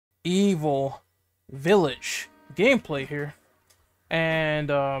Evil Village gameplay here. And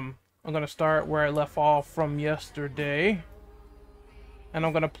I'm gonna start where I left off from yesterday. And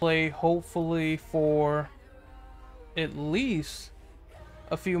I'm gonna play hopefully for at least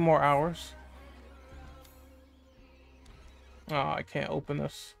a few more hours. Oh, I can't open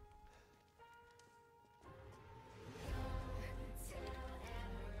this.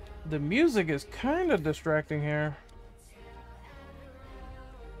 The music is kind of distracting here.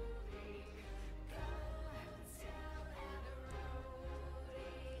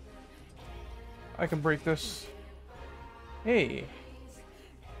 I can break this. Hey.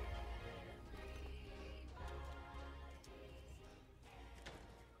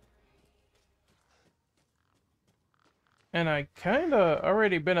 And I kinda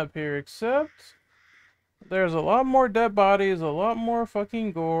already been up here, except there's a lot more dead bodies, a lot more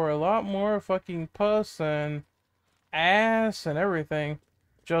fucking gore, a lot more fucking pus and ass and everything.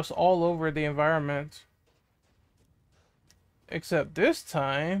 Just all over the environment. Except this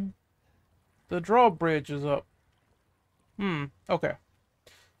time, the drawbridge is up. Okay.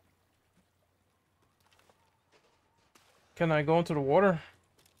 Can I go into the water?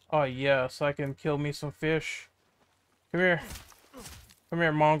 Oh yes, I can kill me some fish. Come here. Come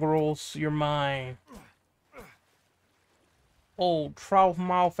here, mongrels. You're mine. Old trout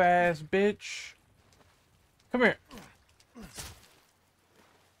mouth ass bitch. Come here.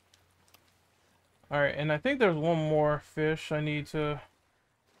 Alright, and I think there's one more fish I need to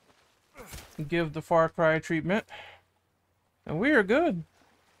give the Far Cry treatment. And we are good.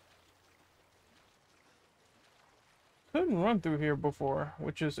 Couldn't run through here before,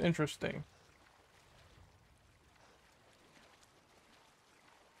 which is interesting.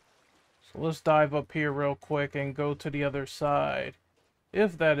 So let's dive up here real quick and go to the other side.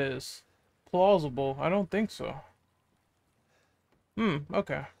 If that is plausible. I don't think so.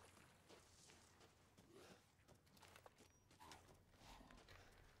 Okay.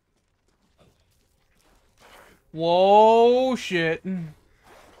 Whoa, shit.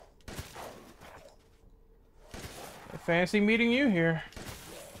 Fancy meeting you here.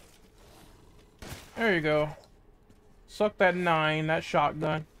 There you go. Suck that 9, that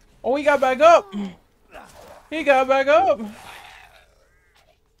shotgun. Oh, he got back up! He got back up!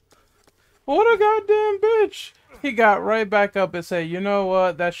 What a goddamn bitch! He got right back up and said, you know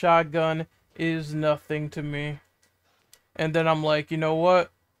what? That shotgun is nothing to me. And then I'm like, you know what?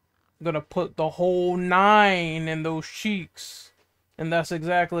 I'm gonna put the whole 9 in those cheeks. And that's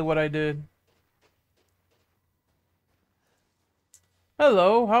exactly what I did.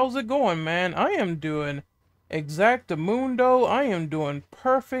 Hello, how's it going, man? I am doing exactamundo. I am doing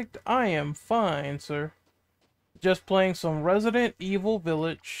perfect. I am fine, sir. Just playing some Resident Evil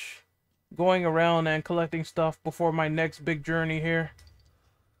Village. Going around and collecting stuff before my next big journey here.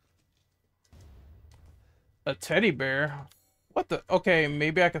 A teddy bear? What the? Okay,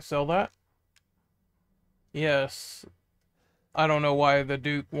 maybe I could sell that. Yes. I don't know why the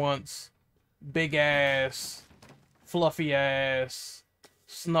Duke wants big ass, fluffy ass,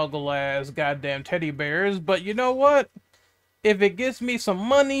 snuggle ass goddamn teddy bears, but you know what? If it gets me some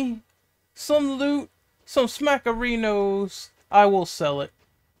money, some loot, some smackerinos, I will sell it.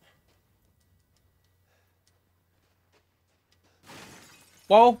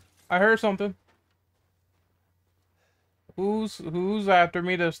 Well, I heard something. Who's after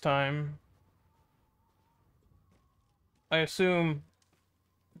me this time? I assume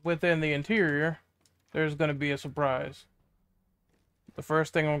within the interior there's gonna be a surprise. The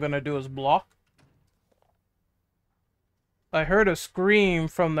first thing I'm gonna do is block. I heard a scream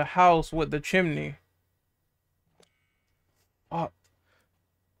from the house with the chimney. Oh.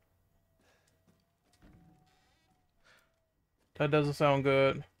 That doesn't sound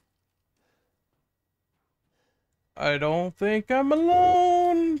good. I don't think I'm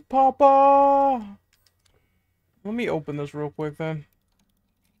alone, Papa. Let me open this real quick then.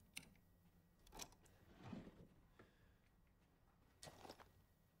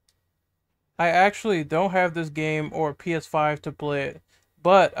 I actually don't have this game or PS5 to play it,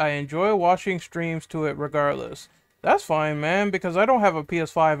 but I enjoy watching streams to it regardless. That's fine, man, because I don't have a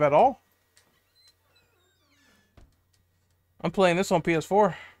PS5 at all. I'm playing this on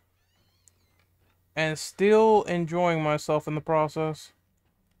PS4. And still enjoying myself in the process.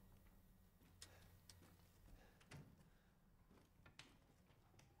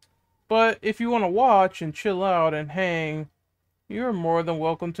 But if you want to watch and chill out and hang, you're more than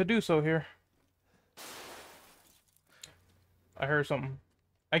welcome to do so here. I heard something.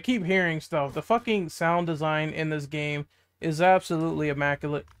 I keep hearing stuff. The fucking sound design in this game is absolutely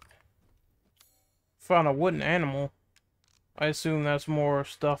immaculate. Found a wooden animal. I assume that's more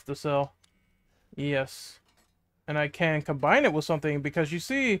stuff to sell. Yes. And I can combine it with something because you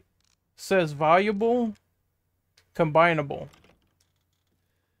see, it says valuable, combinable.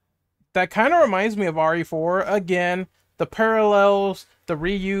 That kind of reminds me of RE4. Again, the parallels, the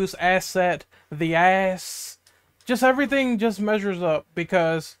reuse asset, the ass. Just everything just measures up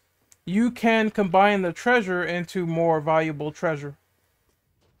because you can combine the treasure into more valuable treasure.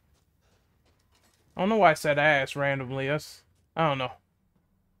 I don't know why I said ass randomly. I don't know.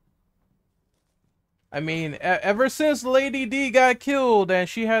 I mean, ever since Lady D got killed and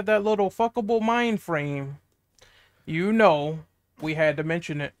she had that little fuckable mind frame, you know, we had to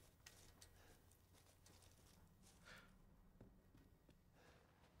mention it.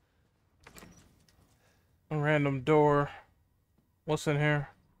 A random door. What's in here?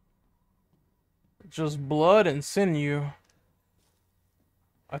 Just blood and sinew.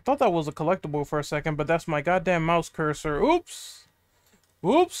 I thought that was a collectible for a second, but that's my goddamn mouse cursor. Oops.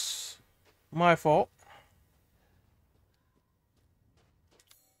 Oops. My fault.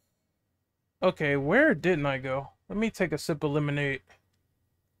 Okay, where didn't I go? Let me take a sip of lemonade.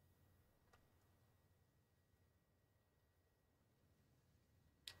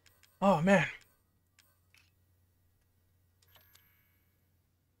 Oh, man.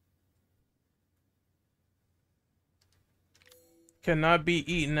 Cannot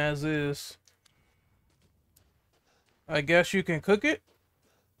be eaten as is. I guess you can cook it?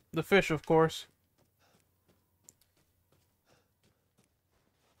 The fish, of course.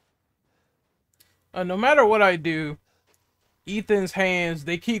 No matter what I do, Ethan's hands,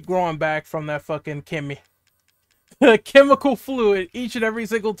 they keep growing back from that fucking chemical fluid each and every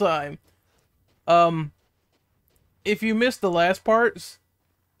single time. If you missed the last parts,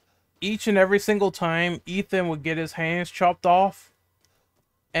 each and every single time Ethan would get his hands chopped off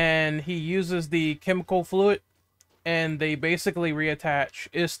and he uses the chemical fluid and they basically reattach.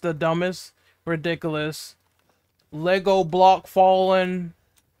 It's the dumbest, ridiculous, Lego block falling,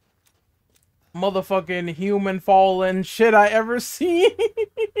 motherfucking human falling shit I ever seen.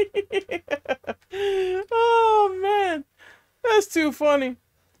 Oh man, that's too funny.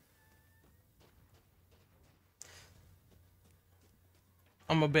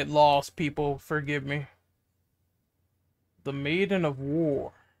 I'm a bit lost, people. Forgive me. The Maiden of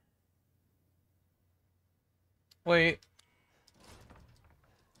War. Wait.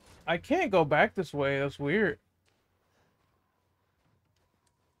 I can't go back this way. That's weird.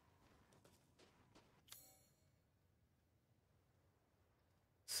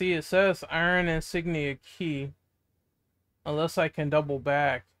 See, it says Iron Insignia Key. Unless I can double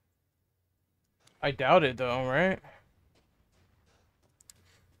back. I doubt it, though, right?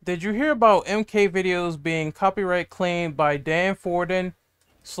 Did you hear about MK videos being copyright claimed by Dan Forden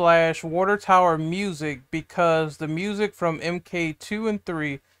 / Water Tower Music because the music from MK 2 and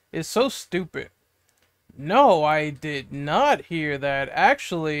 3 is so stupid? No, I did not hear that.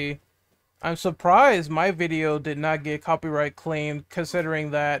 Actually, I'm surprised my video did not get copyright claimed considering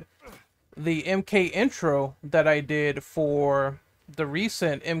that the MK intro that I did for the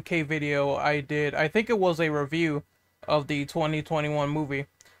recent MK video I did, I think it was a review of the 2021 movie.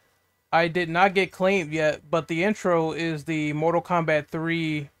 I did not get claimed yet, but the intro is the Mortal Kombat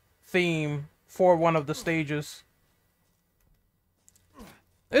 3 theme for one of the stages.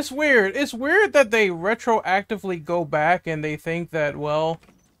 It's weird. It's weird that they retroactively go back and they think that, well,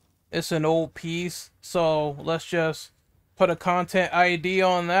 it's an old piece, so let's just put a content ID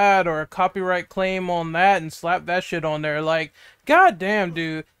on that or a copyright claim on that and slap that shit on there. Like, goddamn,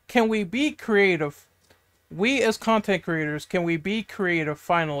 dude, can we be creative? We as content creators, can we be creative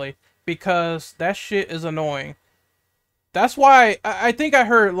finally? Because that shit is annoying. That's why I think I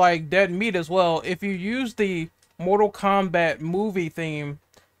heard like Dead Meat as well. If you use the Mortal Kombat movie theme,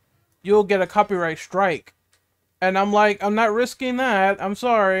 you'll get a copyright strike. And I'm like, I'm not risking that. I'm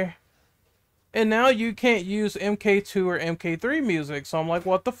sorry. And now you can't use MK2 or MK3 music. So I'm like,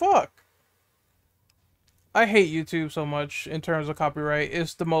 what the fuck? I hate YouTube so much in terms of copyright.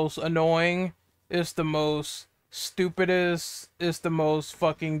 It's the most annoying. It's the most stupidest. It's the most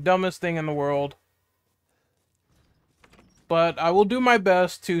fucking dumbest thing in the world. But I will do my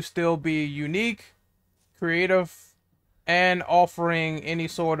best to still be unique, creative, and offering any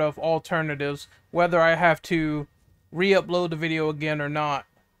sort of alternatives. Whether I have to re-upload the video again or not,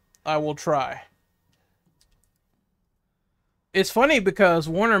 I will try. It's funny because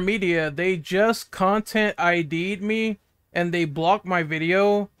Warner Media, they just content ID'd me and they blocked my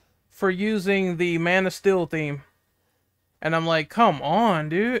video for using the Man of Steel theme. And I'm like, come on,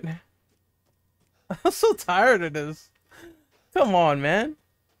 dude. I'm so tired of this. Come on, man.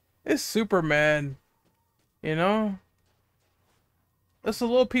 It's Superman. You know? It's a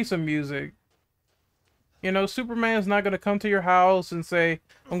little piece of music. You know, Superman's not gonna come to your house and say,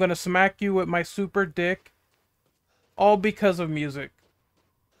 I'm gonna smack you with my super dick. All because of music.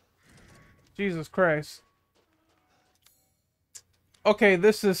 Jesus Christ. Okay,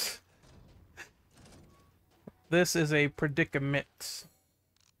 this is a predicament.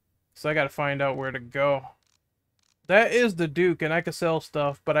 So I gotta find out where to go. That is the Duke, and I could sell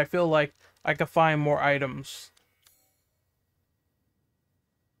stuff, but I feel like I could find more items.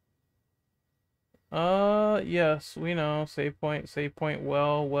 Yes, we know. Save point,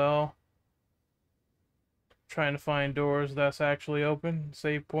 well. Trying to find doors that's actually open.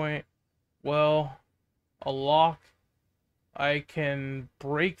 Save point, well, a lock. I can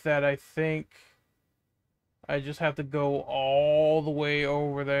break that, I think. I just have to go all the way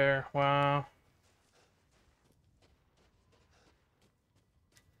over there. Wow.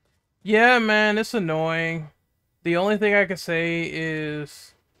 Yeah, man, it's annoying. The only thing I can say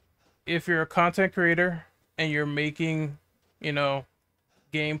is if you're a content creator and you're making, you know,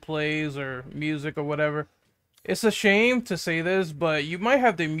 gameplays or music or whatever, it's a shame to say this, but you might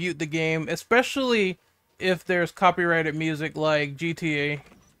have to mute the game, especially if there's copyrighted music like GTA.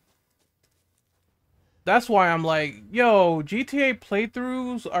 That's why I'm like, yo, GTA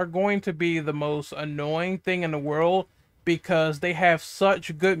playthroughs are going to be the most annoying thing in the world because they have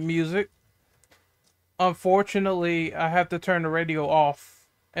such good music. Unfortunately, I have to turn the radio off,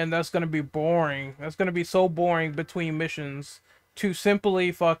 and that's going to be boring. That's going to be so boring between missions to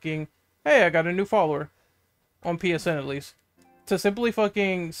simply fucking, hey, I got a new follower on PSN at least. To simply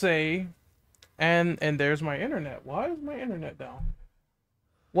fucking say, and there's my internet. Why is my internet down?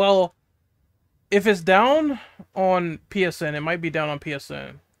 Well, if it's down on PSN, it might be down on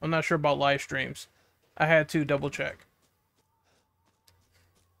PSN. I'm not sure about live streams. I had to double check.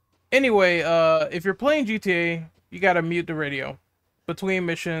 Anyway, if you're playing GTA, you gotta mute the radio. Between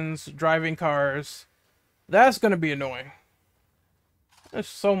missions, driving cars. That's gonna be annoying. There's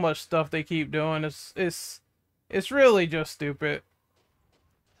so much stuff they keep doing. It's really just stupid.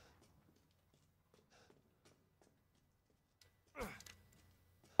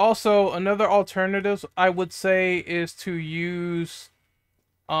 Also, another alternative I would say is to use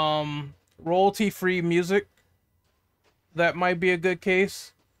royalty-free music. That might be a good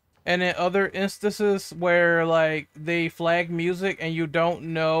case. And in other instances where like they flag music and you don't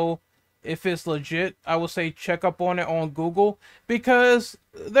know if it's legit, I would say check up on it on Google, because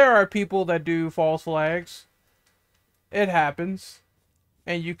there are people that do false flags. It happens,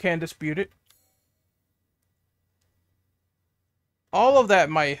 and you can't dispute it. All of that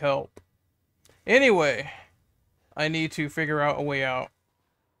might help. Anyway, I need to figure out a way out.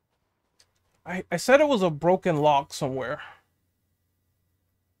 I said it was a broken lock somewhere.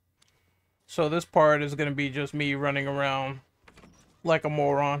 So this part is gonna be just me running around like a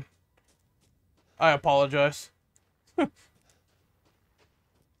moron. I apologize.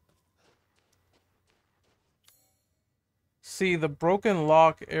 See, the broken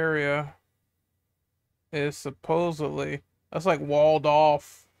lock area is supposedly, that's like walled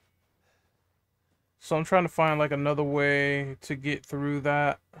off. So I'm trying to find like another way to get through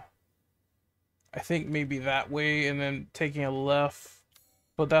that. I think maybe that way and then taking a left,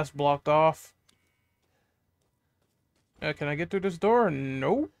 but that's blocked off. Can I get through this door?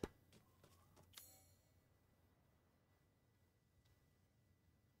 Nope.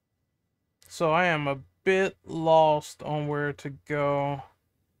 So I am a bit lost on where to go.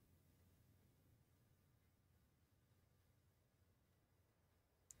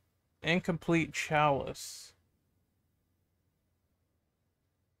 Incomplete chalice.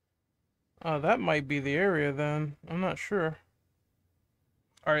 That might be the area then. I'm not sure.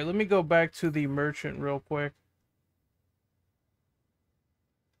 Alright, let me go back to the merchant real quick.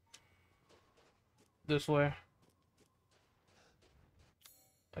 This way.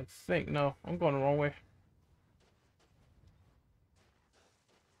 I think, no, I'm going the wrong way.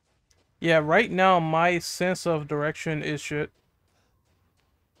 Yeah, right now my sense of direction is shit.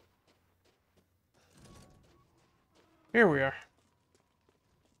 Here we are.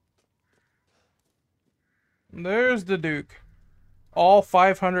 There's the Duke. All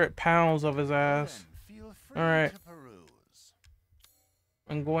 500 pounds of his ass. Alright.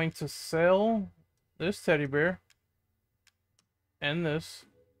 I'm going to sell this teddy bear. And this.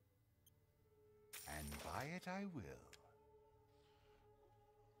 And buy it I will.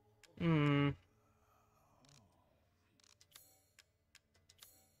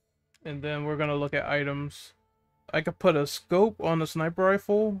 And then we're gonna look at items. I could put a scope on the sniper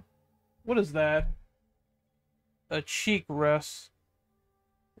rifle. What is that? A cheek rest.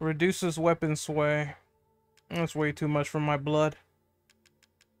 Reduces weapon sway. That's way too much for my blood.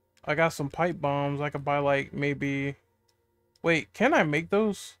 I got some pipe bombs. I could buy like maybe... Wait, can I make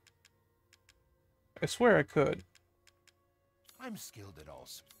those? I swear I could. I'm skilled at all.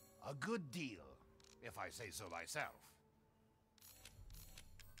 A good deal, if I say so myself.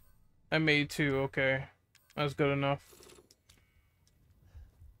 I made 2, okay. That's good enough.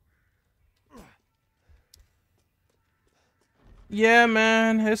 Yeah,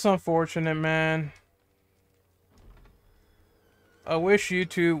 man, it's unfortunate, man. I wish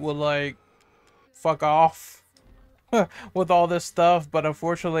YouTube would, like, fuck off with all this stuff, but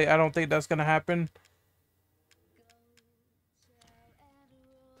unfortunately, I don't think that's gonna happen.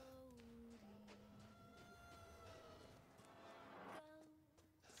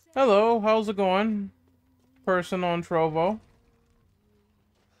 Hello, how's it going? Person on Trovo.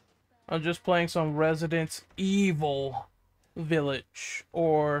 I'm just playing some Resident Evil Village,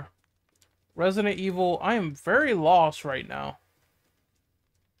 or Resident Evil. I am very lost right now.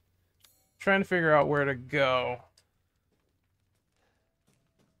 Trying to figure out where to go.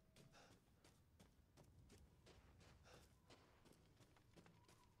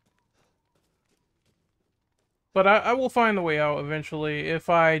 But I will find the way out eventually. If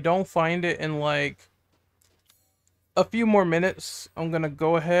I don't find it in like a few more minutes, I'm gonna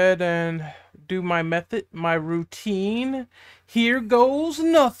go ahead and do my method, my routine. Here goes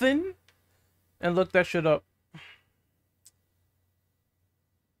nothing. And look that shit up.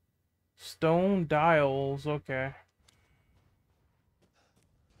 Stone dials, okay.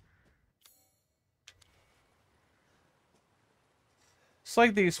 It's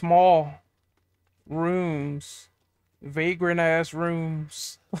like these small rooms. Vagrant ass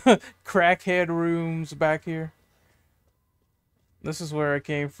rooms. Crackhead rooms back here. This is where I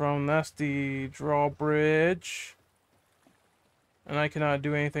came from. That's the drawbridge. And I cannot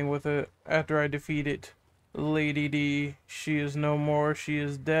do anything with it after I defeated Lady D. She is no more. She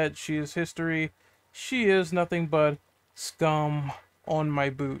is dead. She is history. She is nothing but scum on my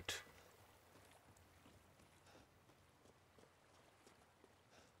boot.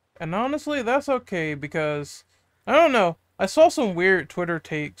 And honestly, that's okay because, I don't know, I saw some weird Twitter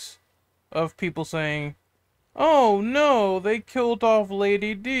takes of people saying, oh no, they killed off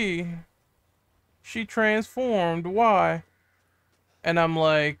Lady D. She transformed, why? And I'm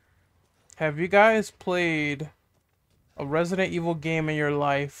like, have you guys played a Resident Evil game in your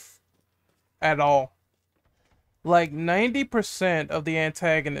life at all? Like 90% of the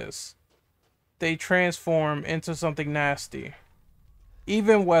antagonists, they transform into something nasty.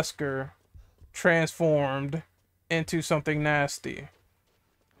 Even Wesker transformed into something nasty.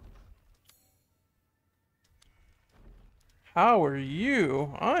 How are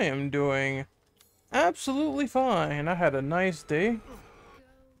you? I am doing absolutely fine. I had a nice day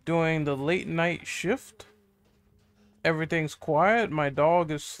doing the late night shift. Everything's quiet. My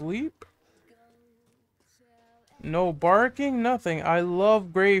dog is asleep. No barking, nothing. I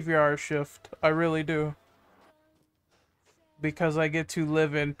love graveyard shift. I really do. Because I get to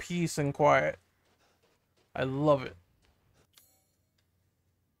live in peace and quiet. I love it.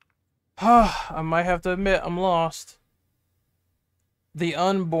 I might have to admit I'm lost. The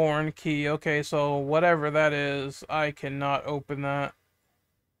unborn key. Okay, so whatever that is, I cannot open that.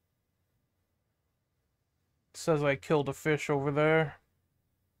 It says I killed a fish over there.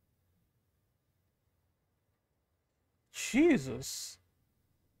 Jesus.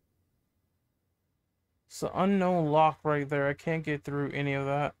 It's an unknown lock right there. I can't get through any of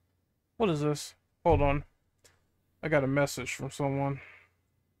that. What is this? Hold on. I got a message from someone.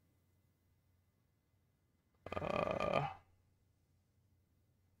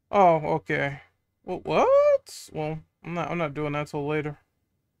 Oh, okay. Well, what? Well, I'm not doing that till later.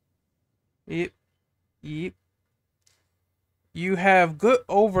 Yep. Yep. You have good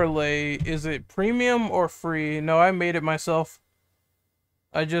overlay. Is it premium or free? No, I made it myself.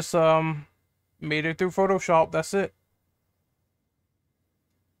 I just made it through Photoshop. That's it.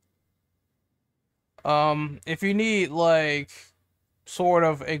 If you need like sort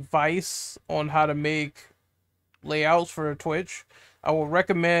of advice on how to make layouts for Twitch, I will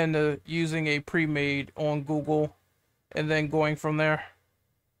recommend using a pre-made on Google and then going from there.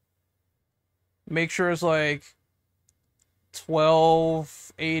 Make sure it's like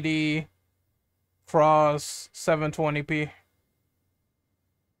 1280 cross 720p.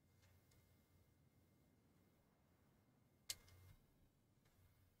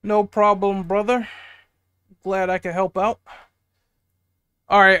 No problem, brother. Glad I could help out.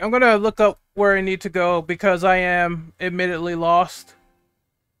 Alright, I'm gonna look up where I need to go because I am admittedly lost.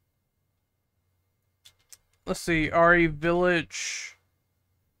 Let's see, RE Village,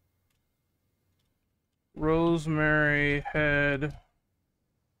 Rosemary Head.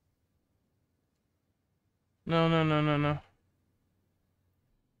 No, no, no, no, no.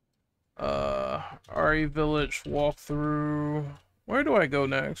 RE Village walkthrough. Where do I go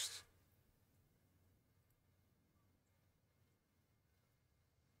next?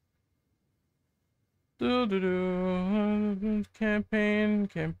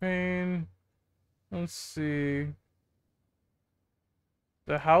 Campaign. Let's see.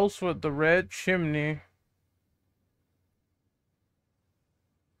 The house with the red chimney.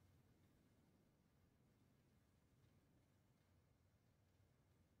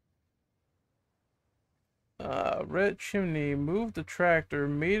 Red chimney. Move the tractor.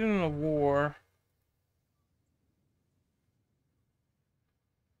 Maiden of War.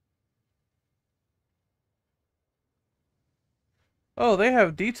 Oh, they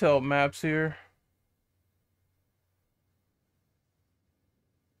have detailed maps here.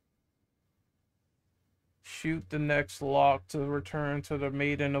 Shoot the next lock to return to the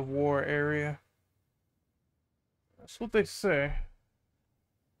Maiden of War area. That's what they say.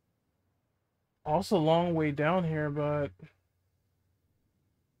 Also a long way down here, but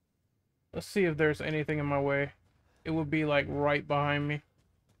let's see if there's anything in my way. It would be like right behind me.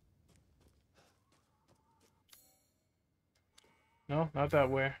 No, not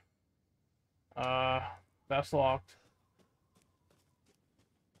that way. That's locked.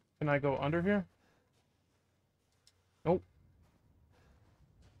 Can I go under here? Nope.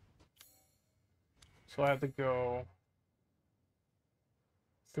 So I have to go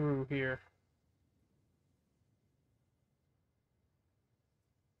through here.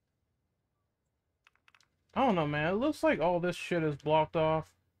 I don't know, man. It looks like all this shit is blocked off.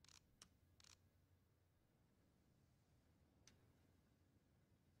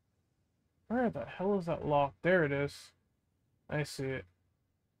 Where the hell is that lock? There it is. I see it.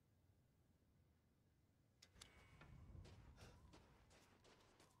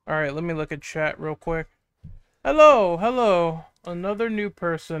 Alright, let me look at chat real quick. Hello, hello. Another new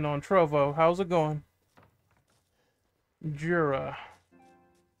person on Trovo. How's it going? Jura.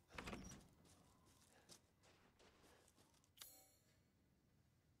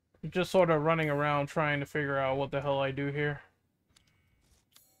 Just sort of running around trying to figure out what the hell I do here.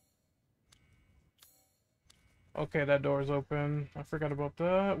 Okay, that door's open. I forgot about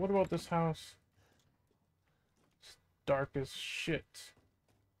that. What about this house? It's dark as shit.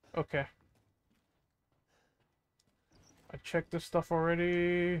 Okay. I checked this stuff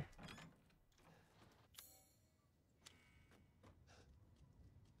already.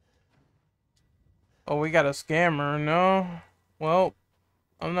 Oh, we got a scammer. No. Well,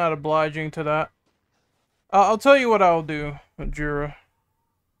 I'm not obliging to that. I'll tell you what I'll do, Jura.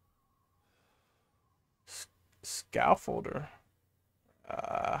 Scaffolder.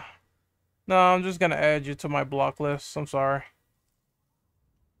 No, I'm just gonna add you to my block list. I'm sorry.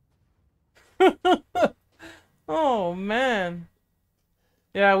 Oh man.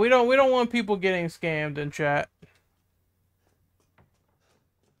 Yeah, we don't want people getting scammed in chat.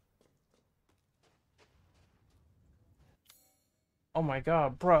 Oh my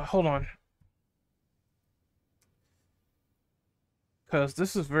god, bruh, hold on. Cause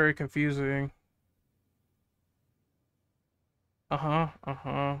this is very confusing.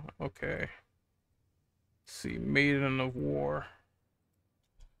 Okay. Let's see, Maiden of War.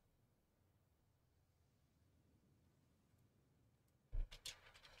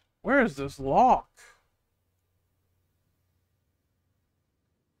 Where is this lock?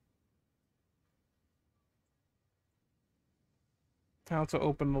 How to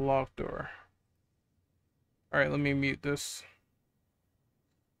open the lock door. Alright, let me mute this.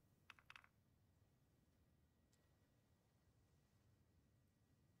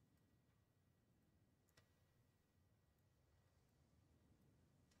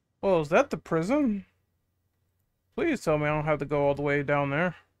 Oh, is that the prison? Please tell me I don't have to go all the way down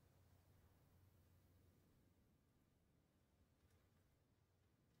there.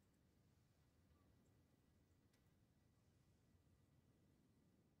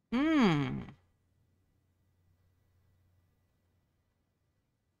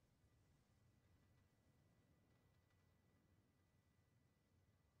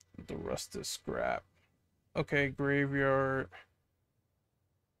 The rest is scrap. Okay, graveyard.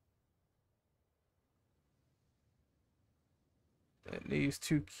 It needs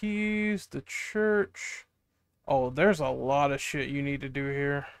 2 keys. The church. Oh, there's a lot of shit you need to do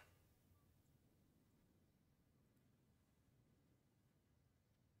here.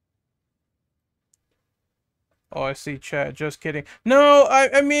 Oh, I see chat. Just kidding. No,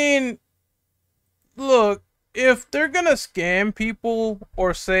 I mean, look, if they're gonna scam people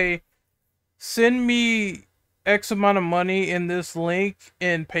or say, send me X amount of money in this link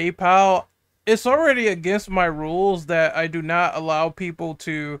in PayPal, It's already against my rules that I do not allow people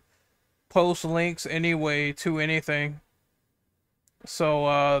to post links anyway to anything.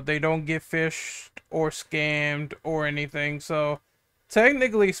 So they don't get phished or scammed or anything. So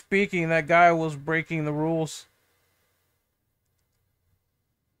technically speaking, that guy was breaking the rules.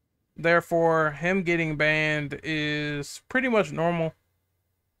 Therefore, him getting banned is pretty much normal.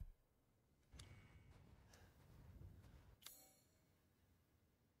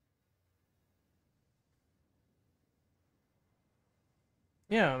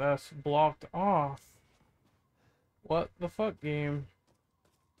 Yeah, that's blocked off. What the fuck, game?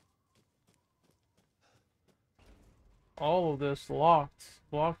 All of this locked.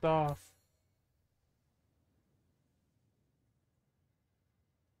 Blocked off.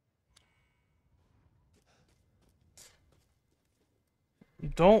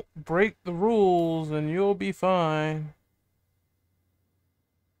 Don't break the rules and you'll be fine.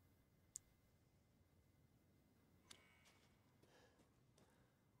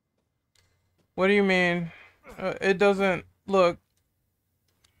 What do you mean? It doesn't... Look.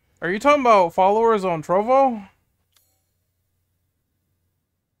 Are you talking about followers on Trovo?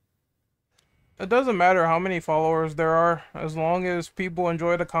 It doesn't matter how many followers there are. As long as people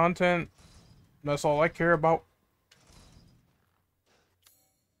enjoy the content, that's all I care about.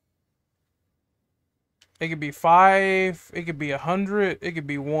 It could be 5, it could be 100, it could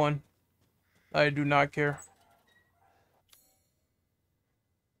be 1. I do not care.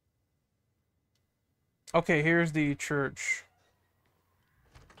 Okay, here's the church.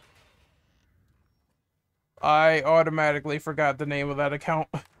 I automatically forgot the name of that account.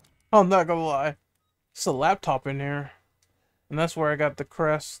 I'm not gonna lie. It's a laptop in here. And that's where I got the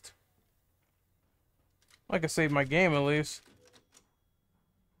crest. I could save my game at least.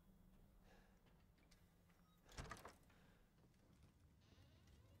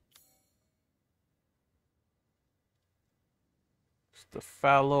 It's the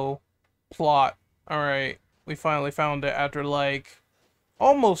fallow plot. Alright, we finally found it after like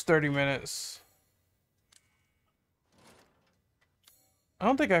almost 30 minutes. I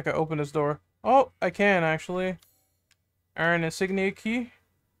don't think I can open this door. Oh, I can actually. Iron insignia key.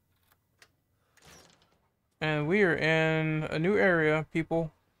 And we are in a new area,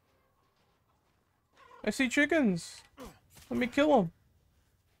 people. I see chickens. Let me kill them.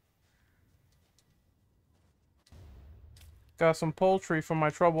 Got some poultry for my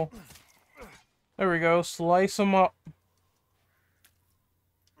trouble. There we go. Slice them up.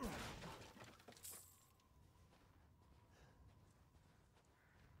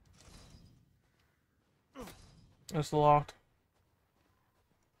 It's locked.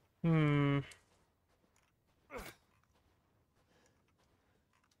 This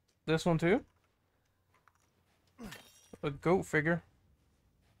one too? A goat figure.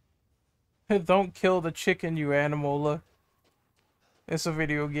 Don't kill the chicken, you animal. Look. It's a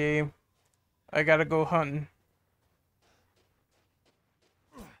video game. I gotta go hunting.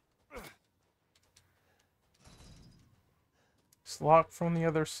 It's locked from the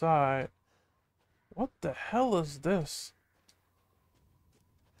other side. What the hell is this?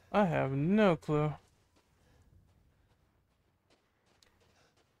 I have no clue.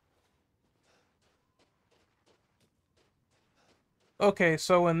 Okay,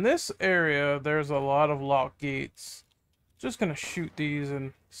 so in this area, there's a lot of lock gates. Just gonna shoot these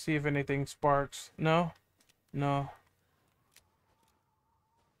and see if anything sparks. No? No.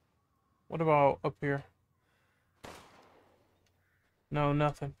 What about up here? No,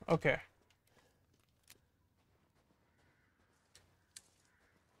 nothing. Okay.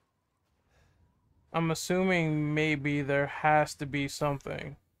 I'm assuming maybe there has to be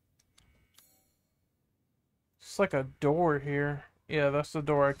something. It's like a door here. Yeah, that's the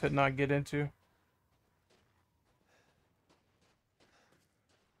door I could not get into.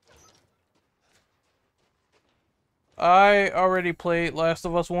 I already played Last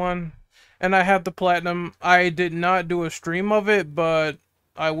of Us 1, and I have the platinum. I did not do a stream of it, but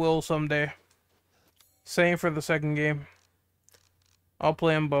I will someday. Same for the second game. I'll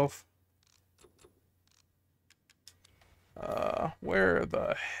play them both. Where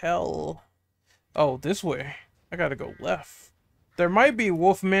the hell? Oh, this way. I gotta go left. There might be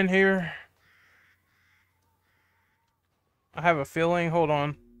wolfmen here. I have a feeling. Hold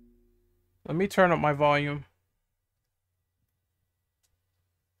on. Let me turn up my volume.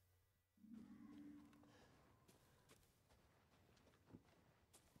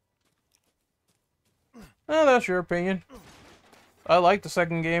 Oh, that's your opinion. I like the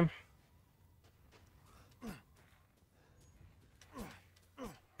second game.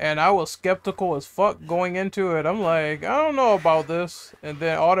 and I was skeptical as fuck going into it. I'm like, I don't know about this. And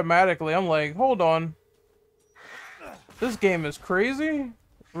then automatically, I'm like, hold on. This game is crazy,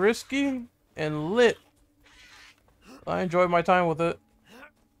 risky, and lit. I enjoyed my time with it.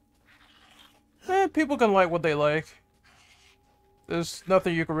 People can like what they like. There's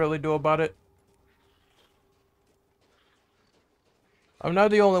nothing you can really do about it. I'm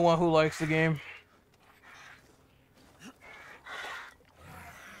not the only one who likes the game.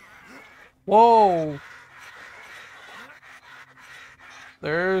 Whoa!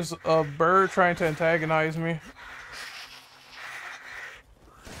 There's a bird trying to antagonize me.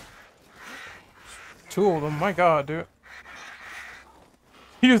 Two of them, my god, dude.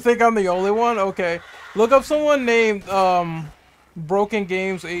 You think I'm the only one? Okay. Look up someone named, Broken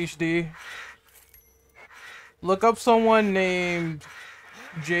Games HD. Look up someone named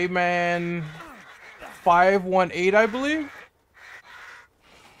J-Man 518, I believe.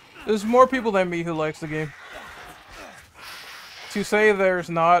 There's more people than me who likes the game. To say there's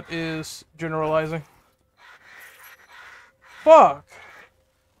not is generalizing. Fuck!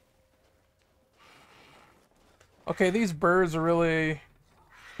 Okay, these birds are really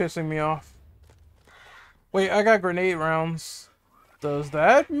pissing me off. Wait, I got grenade rounds. Does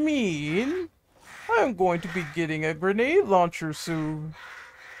that mean I'm going to be getting a grenade launcher soon?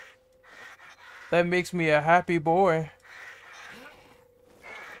 That makes me a happy boy.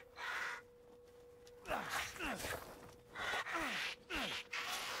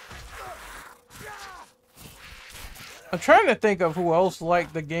 I'm trying to think of who else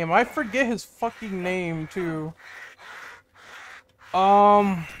liked the game. I forget his fucking name, too.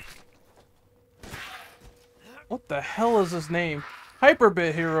 What the hell is his name?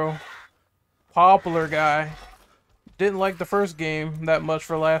 Hyperbit Hero. Popular guy. Didn't like the first game that much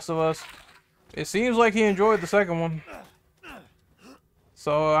for Last of Us. It seems like he enjoyed the second one.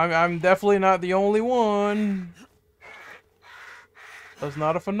 So I'm definitely not the only one. That's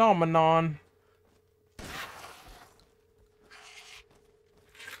not a phenomenon.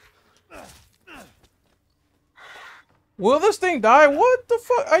 Will this thing die? What the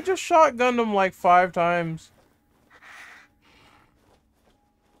fuck? I just shotgunned him like 5 times.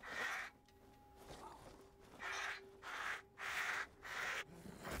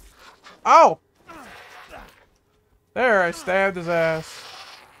 Ow! There, I stabbed his ass.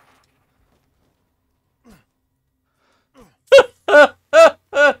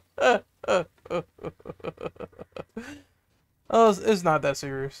 Oh, it's not that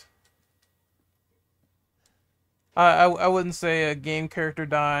serious. I wouldn't say a game character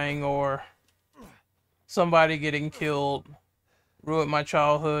dying or somebody getting killed ruined my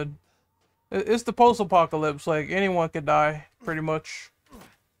childhood. It's the post-apocalypse. Like, anyone could die, pretty much.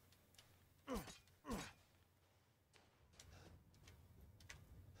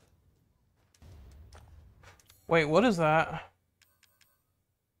 Wait, what is that?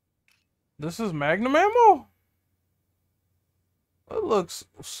 This is Magnum ammo? It looks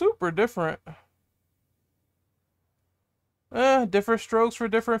super different. Different strokes for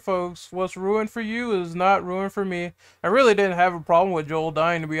different folks. What's ruined for you is not ruined for me. I really didn't have a problem with Joel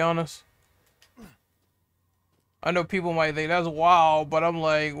dying, to be honest. I know people might think that's wild, but I'm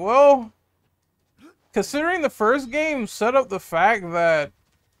like, well, considering the first game set up the fact that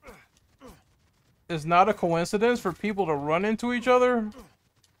it's not a coincidence for people to run into each other.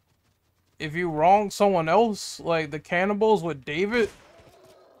 If you wrong someone else, like the cannibals with David,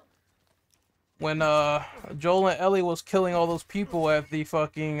 when Joel and Ellie was killing all those people at the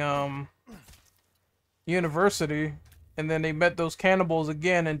fucking university, and then they met those cannibals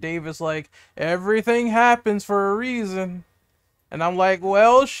again, and David's like, everything happens for a reason. And I'm like,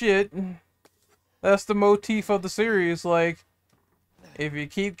 well, shit. That's the motif of the series. Like, if you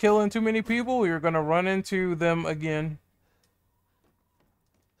keep killing too many people, you're gonna run into them again.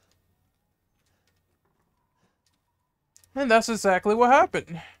 And that's exactly what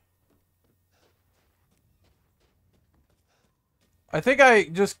happened. I think I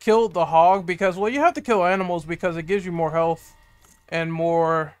just killed the hog because, well, you have to kill animals because it gives you more health and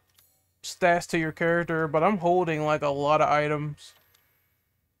more stats to your character, but I'm holding like a lot of items.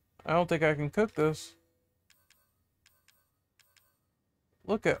 I don't think I can cook this.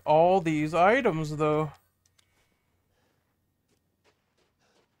 Look at all these items, though.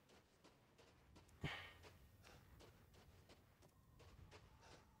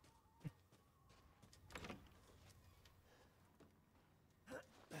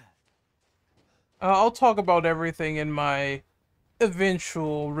 I'll talk about everything in my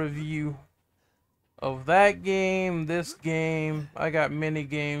eventual review of that game, this game. I got many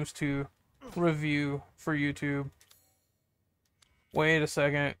games to review for YouTube. Wait a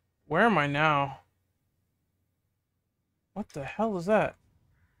second. Where am I now? What the hell is that?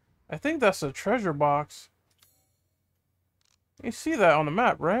 I think that's a treasure box. You see that on the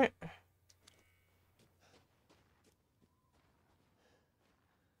map, right?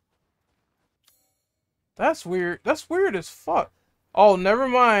 That's weird. That's weird as fuck. Oh, never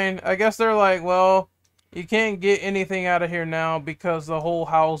mind. I guess they're like, well, you can't get anything out of here now because the whole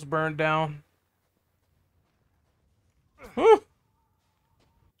house burned down. Huh.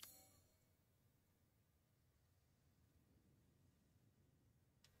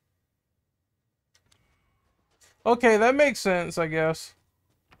 Okay, that makes sense, I guess.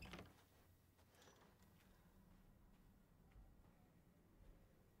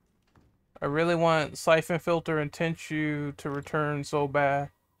 I really want Siphon Filter and Tenchu to return so bad.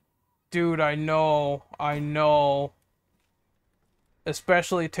 Dude, I know. I know.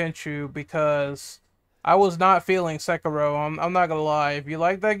 Especially Tenchu, because I was not feeling Sekiro. I'm not gonna lie. If you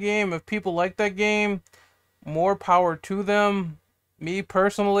like that game, if people like that game, more power to them. Me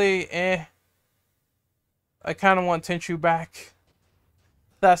personally, I kind of want Tenchu back.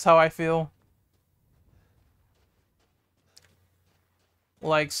 That's how I feel.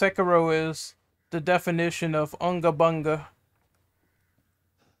 Like, Sekiro is the definition of unga bunga.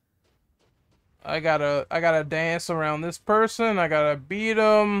 I gotta dance around this person. I gotta beat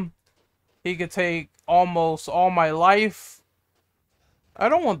him. He could take almost all my life. I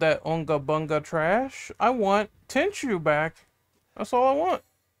don't want that unga bunga trash. I want Tenchu back. That's all I want.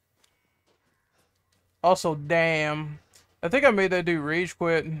 Also, damn. I think I made that dude rage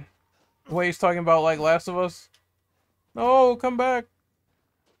quit. The way he's talking about, like, Last of Us. No, come back.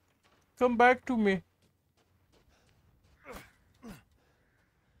 Come back to me.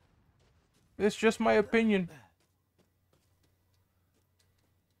 It's just my opinion.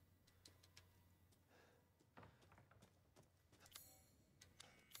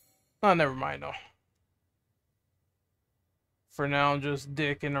 Oh, never mind, though. For now, I'm just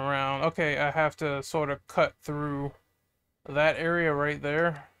dicking around. Okay, I have to sort of cut through that area right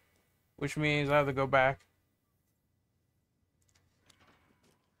there, which means I have to go back.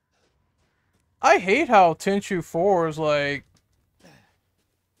 I hate how Tenchu 4 is, like,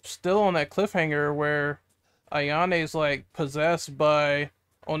 still on that cliffhanger where Ayane's, like, possessed by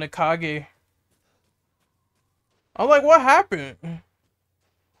Onikage. I'm like, what happened?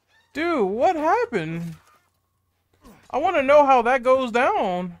 Dude, what happened? I want to know how that goes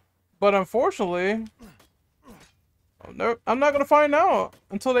down. But unfortunately, I'm not going to find out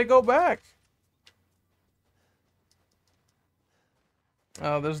until they go back.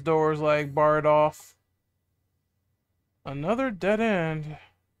 Oh, this door is, like, barred off. Another dead end.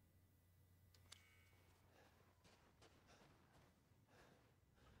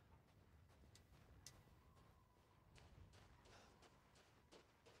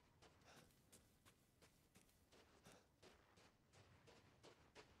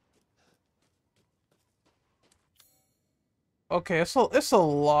 Okay, it's a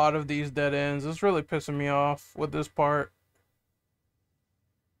lot of these dead ends. It's really pissing me off with this part.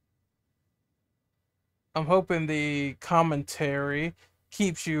 I'm hoping the commentary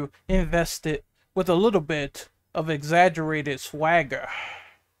keeps you invested with a little bit of exaggerated swagger.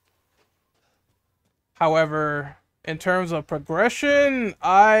 However, in terms of progression,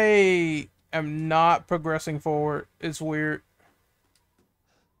 I am not progressing forward. It's weird.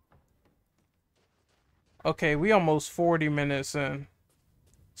 Okay, we almost 40 minutes in.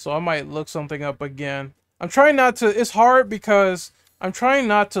 So I might look something up again. I'm trying not to... It's hard because I'm trying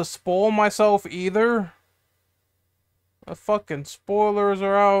not to spoil myself either. The fucking spoilers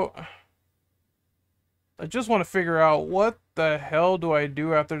are out. I just want to figure out what the hell do I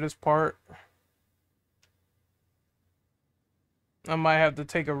do after this part. I might have to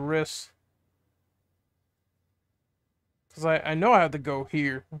take a risk. Because I know I have to go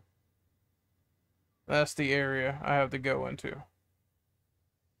here. That's the area I have to go into.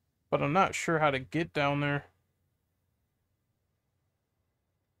 But I'm not sure how to get down there.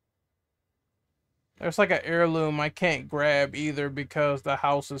 There's like an heirloom I can't grab either because the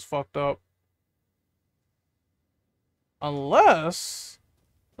house is fucked up. Unless...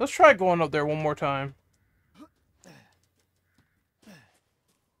 Let's try going up there one more time.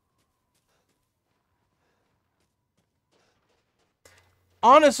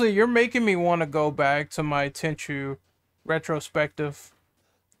 Honestly, you're making me want to go back to my Tenchu retrospective.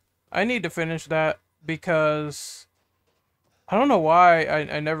 I need to finish that because I don't know why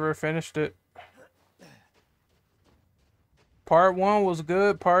I never finished it. Part 1 was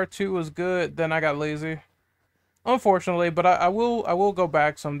good, part 2 was good, then I got lazy. Unfortunately, but I will go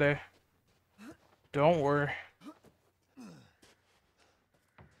back someday. Don't worry.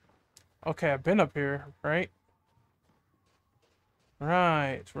 Okay, I've been up here, right?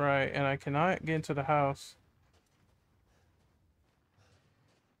 Right, right. And I cannot get into the house.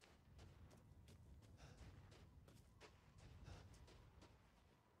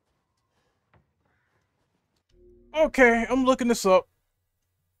 Okay, I'm looking this up.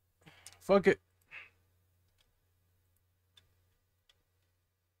 Fuck it.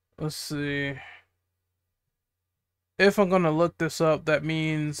 Let's see. If I'm gonna look this up, that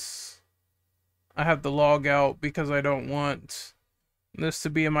means I have to log out because I don't want this to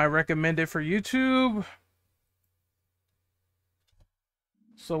be in my recommended for YouTube.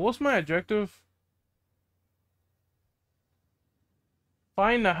 So what's my objective?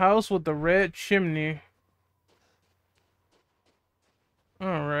 Find the house with the red chimney.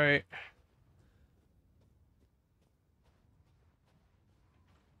 Alright.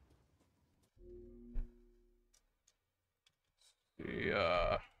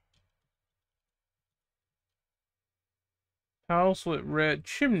 Yeah. House with red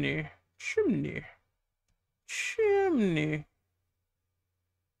chimney. Chimney. Chimney.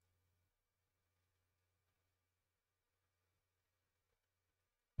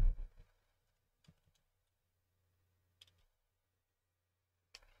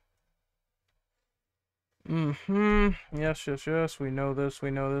 Yes, yes, yes. We know this. We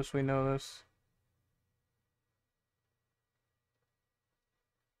know this. We know this.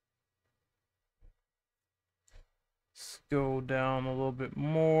 Let's go down a little bit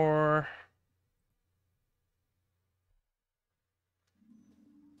more.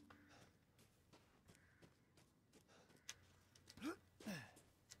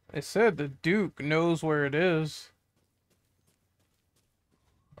 It said the Duke knows where it is.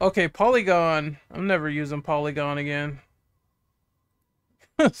 Okay, Polygon. I'm never using Polygon again.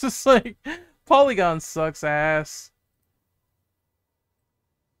 It's just like, Polygon sucks ass.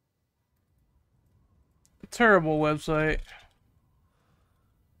 Terrible website.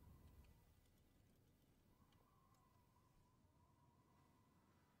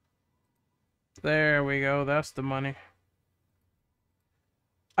 There we go. That's the money.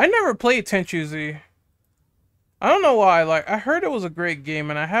 I never played Tenchu-Z. I don't know why. Like, I heard it was a great game,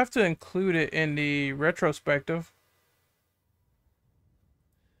 and I have to include it in the retrospective.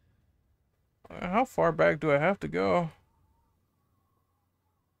 How far back do I have to go?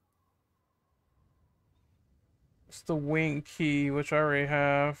 It's the wing key, which I already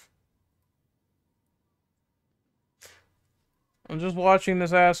have. I'm just watching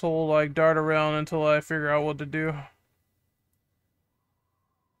this asshole, like, dart around until I figure out what to do.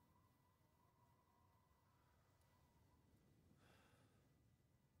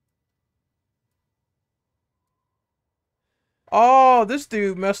 Oh, this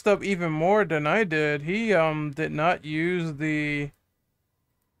dude messed up even more than I did. He, did not use the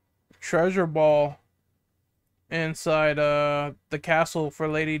treasure ball inside, the castle for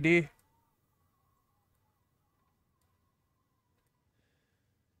Lady D.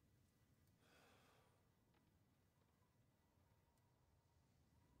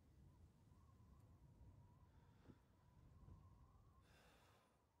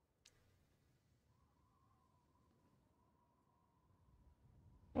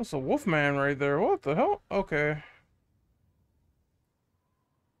 That's a wolfman right there. What the hell? Okay.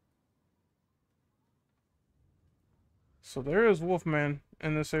 So there is wolfman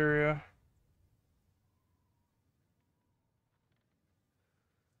in this area.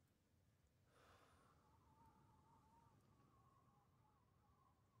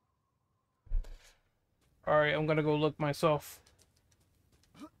 Alright, I'm gonna go look myself.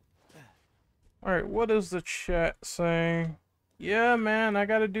 Alright, what is the chat saying? Yeah, man, I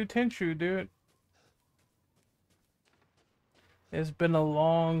gotta do Tenchu, dude. It's been a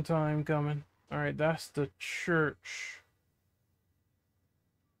long time coming. Alright, that's the church.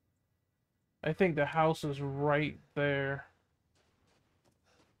 I think the house is right there.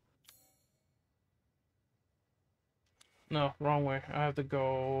 No, wrong way. I have to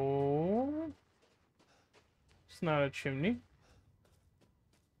go... It's not a chimney.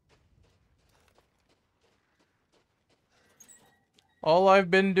 All I've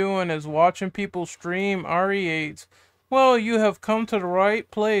been doing is watching people stream RE8. Well, you have come to the right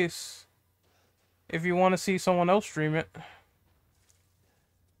place. If you want to see someone else stream it.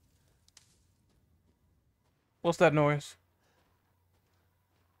 What's that noise?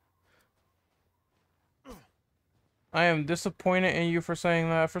 I am disappointed in you for saying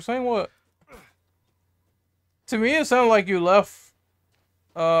that. For saying what? To me, it sounded like you left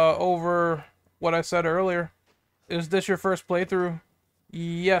over what I said earlier. Is this your first playthrough?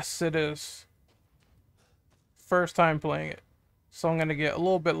 Yes, it is. First time playing it. So I'm gonna get a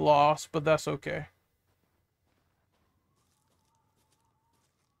little bit lost, but that's okay.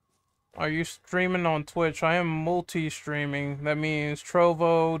 Are you streaming on Twitch? I am multi-streaming. That means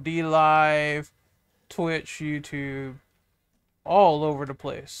Trovo, DLive, Twitch, YouTube, all over the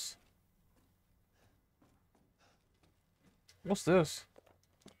place. What's this?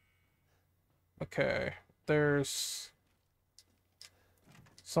 Okay, there's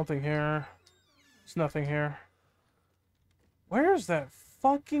something here. There's nothing here. Where's that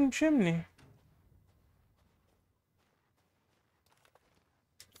fucking chimney?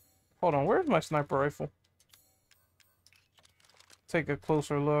 Hold on, where's my sniper rifle? Take a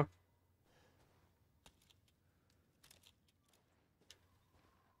closer look.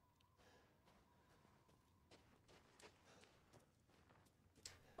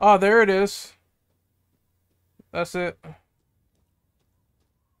 Oh, there it is. That's it.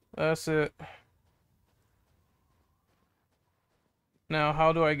 That's it. Now,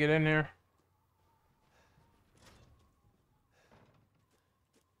 how do I get in here?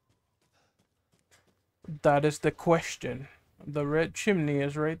 That is the question. The red chimney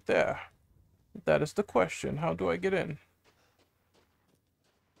is right there. That is the question. How do I get in?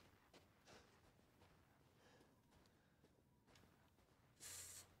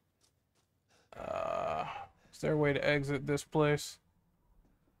 Is there a way to exit this place?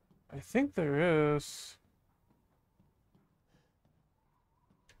 I think there is.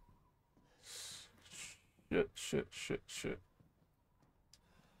 Shit.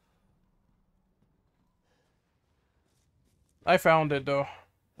 I found it though.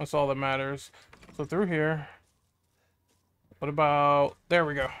 That's all that matters. So through here. What about... There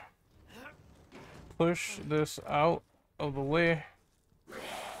we go. Push this out of the way.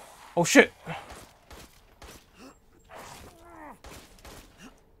 Oh shit!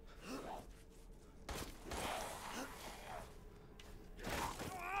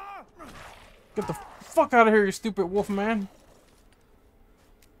 Get the fuck out of here, you stupid wolf man.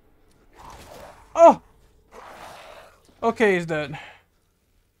 Oh! Okay, he's dead.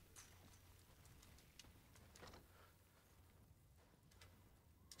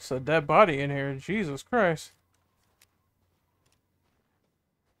 It's a dead body in here. Jesus Christ.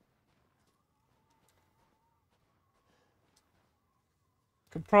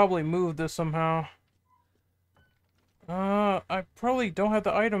 Could probably move this somehow. I probably don't have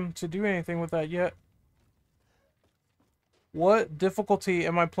the item to do anything with that yet. What difficulty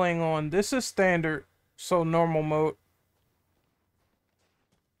am I playing on? This is standard, so normal mode.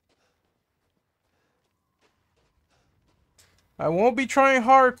 I won't be trying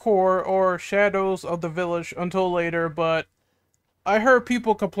hardcore or Shadows of the Village until later, but I heard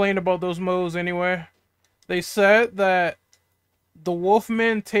people complain about those modes anyway. They said that the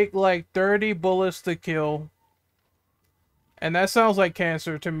Wolfmen take like 30 bullets to kill. And that sounds like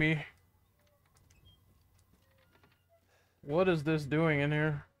cancer to me. What is this doing in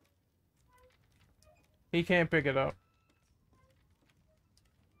here? He can't pick it up.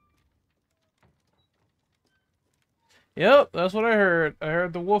 Yep, that's what I heard. I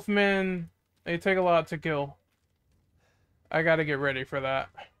heard the Wolfmen, they take a lot to kill. I gotta get ready for that.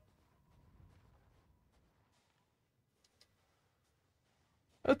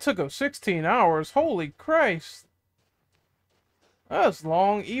 That took him 16 hours. Holy Christ. That's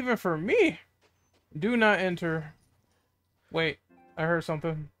long, even for me. Do not enter. Wait, I heard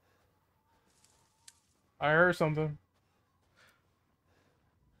something. I heard something.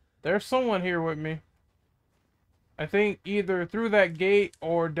 There's someone here with me. I think either through that gate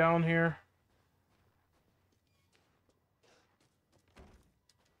or down here.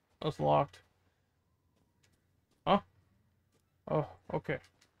 That's locked. Huh? Oh, okay.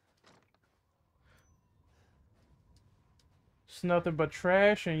 It's nothing but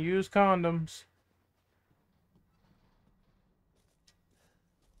trash and used condoms.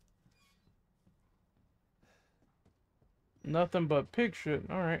 Nothing but pig shit.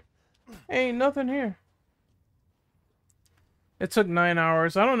 Alright. Ain't nothing here. It took 9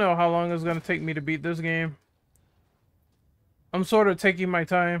 hours. I don't know how long it's gonna take me to beat this game. I'm sort of taking my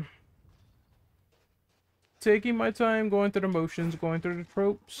time. Taking my time, going through the motions, going through the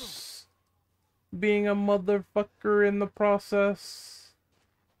tropes. Being a motherfucker in the process.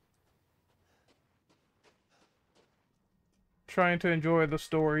 Trying to enjoy the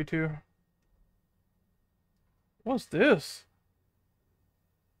story too. What's this?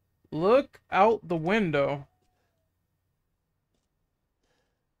 Look out the window.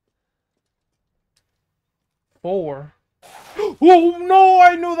 Four. Oh no,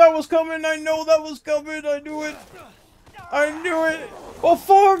 I knew that was coming. I know that was coming. I knew it. I knew it. Oh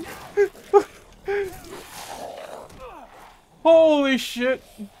fuck. Holy shit.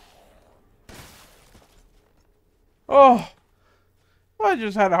 Oh, I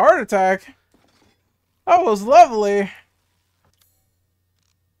just had a heart attack. That was lovely.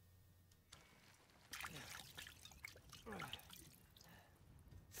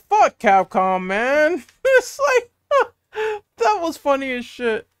 Fuck Capcom, man. It's like, that was funny as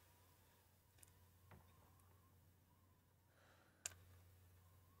shit.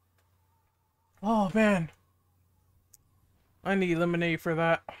 Oh, man. I need lemonade for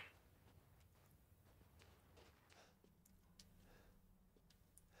that.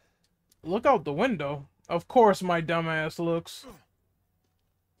 Look out the window. Of course my dumbass looks.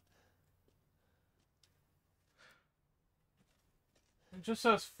 It just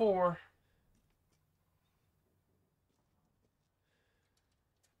says 4.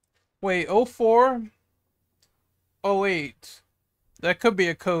 Wait, 04? 08. That could be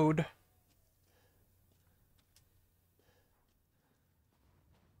a code.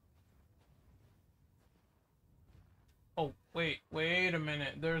 Oh, wait a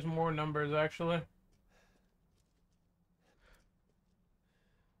minute. There's more numbers, actually.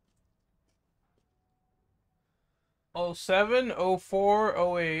 Oh 07,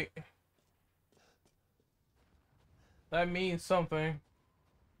 04, 08. That means something.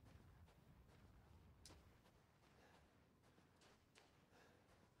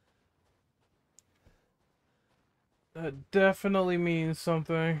 That definitely means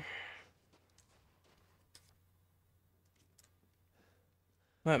something.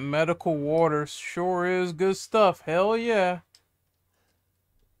 That medical water sure is good stuff. Hell yeah.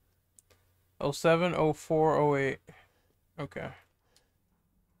 07, 04, 08. Okay.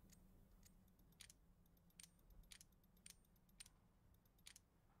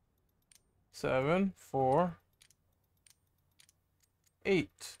 7, 4,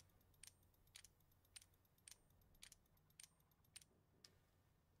 8.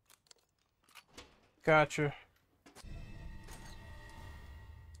 Gotcha.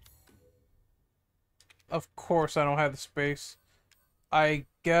 Of course I don't have the space. I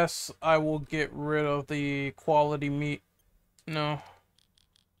guess I will get rid of the quality meat. No.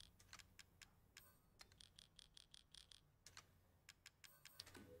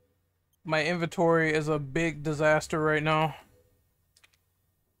 My inventory is a big disaster right now.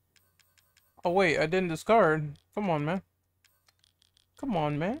 Oh wait, I didn't discard. Come on, man. Come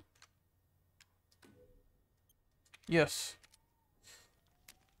on, man. Yes.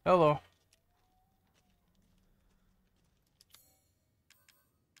 Hello.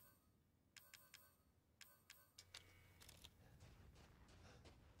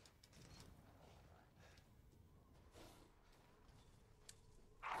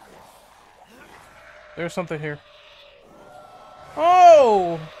 There's something here.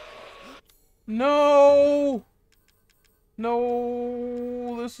 Oh! No!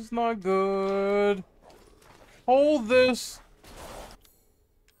 No, this is not good. Hold this.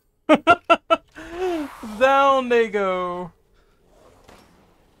 Down they go.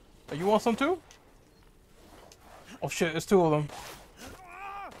 Oh, you want some too? Oh shit, there's 2 of them.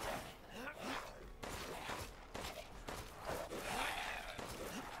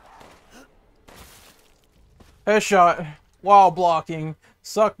 Headshot. While blocking.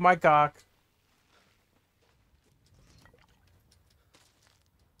 Suck my cock.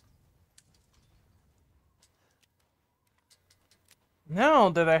 Now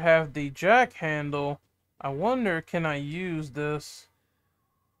that I have the jack handle, I wonder, can I use this?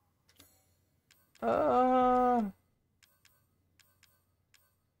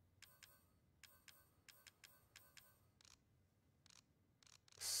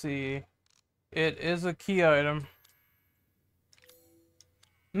 See. It is a key item.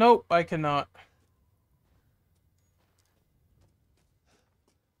 Nope, I cannot.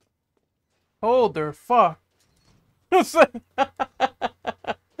 Hold their fuck.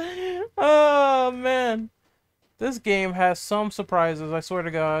 Oh man. This game has some surprises, I swear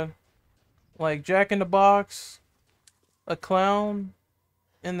to God. Like Jack in the Box, a clown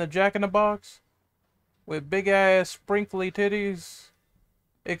in the Jack in the Box with big ass sprinkly titties.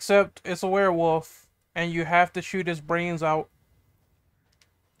 Except it's a werewolf and you have to shoot his brains out.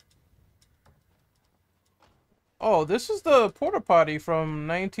 Oh, this is the porta potty from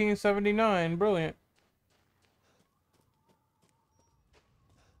 1979. Brilliant.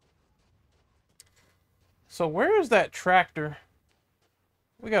 So where is that tractor?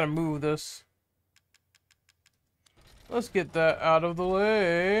 We gotta move this. Let's get that out of the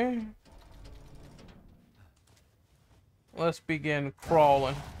way. Let's begin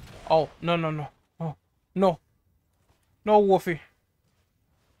crawling. Oh, no, no, no. Oh, no. No, Wolfie.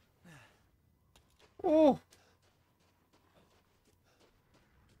 Oh.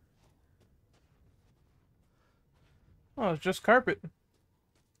 Oh, it's just carpet.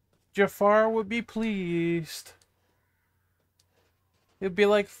 Jafar would be pleased. He'd be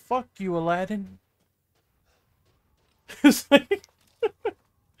like, fuck you, Aladdin. It's like...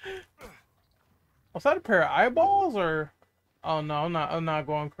 Was that a pair of eyeballs, or... Oh no, I'm not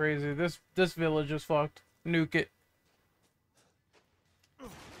going crazy. This village is fucked. Nuke it.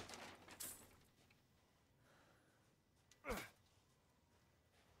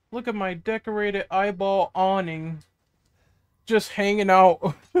 Look at my decorated eyeball awning. Just hanging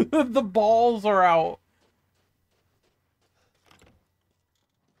out. The balls are out.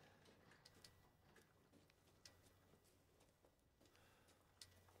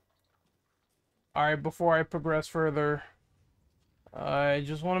 Alright, before I progress further, I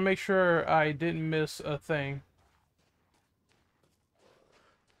just want to make sure I didn't miss a thing.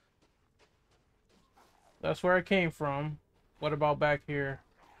 That's where I came from. What about back here?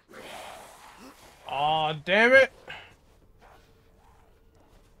 Aw, damn it!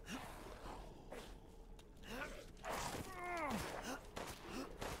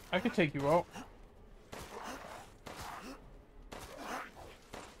 I could take you out.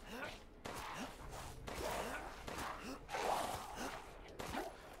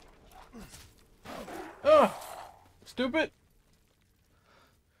 Ugh! Stupid!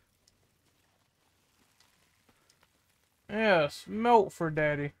 Yes, melt for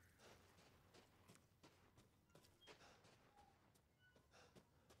daddy.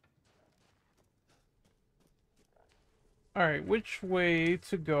 Alright, which way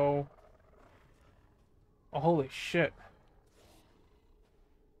to go? Oh, holy shit.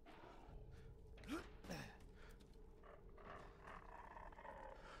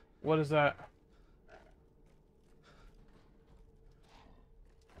 What is that?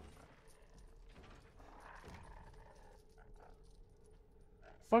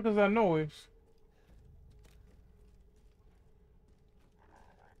 Fuck is that noise?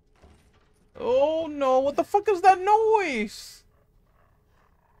 Oh no, what the fuck is that noise?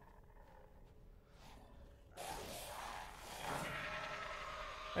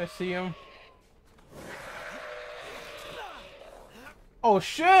 I see him. Oh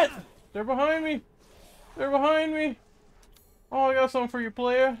shit! They're behind me! They're behind me! Oh, I got something for you,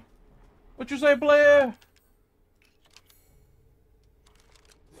 player. What you say, player?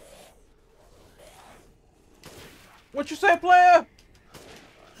 What you say, player?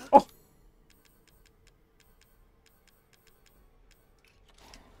 Oh!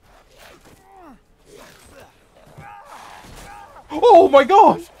 Oh my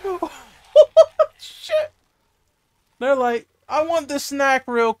gosh! Shit! They're like, I want this snack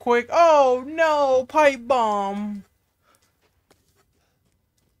real quick. Oh no, pipe bomb.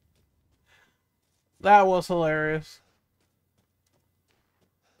 That was hilarious.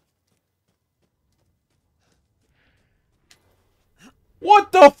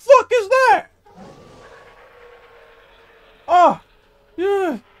 What the fuck is that? Oh!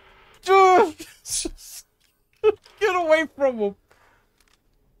 Yeah! Just get away from him.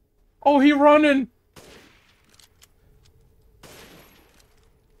 Oh, he running.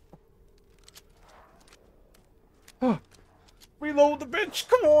 Reload the bitch,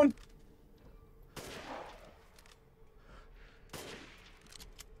 come on.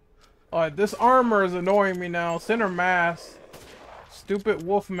 Alright, this armor is annoying me now. Center mass. Stupid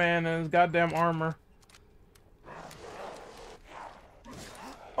Wolfman and his goddamn armor.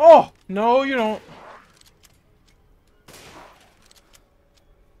 Oh! No, you don't.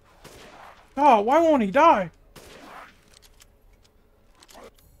 Oh, why won't he die?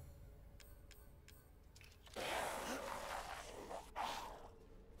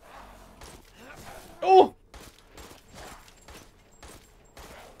 Oh!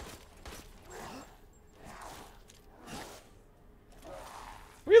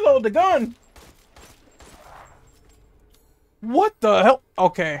 Reload the gun! What the hell?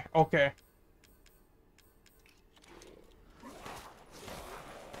 Okay, okay.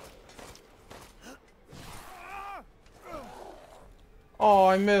 Oh,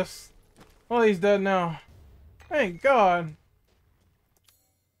 I missed. Well, he's dead now. Thank God.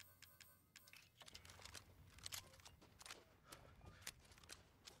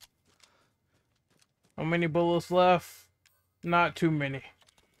 How many bullets left? Not too many.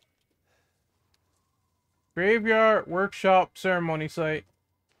 Graveyard, workshop, ceremony site.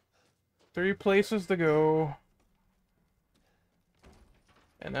 3 places to go.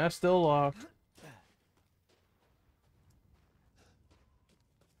 And that's still locked.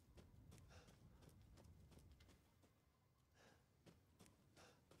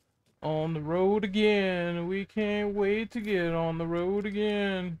 On the road again. We can't wait to get on the road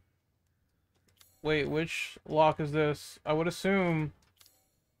again. Wait, which lock is this? I would assume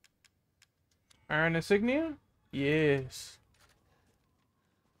iron insignia? Yes.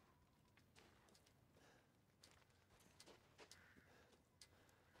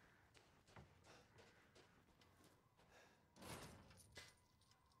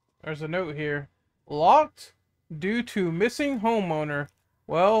 There's a note here. Locked due to missing homeowner.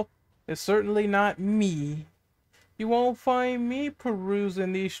 Well, it's certainly not me. You won't find me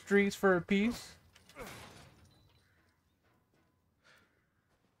perusing these streets for a piece.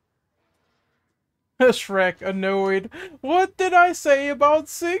 Shrek, annoyed. What did I say about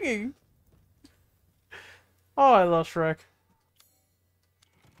singing? Oh, I love Shrek.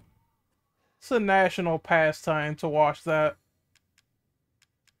 It's a national pastime to watch that.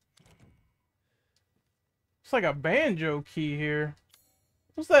 It's like a banjo key here.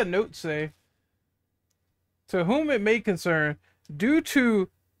 What's that note say? To whom it may concern, due to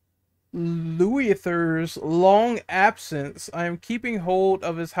Luithor's long absence, I am keeping hold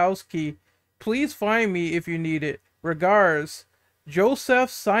of his house key. Please find me if you need it. Regards, Joseph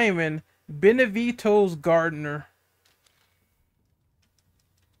Simon, Benevito's gardener.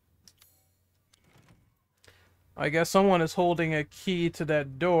 I guess someone is holding a key to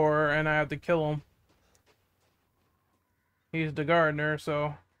that door, and I have to kill him. He's the gardener,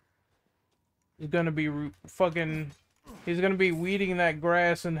 so he's gonna be fucking... He's gonna be weeding that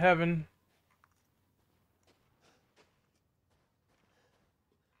grass in heaven.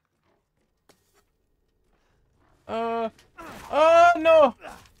 No!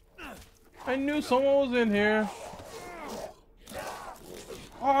 I knew someone was in here.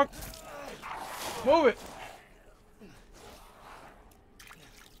 Oh, move it!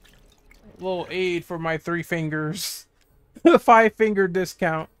 Little aid for my 3 fingers. 5-finger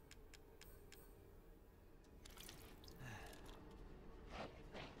discount.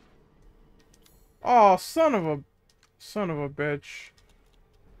 Oh, son of a bitch.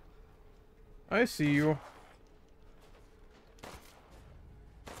 I see you.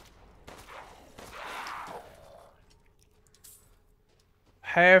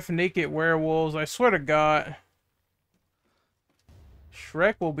 Half-naked werewolves, I swear to God.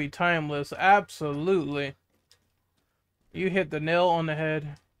 Shrek will be timeless, absolutely. You hit the nail on the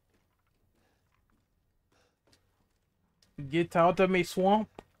head. Get out of me, swamp.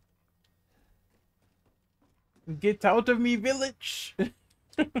 Get out of me, village.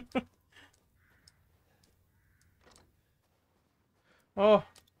 Oh.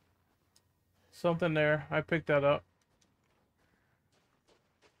 Something there. I picked that up.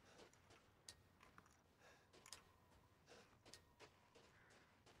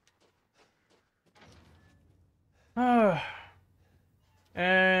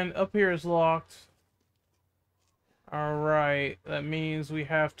 And up here is locked. Alright, that means we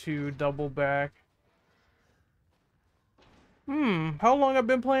have to double back. How long I've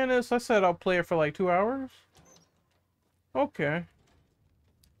been playing this? I said I'll play it for like 2 hours? Okay.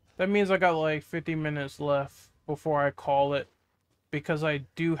 That means I got like 50 minutes left before I call it. Because I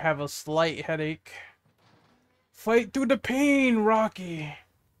do have a slight headache. Fight through the pain, Rocky!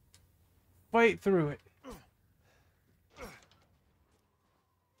 Fight through it.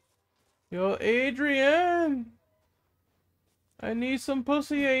 Yo, Adrian! I need some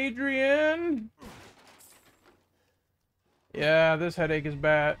pussy, Adrian! Yeah, this headache is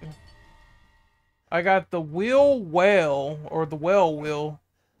bad. I got the wheel whale, or the whale wheel.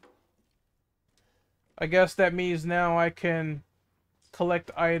 I guess that means now I can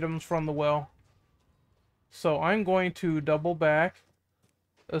collect items from the well. So I'm going to double back.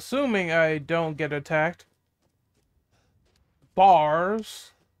 Assuming I don't get attacked.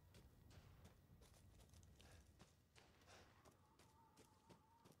 Bars.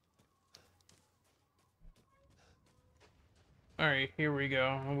 Alright, here we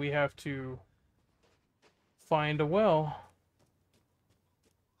go. And we have to find a well.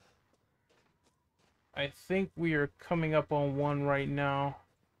 I think we are coming up on one right now.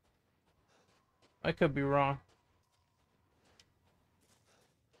 I could be wrong.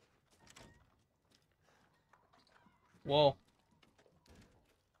 Whoa.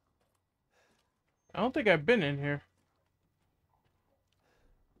 I don't think I've been in here.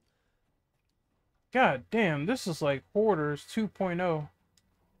 God damn, this is like Hoarders 2.0.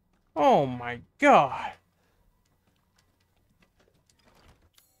 Oh my god.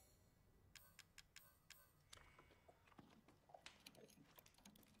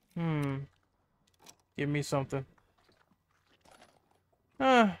 Give me something.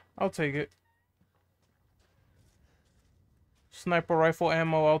 I'll take it. Sniper rifle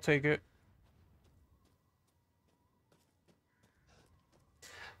ammo, I'll take it.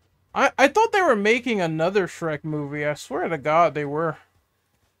 I thought they were making another Shrek movie. I swear to God they were.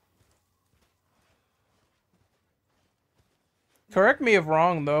 Correct me if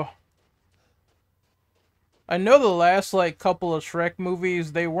wrong, though. I know the last, like, couple of Shrek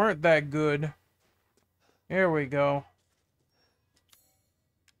movies, they weren't that good. Here we go.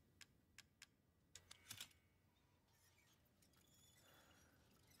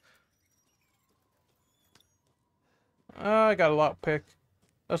 I got a lockpick.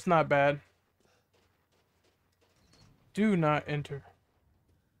 That's not bad. Do not enter.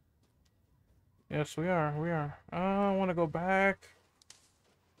 Yes, we are. We are. I want to go back.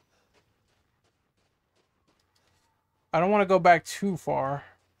 I don't want to go back too far.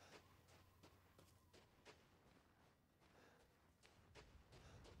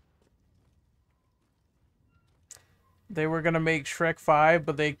 They were going to make Shrek 5,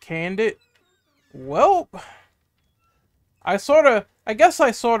 but they canned it. Well, I guess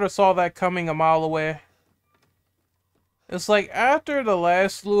I sort of saw that coming a mile away. It's like, after the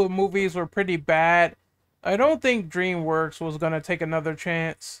last slew of movies were pretty bad, I don't think DreamWorks was going to take another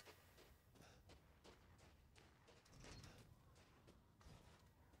chance.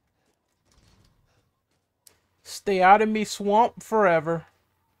 Stay out of me swamp forever.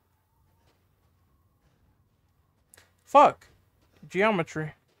 Fuck.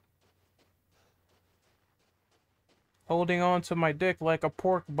 Geometry. Holding on to my dick like a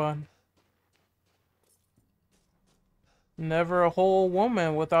pork bun. Never a whole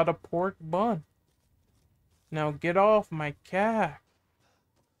woman without a pork bun. Now get off my cat.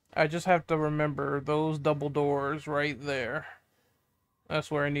 I just have to remember those double doors right there. That's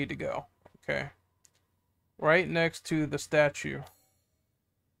where I need to go. Okay. Right next to the statue.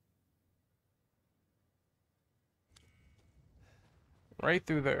 Right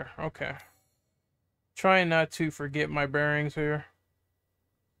through there. Okay. Trying not to forget my bearings here.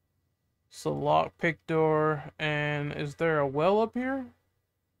 So lockpick door, and is there a well up here?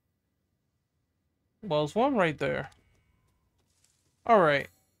 Well, there's one right there. Alright.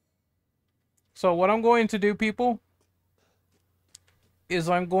 So what I'm going to do, people, is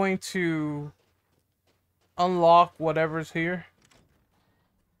I'm going to unlock whatever's here.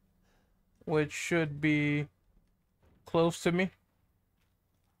 Which should be close to me.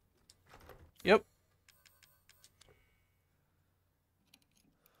 Yep.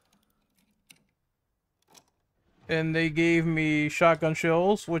 And they gave me shotgun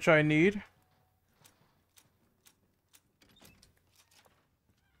shells, which I need.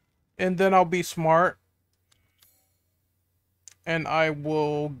 And then I'll be smart. And I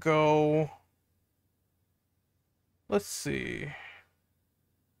will go... Let's see.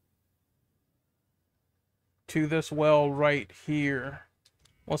 To this well right here.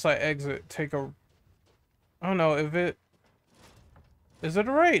 Once I exit, take a... I don't know if it... Is it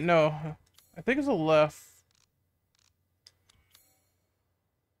a right? No. I think it's a left.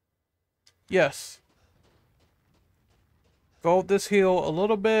 Yes. Go up this hill a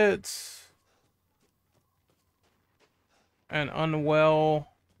little bit. And unwell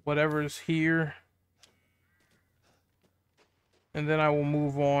whatever's here. And then I will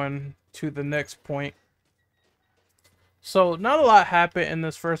move on to the next point. So, not a lot happened in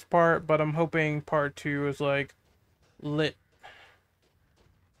this first part, but I'm hoping part 2 is, like, lit.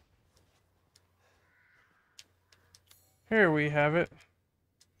 Here we have it.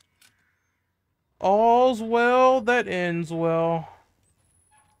 All's well that ends well.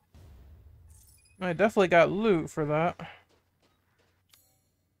 I definitely got loot for that.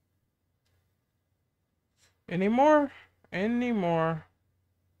 Any more? Any more?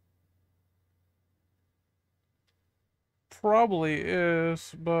 Probably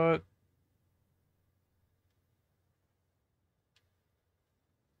is, but...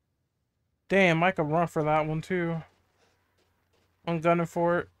 Damn, I could run for that one too. I'm gunning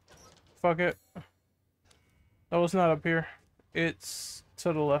for it. Fuck it. Oh, it's not up here. It's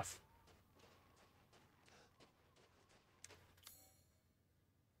to the left.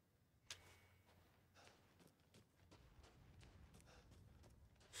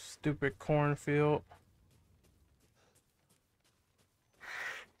 Stupid cornfield.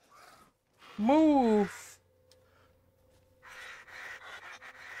 Move!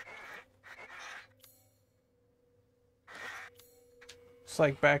 It's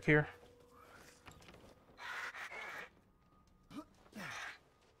like back here.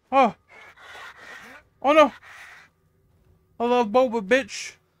 Oh! Oh no! I love boba,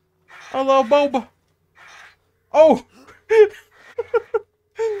 bitch! I love boba! Oh!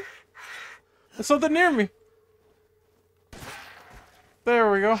 There's something near me! There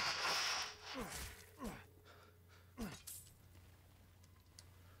we go.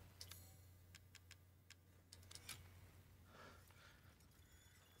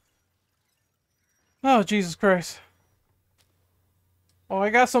 Oh, Jesus Christ. Oh, I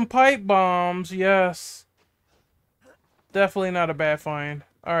got some pipe bombs. Yes. Definitely not a bad find.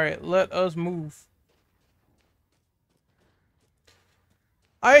 Alright, let us move.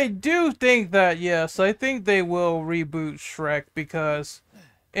 I do think that, yes, I think they will reboot Shrek because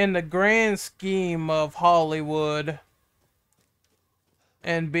in the grand scheme of Hollywood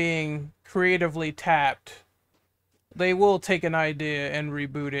and being creatively tapped, they will take an idea and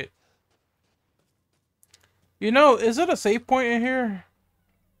reboot it. You know, is it a save point in here?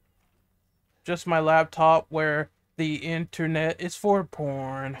 Just my laptop where the internet is for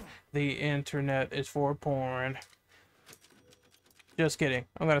porn. The internet is for porn. Just kidding.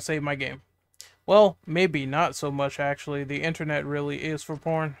 I'm gonna save my game. Well, maybe not so much actually. The internet really is for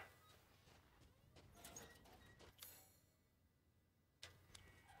porn.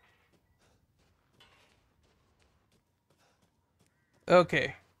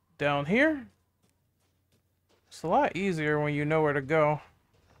 Okay, down here. It's a lot easier when you know where to go.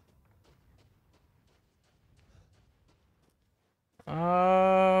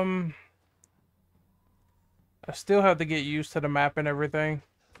 I still have to get used to the map and everything.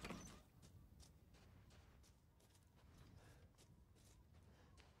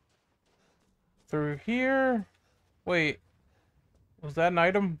 Through here. Wait, was that an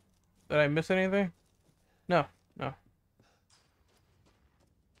item? Did I miss anything? No, no.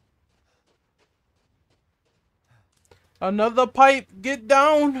 Another pipe! Get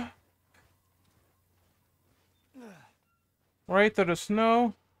down! Right through the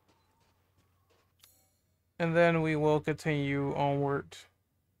snow. And then we will continue onward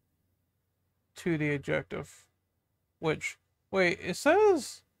to the objective. Which, wait, it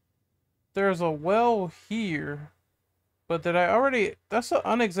says there's a well here. But did I already... That's an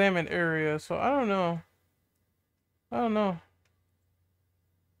unexamined area, so I don't know. I don't know.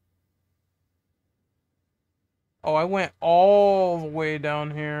 Oh, I went all the way down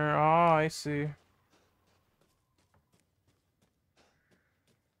here. Ah, I see.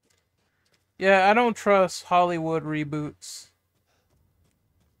 Yeah, I don't trust Hollywood reboots.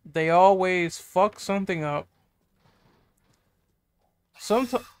 They always fuck something up.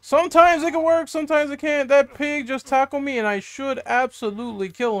 Sometimes it can work, sometimes it can't. That pig just tackled me and I should absolutely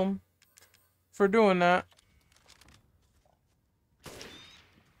kill him for doing that.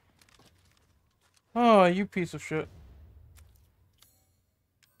 Oh, you piece of shit.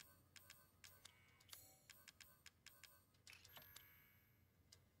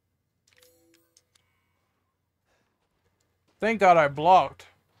 Thank God I blocked.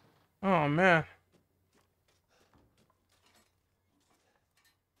 Oh, man.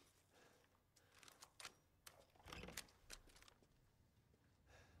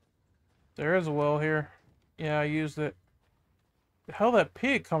 There is a well here. Yeah, I used it. The hell that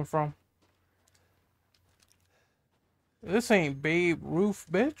pig come from? This ain't Babe Ruth,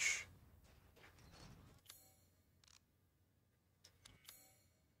 bitch.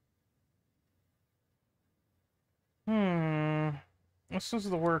 This is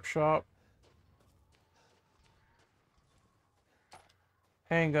the workshop.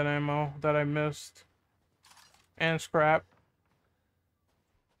 Handgun ammo that I missed. And scrap.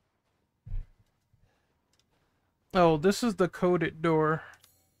 Oh, this is the coded door.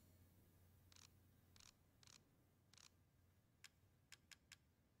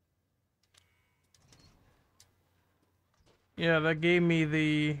 Yeah, that gave me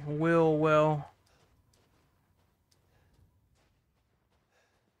the will well.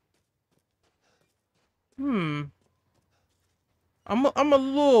 I'm a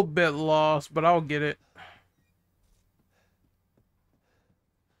little bit lost, but I'll get it.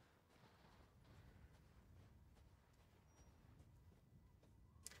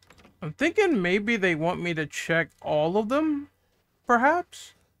 I'm thinking maybe they want me to check all of them,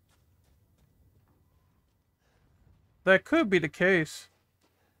 perhaps? That could be the case.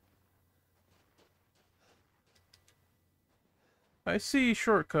 I see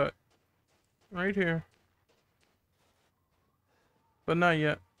shortcut. Right here. But not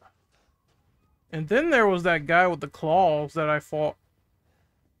yet. And then there was that guy with the claws that I fought.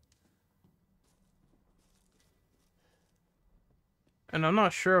 And I'm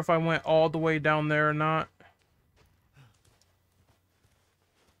not sure if I went all the way down there or not.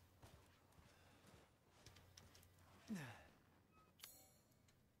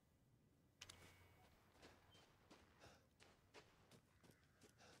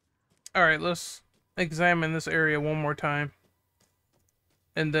 Alright, let's examine this area one more time.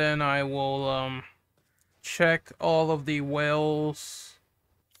 And then I will, check all of the wells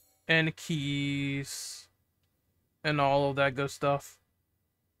and keys and all of that good stuff.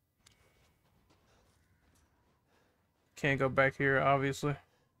 Can't go back here, obviously.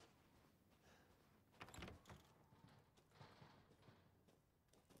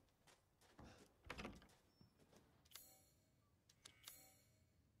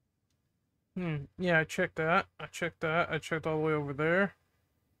 Yeah, I checked that. I checked that. I checked all the way over there.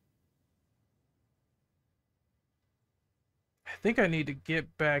 I think I need to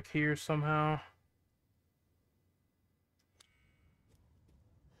get back here somehow.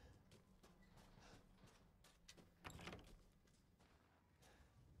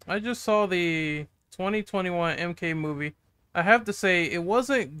 I just saw the 2021 MK movie. I have to say, it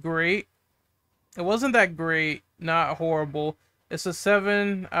wasn't great. It wasn't that great, not horrible. It's a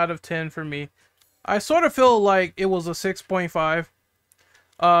 7 out of 10 for me. I sort of feel like it was a 6.5.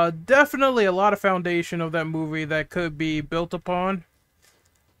 Definitely a lot of foundation of that movie that could be built upon.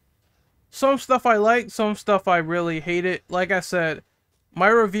 Some stuff I like, some stuff I really hated. Like I said, my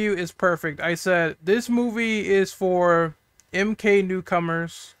review is perfect. I said, this movie is for MK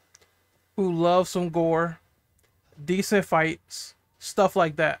newcomers who love some gore, decent fights, stuff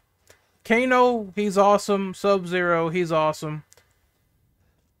like that. Kano, he's awesome. Sub-Zero, he's awesome.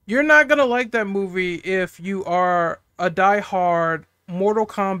 You're not gonna like that movie if you are a die-hard Mortal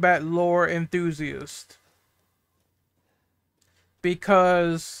Kombat lore enthusiast.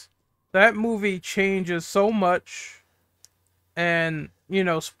 Because that movie changes so much. And, you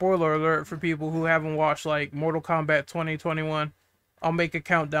know, spoiler alert for people who haven't watched, like, Mortal Kombat 2021. I'll make a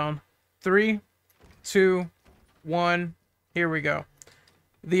countdown. 3, 2, 1, here we go.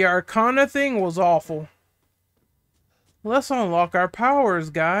 The Arcana thing was awful. Let's unlock our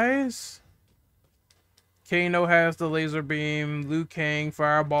powers, guys. Kano has the laser beam, Liu Kang,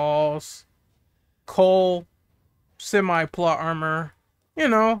 fireballs, Cole, semi-plot armor. You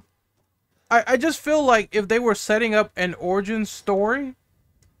know, I just feel like if they were setting up an origin story,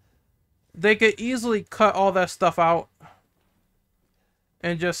 they could easily cut all that stuff out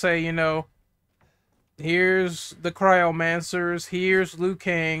and just say, you know, here's the Cryomancers, here's Liu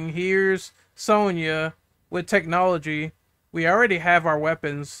Kang, here's Sonya with technology. We already have our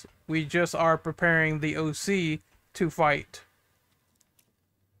weapons. We just are preparing the OC to fight.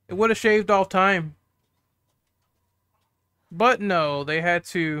 It would have shaved off time. But no, they had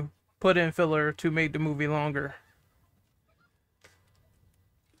to put in filler to make the movie longer.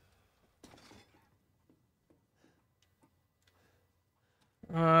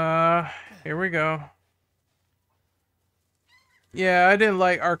 Here we go. Yeah, I didn't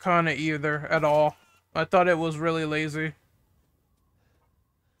like Arcana either at all. I thought it was really lazy.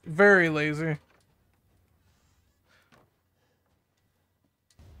 Very lazy.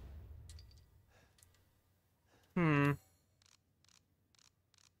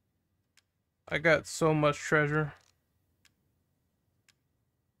 I got so much treasure.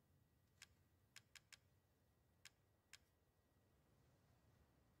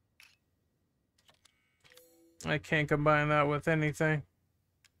 I can't combine that with anything.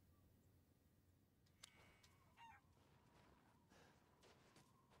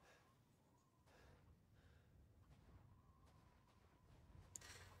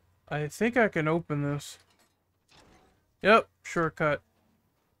 I think I can open this. Yep, shortcut.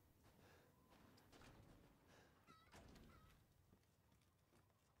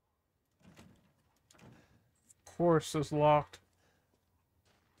 Of course, it's locked.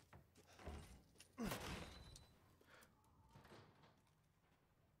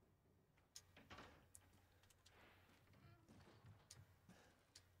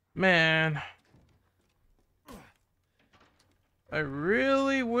 Man. I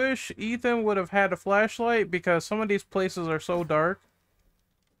really wish Ethan would have had a flashlight because some of these places are so dark.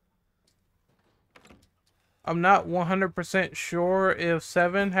 I'm not 100% sure if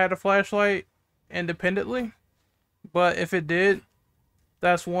 7 had a flashlight independently, but if it did,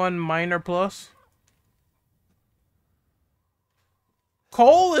 that's one minor plus.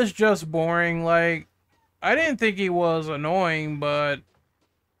 Cole is just boring. Like, I didn't think he was annoying, but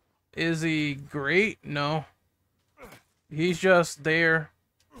is he great? No. He's just there.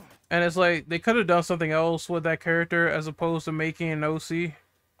 And it's like, they could have done something else with that character as opposed to making an OC.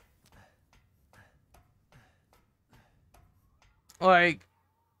 Like,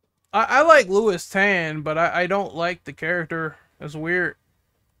 I like Louis Tan, but I don't like the character. It's weird.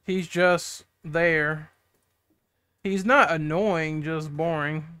 He's just there. He's not annoying, just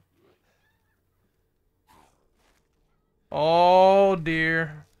boring. Oh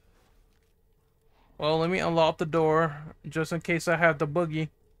dear. Well, let me unlock the door, just in case I have to boogie.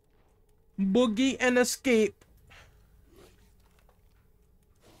 Boogie and escape.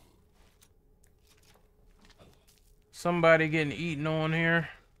 Somebody getting eaten on here.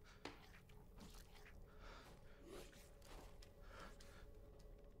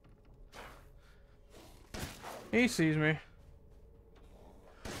 He sees me.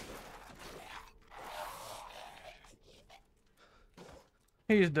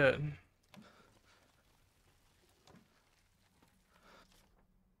 He's dead.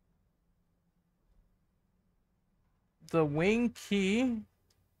 The wing key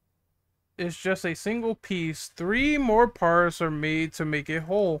is just a single piece. 3 more parts are made to make it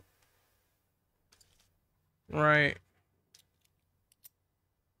whole. Right.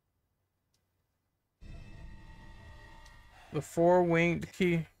 The 4-winged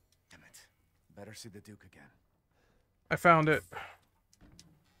key. Damn it. Better see the Duke again. I found it.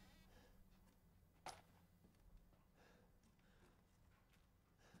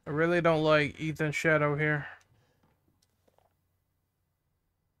 I really don't like Ethan's shadow here.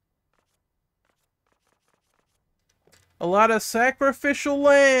 A lot of sacrificial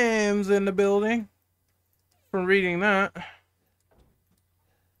lambs in the building. From reading that.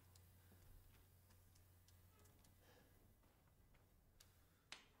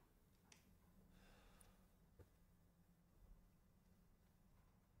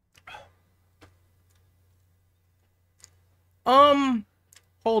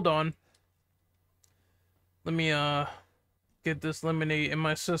 Hold on. Let me, get this lemonade in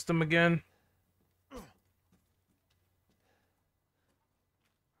my system again.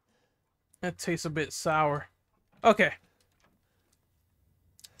 That tastes a bit sour. Okay.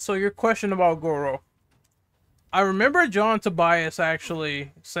 So your question about Goro. I remember John Tobias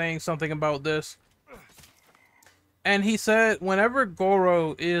actually saying something about this. And he said whenever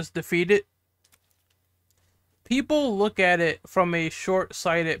Goro is defeated, people look at it from a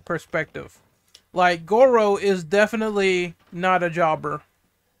short-sighted perspective. Like, Goro is definitely not a jobber.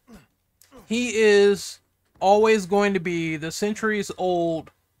 He is always going to be the centuries-old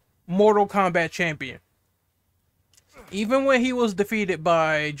Mortal Kombat champion. Even when he was defeated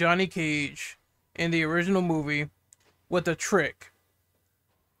by Johnny Cage in the original movie with a trick,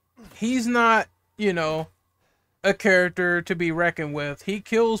 he's not, you know, a character to be reckoned with. He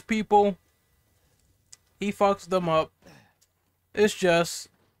kills people. He fucks them up. It's just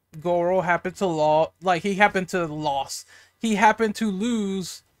Goro happened to he happened to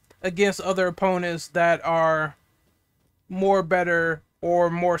lose against other opponents that are more better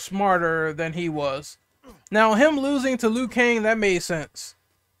or more smarter than he was. Now, him losing to Liu Kang, that made sense.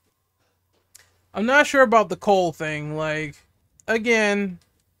 I'm not sure about the Cole thing. Like, again,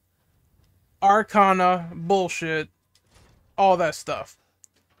 Arcana, bullshit, all that stuff.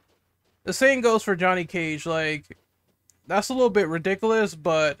 The same goes for Johnny Cage. Like, that's a little bit ridiculous,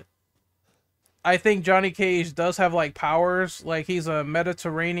 but I think Johnny Cage does have, like, powers. Like, he's a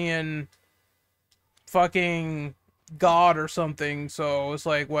Mediterranean fucking god or something, so it's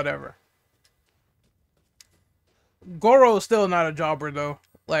like, whatever. Goro is still not a jobber, though.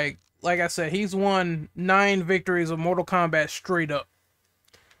 Like I said, he's won 9 victories of Mortal Kombat straight up.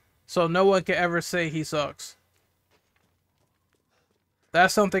 So no one can ever say he sucks.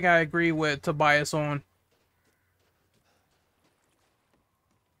 That's something I agree with Tobias on.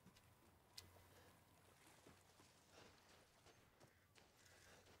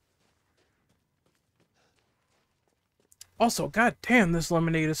 Also, goddamn, this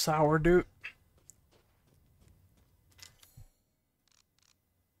lemonade is sour, dude.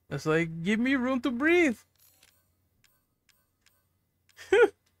 It's like, give me room to breathe.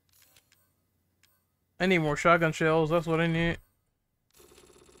 I need more shotgun shells. That's what I need.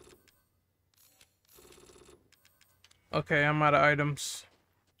 Okay, I'm out of items.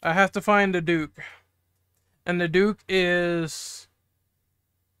 I have to find the Duke. And the Duke is...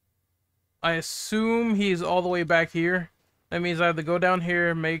 I assume he's all the way back here. That means I have to go down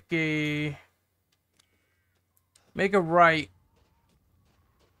here, make a right,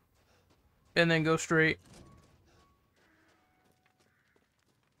 and then go straight.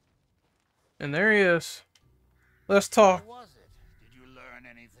 And there he is. Let's talk. How was it? Did you learn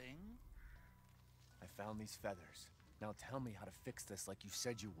anything? I found these feathers. Now tell me how to fix this like you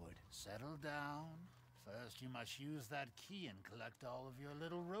said you would. Settle down. First, you must use that key and collect all of your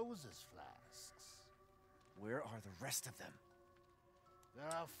little roses flasks. Where are the rest of them? There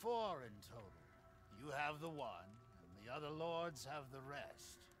are 4 in total. You have the one, and the other lords have the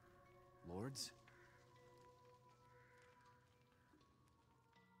rest. Lords?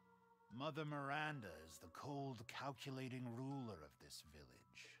 Mother Miranda is the cold, calculating ruler of this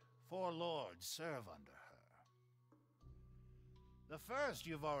village. 4 lords serve under her. The first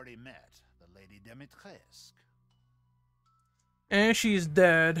you've already met, the Lady Dimitrescu. And she's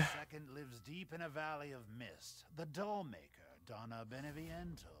dead. The second lives deep in a valley of mist, the doll-maker, Donna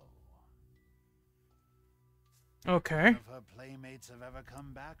Beneviento. Okay. None of her playmates have ever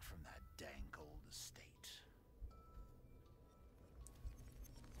come back from that dank old estate.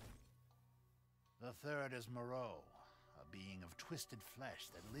 The third is Moreau, a being of twisted flesh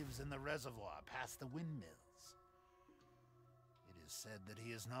that lives in the reservoir past the windmills. It is said that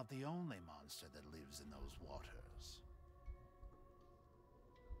he is not the only monster that lives in those waters.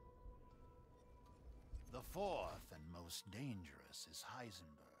 The fourth and most dangerous is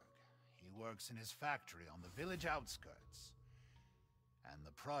Heisenberg. He works in his factory on the village outskirts. And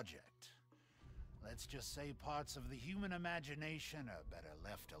the project, let's just say parts of the human imagination are better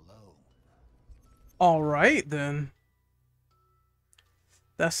left alone. All right, then.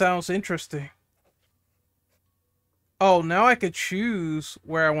 That sounds interesting. Oh, now I could choose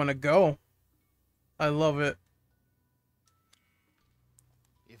where I want to go. I love it.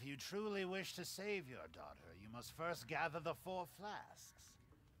 If you truly wish to save your daughter, you must first gather the 4 flasks.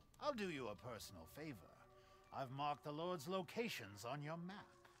 I'll do you a personal favor. I've marked the Lord's locations on your map.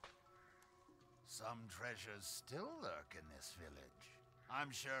 Some treasures still lurk in this village. I'm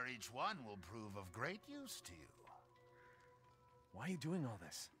sure each one will prove of great use to you. Why are you doing all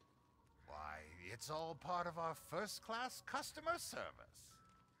this? Why, it's all part of our first-class customer service.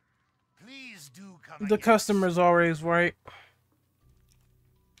 Please do come The again. customer's always right.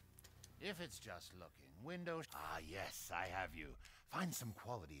 If it's just looking, windows... Ah, yes, I have you. Find some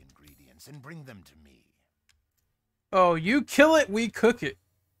quality ingredients and bring them to me. Oh, you kill it, we cook it.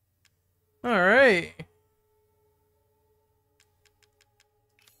 Alright.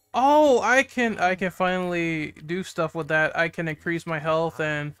 Oh, I can finally do stuff with that. I can increase my health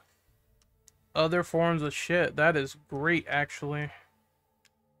and other forms of shit. That is great, actually.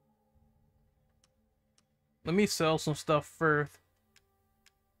 Let me sell some stuff first.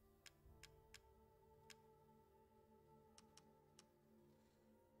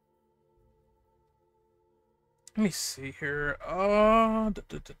 Let me see here.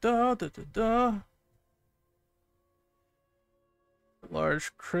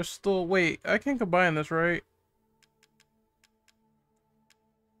 Large crystal. Wait, I can combine this, right?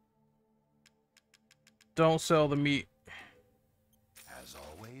 Don't sell the meat. As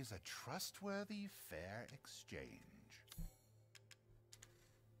always, a trustworthy, fair exchange.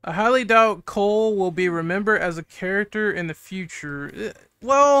 I highly doubt Cole will be remembered as a character in the future.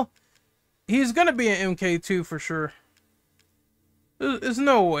 Well, he's gonna be an MK2 for sure. There's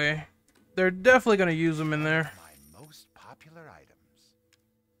no way. They're definitely gonna use him in there. My most popular items.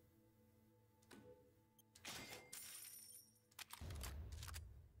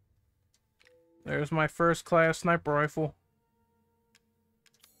 There's my first class sniper rifle.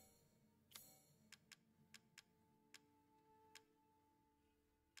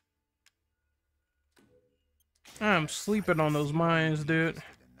 I'm sleeping on those mines, dude.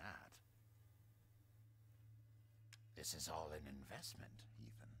 This is all an investment,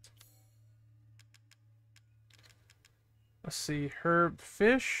 even. Let's see, herb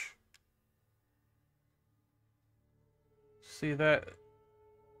fish. See that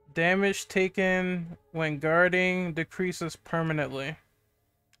damage taken when guarding decreases permanently.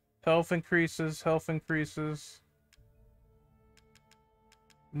 Health increases, health increases.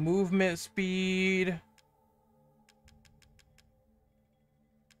 Movement speed.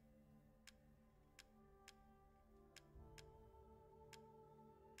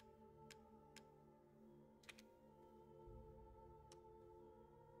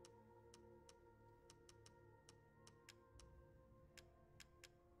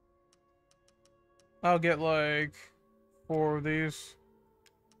 I'll get like 4 of these.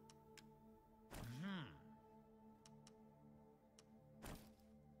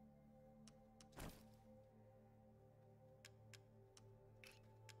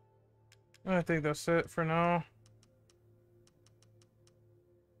 I think that's it for now.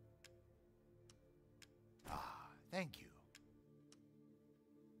 Ah, thank you.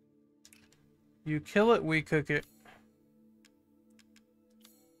 You kill it, we cook it.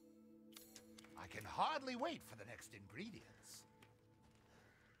 I can hardly wait for the next ingredients.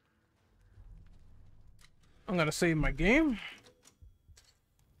 I'm gonna save my game.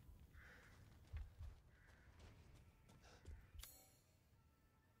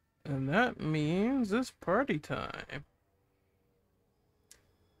 And that means it's party time.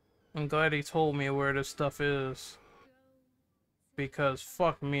 I'm glad he told me where this stuff is. Because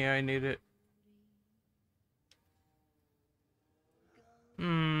fuck me, I need it.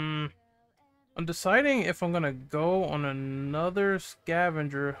 I'm deciding if I'm gonna go on another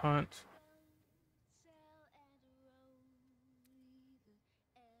scavenger hunt.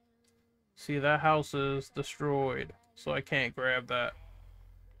 See, that house is destroyed, so I can't grab that.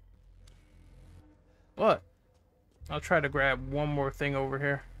 But I'll try to grab one more thing over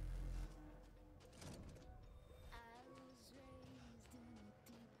here.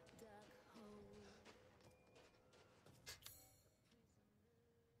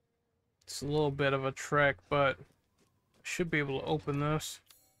 It's a little bit of a trek, but I should be able to open this.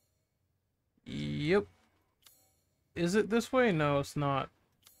 Yep. Is it this way? No, it's not.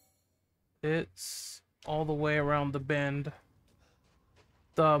 It's all the way around the bend.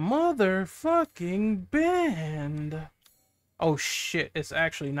 The motherfucking bend. Oh shit, it's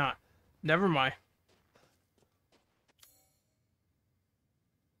actually not. Never mind.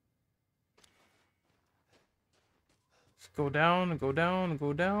 Let's go down and go down and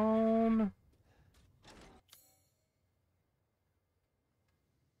go down.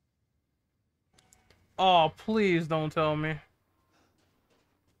 Oh, please don't tell me.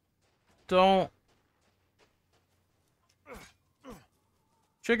 Don't.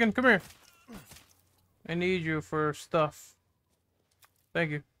 Chicken, come here. I need you for stuff.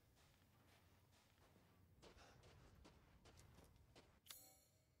 Thank you.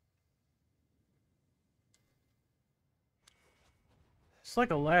 It's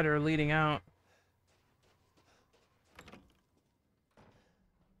like a ladder leading out.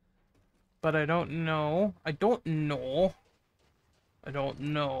 But I don't know. I don't know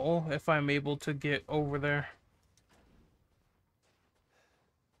if I'm able to get over there.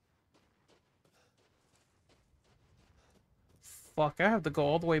 Fuck, I have to go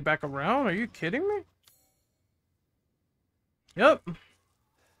all the way back around? Are you kidding me? Yep.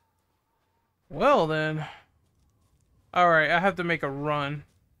 Well then. Alright, I have to make a run.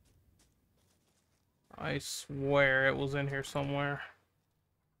 I swear it was in here somewhere.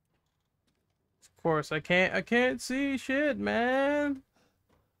 Of course, I can't see shit, man.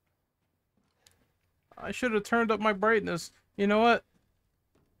 I should have turned up my brightness. You know what?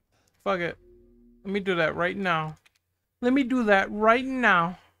 Fuck it. Let me do that right now. Let me do that right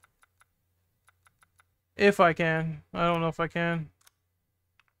now. If I can. I don't know if I can.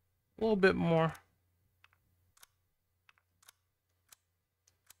 A little bit more.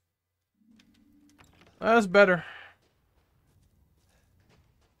 That's better.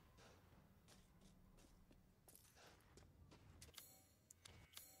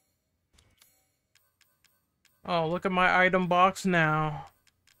 Oh, look at my item box now.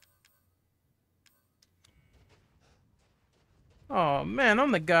 Oh, man,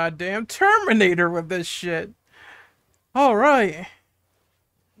 I'm the goddamn Terminator with this shit. All right.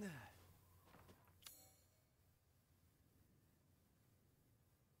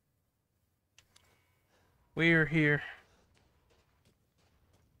 We're here.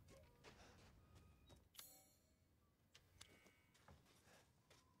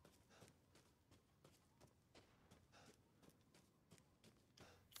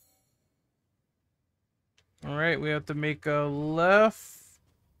 All right, we have to make a left.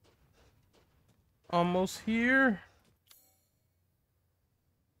 Almost here.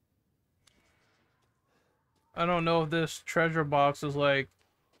 I don't know if this treasure box is like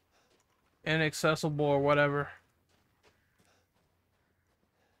inaccessible or whatever.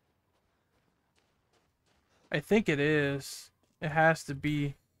 I think it is. It has to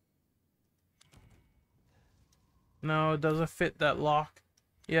be. No, it doesn't fit that lock.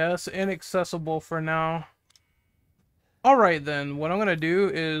 Yeah, it's inaccessible for now. Alright then, what I'm gonna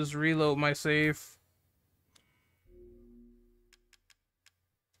do is reload my save.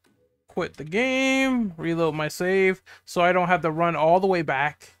 Quit the game, reload my save, so I don't have to run all the way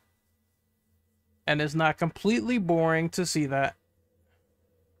back. And it's not completely boring to see that.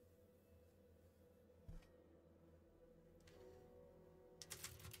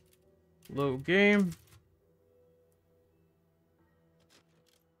 Load game.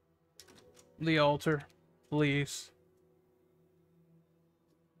 The altar, please.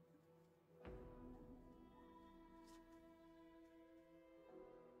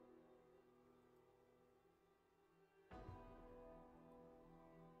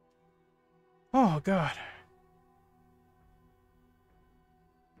 Oh, God.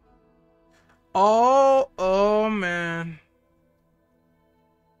 Oh, man.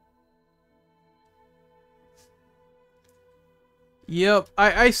 Yep,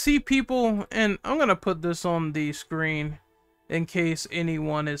 I see people, and I'm gonna put this on the screen in case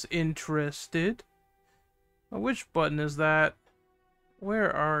anyone is interested. Which button is that?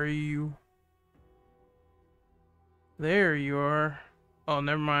 Where are you? There you are. Oh,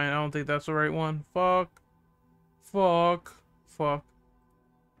 never mind. I don't think that's the right one. Fuck. Fuck. Fuck.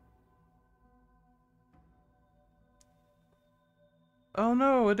 Oh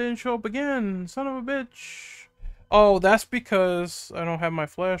no, it didn't show up again. Son of a bitch. Oh, that's because I don't have my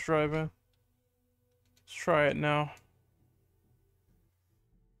flash drive in. Let's try it now.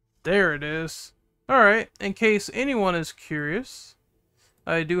 There it is. Alright, in case anyone is curious,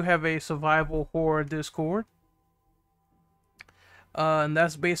 I do have a survival horror Discord. And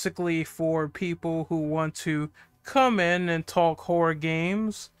that's basically for people who want to come in and talk horror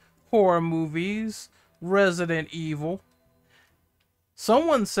games, horror movies, Resident Evil.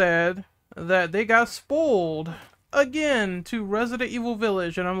 Someone said that they got spoiled again to Resident Evil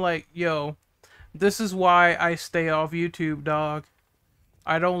Village, and I'm like, yo, this is why I stay off YouTube, dog.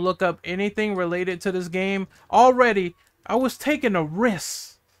 I don't look up anything related to this game. Already, I was taking a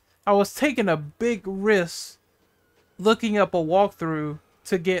risk. I was taking a big risk looking up a walkthrough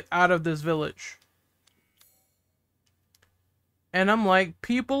to get out of this village. And I'm like,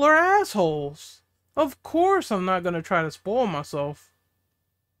 people are assholes. Of course I'm not going to try to spoil myself.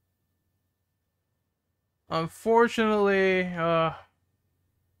 Unfortunately, I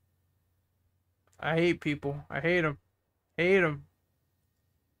hate people. I hate them. Hate them.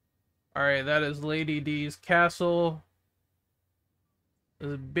 Alright, that is Lady D's castle.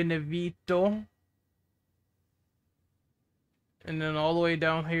 This is Benevito. And then all the way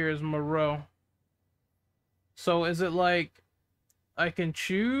down here is Moreau. So is it like I can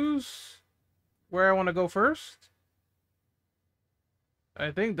choose where I want to go first?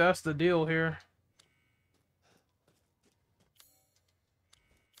 I think that's the deal here.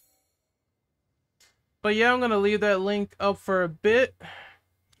 But yeah, I'm going to leave that link up for a bit.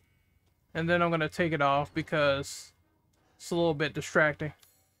 And then I'm going to take it off because it's a little bit distracting.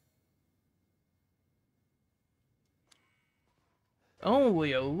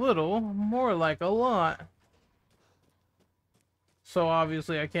 Only a little, more like a lot. So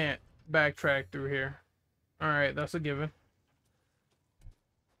obviously I can't backtrack through here. Alright, that's a given.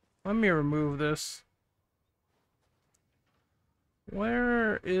 Let me remove this.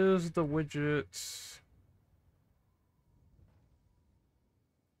 Where is the widgets?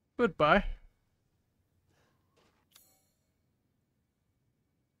 Goodbye.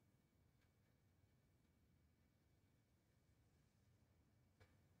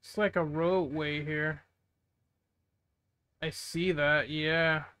 It's like a roadway here. I see that,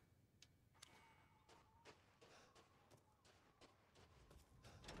 yeah.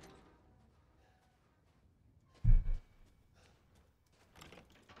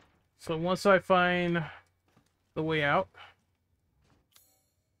 So once I find the way out,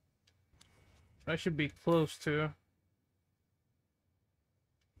 I should be close to.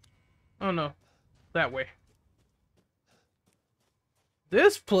 Oh no, that way.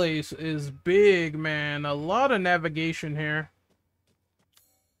 This place is big, man. A lot of navigation here.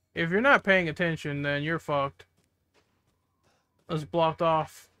 If you're not paying attention, then you're fucked. It's blocked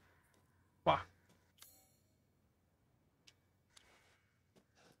off. Fuck.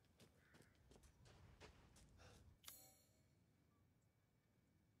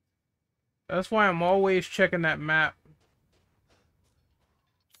 That's why I'm always checking that map.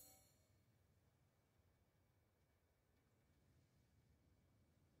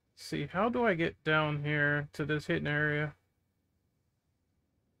 See, how do I get down here to this hidden area?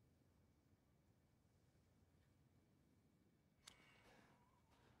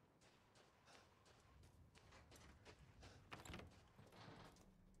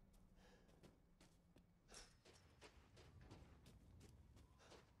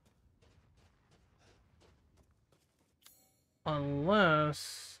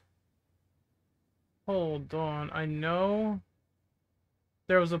 Unless... Hold on, I know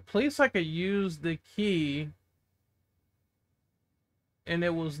there was a place I could use the key, and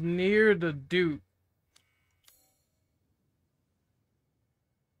it was near the Duke.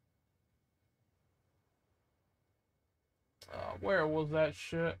 Where was that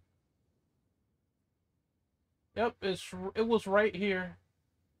shit? Yep, it was right here.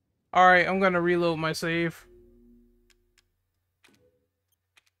 Alright, I'm gonna reload my save.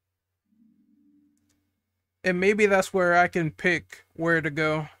 And maybe that's where I can pick where to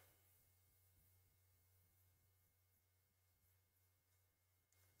go.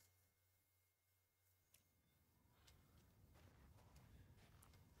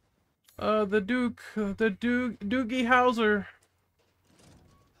 Doogie Howser.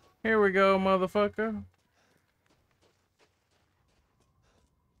 Here we go, motherfucker.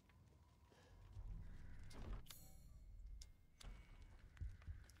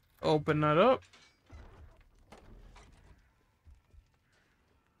 Open that up.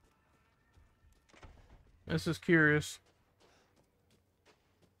 This is curious.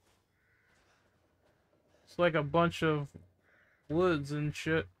 It's like a bunch of woods and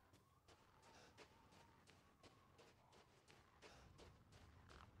shit.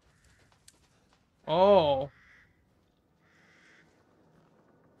 Oh.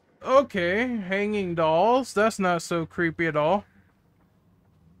 Okay, hanging dolls. That's not so creepy at all.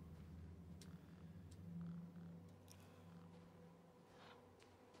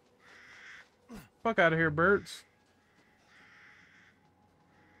 Fuck out of here, birds.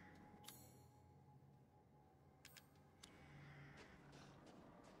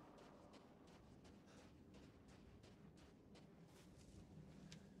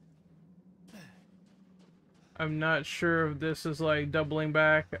 I'm not sure if this is like doubling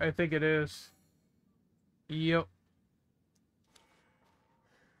back. I think it is. Yep.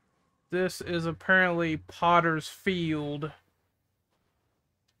 This is apparently Potter's Field.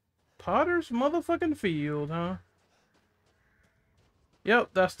 Potter's motherfucking Field, huh? Yep,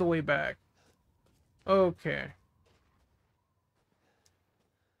 that's the way back. Okay.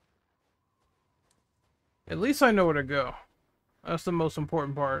 At least I know where to go. That's the most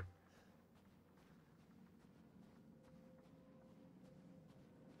important part.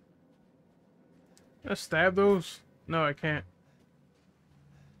 Can I stab those? No, I can't.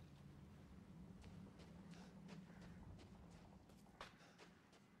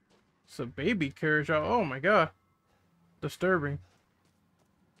 It's a baby carriage. Oh my god. Disturbing.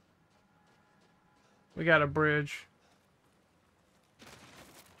 We got a bridge.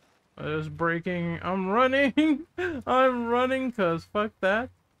 It is breaking. I'm running. I'm running because fuck that.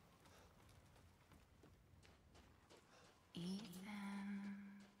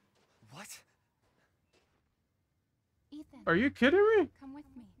 What? Ethan, Are you kidding me? come with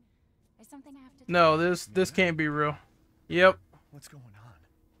me. There's something I have to No, this can't be real. Yep. What's going on?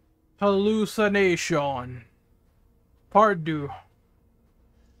 Hallucination. Part 2.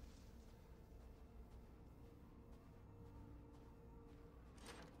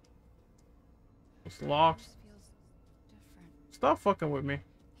 It's locked. This feels different. Stop fucking with me.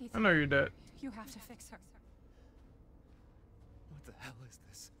 I Ethan, know you're dead. you have to fix her. What the hell is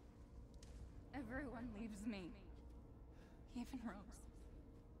this? Everyone leaves me. Even Rose.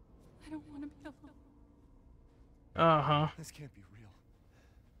 I don't want to be alone. Uh-huh. This can't be real.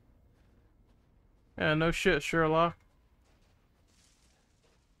 Yeah, no shit, Sherlock.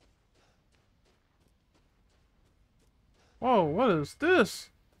 Whoa, what is this?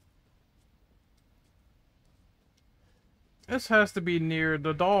 This has to be near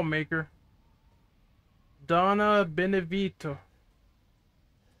the doll maker. Donna Benevito.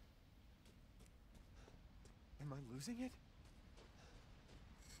 Am I losing it?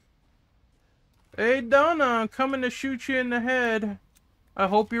 Hey Donna, I'm coming to shoot you in the head. I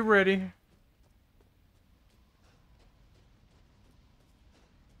hope you're ready.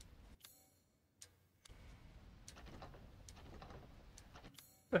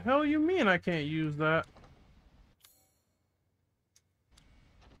 The hell you mean I can't use that?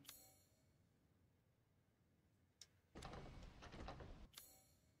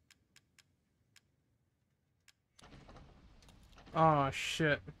 Oh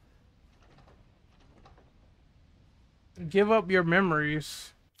shit. Give up your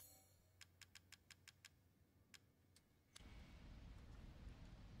memories.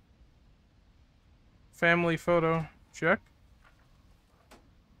 Family photo. Check.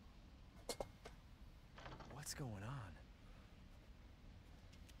 What's going on?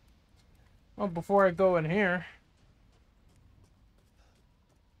 Well, before I go in here.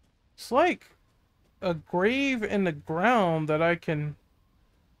 It's like a grave in the ground that I can...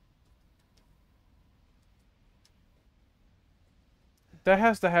 That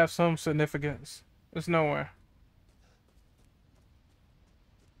has to have some significance. There's nowhere.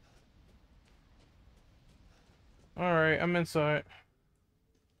 Alright, I'm inside.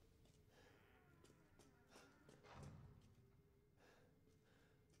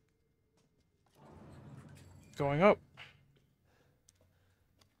 Going up.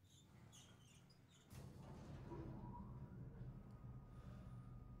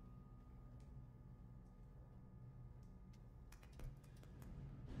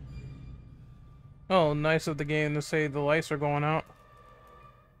 Oh, nice of the game to say the lights are going out.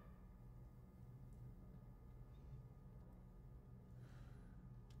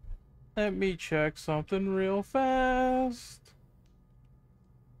 Let me check something real fast.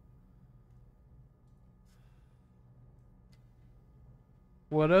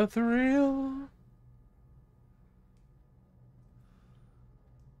 What a thrill.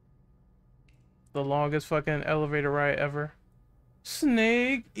 The longest fucking elevator ride ever.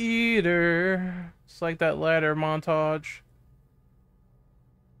 Snake Eater. It's like that ladder montage.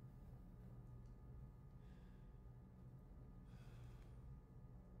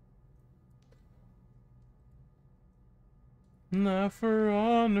 Not for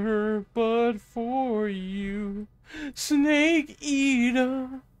honor, but for you. Snake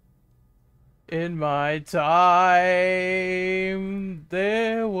Eater. In my time,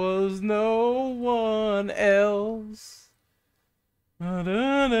 there was no one else. Da,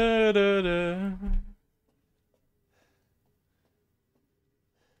 da, da, da, da.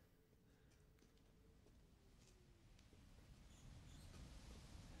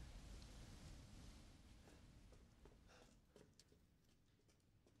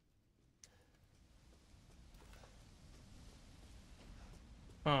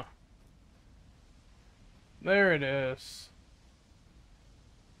 There it is.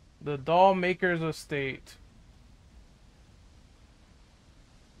 The doll maker's estate.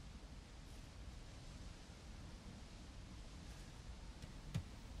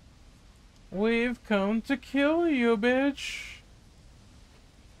 We've come to kill you, bitch.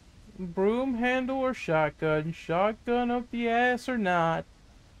 Broom handle or shotgun? Shotgun up the ass or not?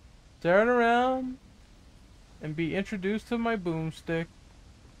 Turn around and be introduced to my boomstick.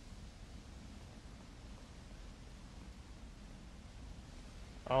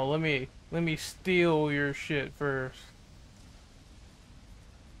 Oh, let me steal your shit first.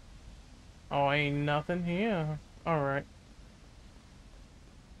 Oh, ain't nothing here. Alright.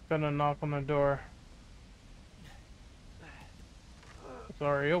 Gonna knock on the door.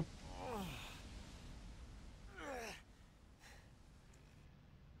 Sorry, oh.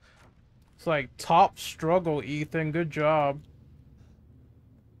 It's like top struggle, Ethan. Good job.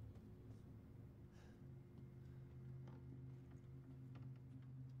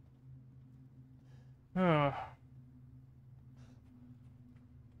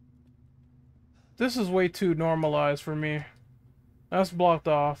 This is way too normalized for me. That's blocked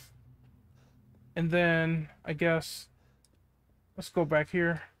off. And then, I guess, let's go back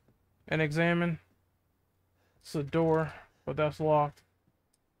here and examine. It's a door, but that's locked.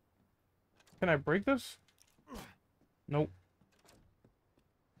 Can I break this? Nope.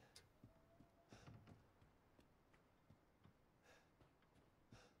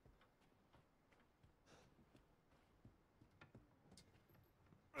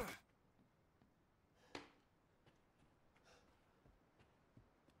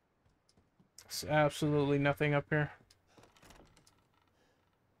 There's absolutely nothing up here.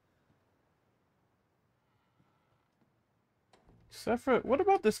 Except for, what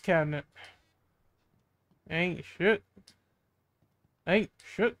about this cabinet? Ain't shit. Ain't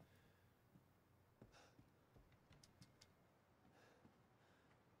shit.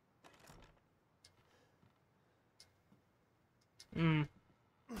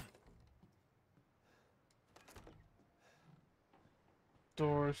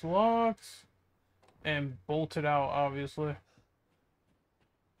 Doors locked. And bolted out, obviously.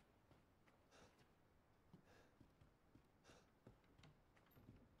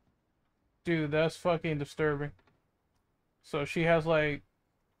 Dude, that's fucking disturbing. So she has like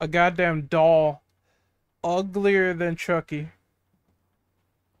a goddamn doll uglier than Chucky.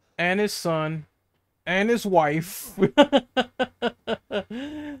 And his son. And his wife.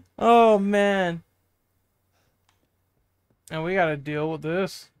 Oh, man. And we gotta deal with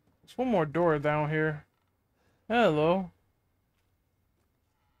this. There's one more door down here. Hello.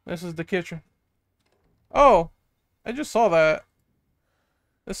 This is the kitchen. Oh, I just saw that.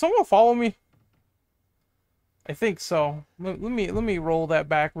 Did someone follow me? I think so. Let me roll that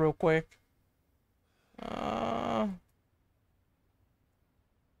back real quick.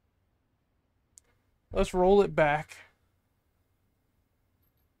 Let's roll it back.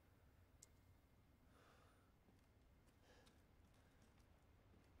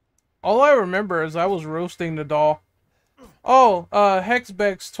 All I remember is I was roasting the doll. Oh,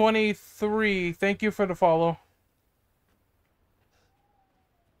 Hexbex23, thank you for the follow.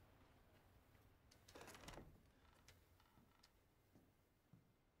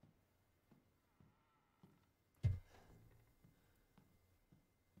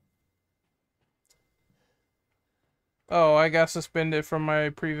 Oh, I got suspended from my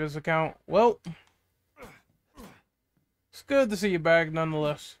previous account. Well, it's good to see you back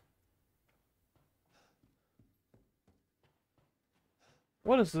nonetheless.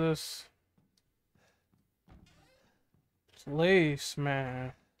 What is this? It's lace,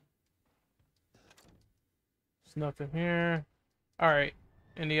 man. There's nothing here. Alright,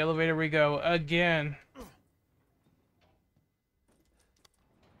 in the elevator we go again.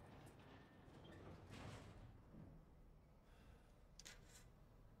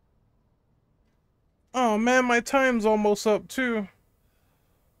 Oh man, my time's almost up too.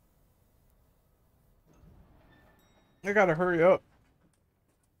 I gotta hurry up.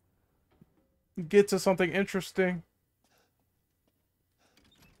 Get to something interesting.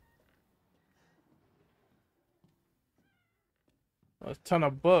 A ton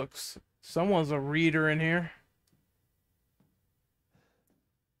of books. Someone's a reader in here.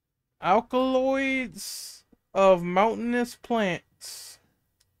 Alkaloids of mountainous plants.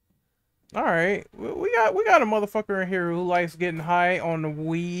 All right, we got a motherfucker in here who likes getting high on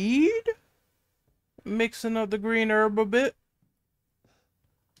weed, mixing up the green herb a bit.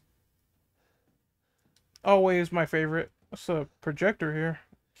 Always my favorite. What's a projector here?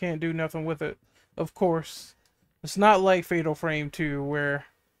 Can't do nothing with it. Of course, it's not like Fatal Frame 2 where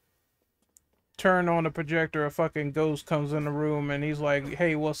turn on the projector, a fucking ghost comes in the room and he's like,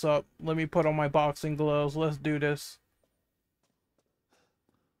 hey, what's up? Let me put on my boxing gloves. Let's do this.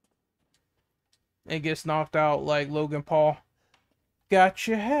 And gets knocked out like Logan Paul. Got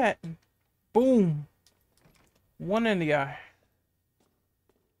your hat. Boom. One in the eye.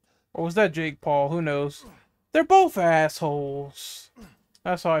 Or was that Jake Paul? Who knows? They're both assholes.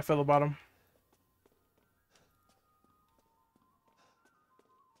 That's how I feel about them.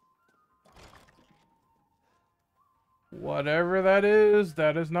 Whatever that is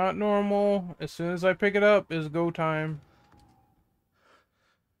not normal. As soon as I pick it up, it's go time.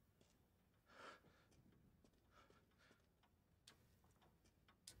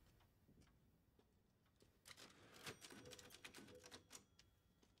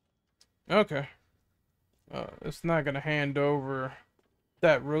 Okay. It's not gonna hand over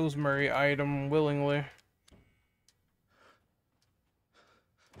that rosemary item willingly.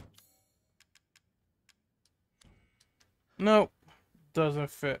 Nope. Doesn't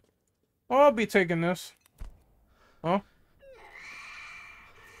fit. Oh, I'll be taking this. Huh? I've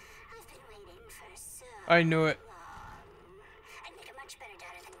been waiting for so I knew it. long. I'd make a much better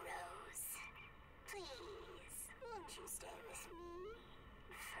daughter than Rose. Please, won't you stay with me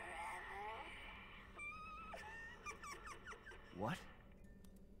forever? What?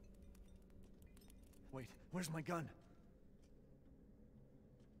 Wait, where's my gun?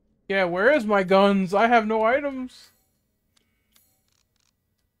 Yeah, where is my guns? I have no items.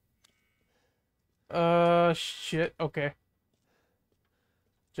 Shit. Okay.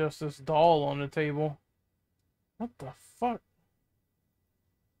 Just this doll on the table. What the fuck?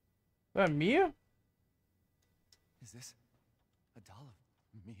 Is that Mia? Is this a doll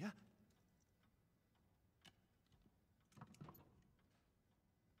of Mia?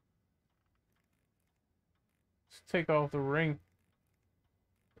 Let's take off the ring.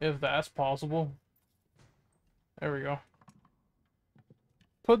 If that's possible. There we go.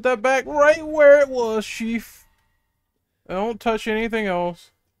 Put that back right where it was, Chief. Don't touch anything else.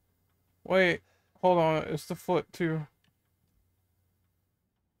 Wait, hold on. It's the foot, too.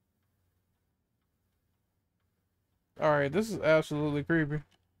 Alright, this is absolutely creepy.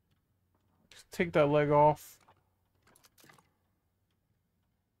 Just take that leg off.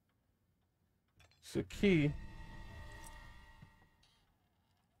 It's a key.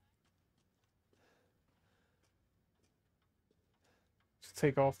 Let's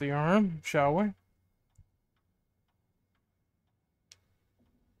take off the arm, shall we?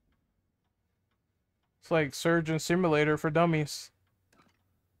 It's like Surgeon Simulator for dummies.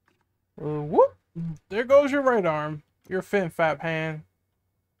 Whoop! There goes your right arm. Your fin fap hand.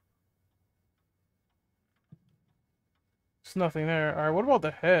 There's nothing there. Alright, what about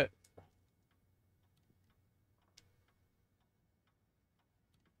the head?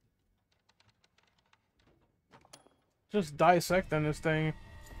 Just dissecting this thing.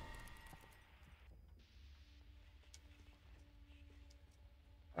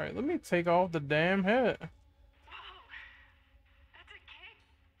 Alright, let me take off the damn head. Whoa, that's a kid.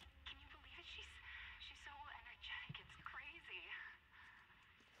 Can you believe it? She's so energetic. It's crazy.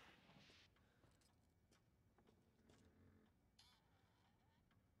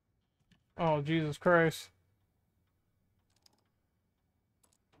 Oh, Jesus Christ.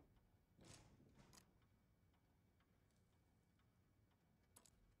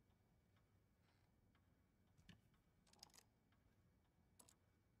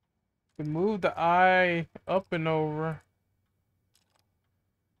 We move the eye up and over.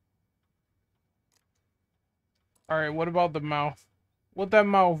 Alright, what about the mouth? What that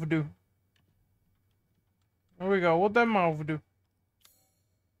mouth do? There we go. What that mouth do?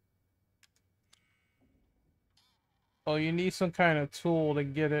 Oh, you need some kind of tool to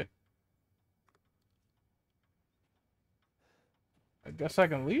get it. I guess I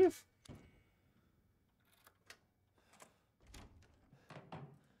can leave.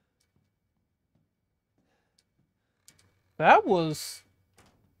 That was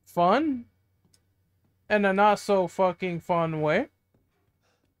fun. In a not so fucking fun way.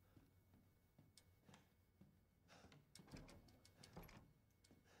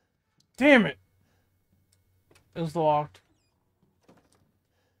 Damn it. It's locked.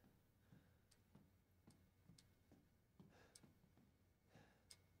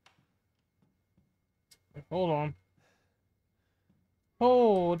 Hold on.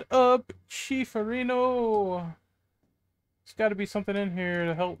 Hold up, Chieferino. There's got to be something in here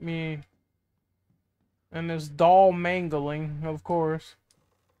to help me. And this doll mangling, of course.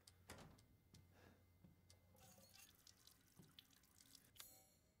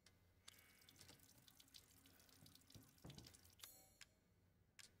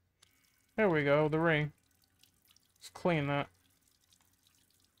 There we go, the ring. Let's clean that.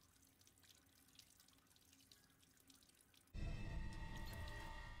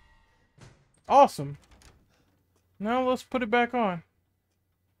 Awesome. Now let's put it back on.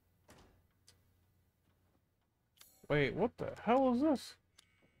 Wait, what the hell is this?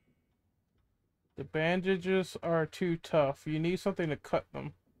 The bandages are too tough. You need something to cut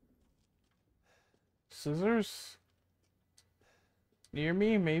them. Scissors? Near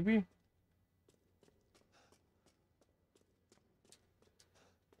me, maybe?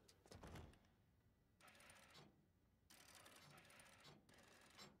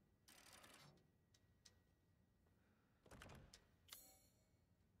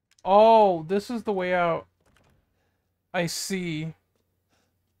 Oh, this is the way out. I see.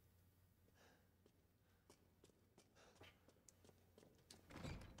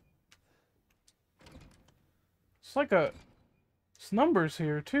 It's like a... It's numbers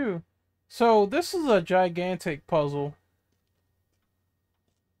here, too. So, this is a gigantic puzzle.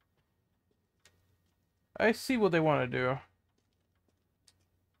 I see what they want to do.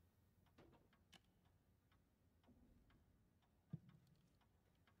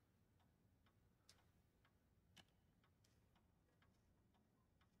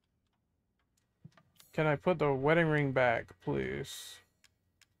 Can I put the wedding ring back, please?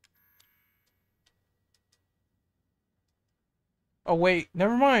 Oh, wait.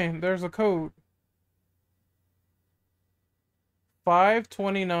 Never mind. There's a code.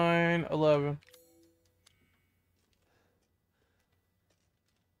 52911.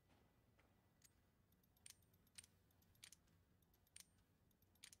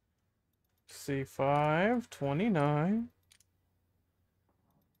 See, 529.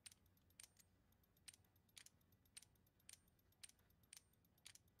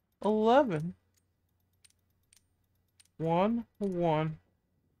 11. 1 1.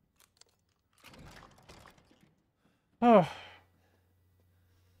 Oh.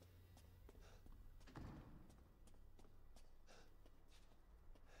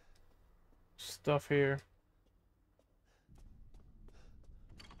 Stuff here.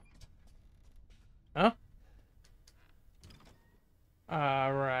 Huh?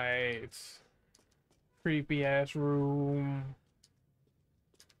 Alright. Creepy ass room.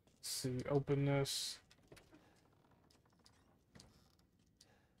 Let's see, open this.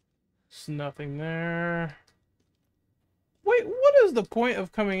 There's nothing there. Wait, what is the point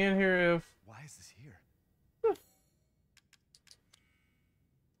of coming in here if... Why is this here?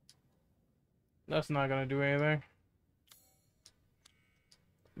 That's not gonna do anything.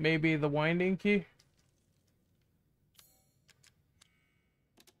 Maybe the winding key?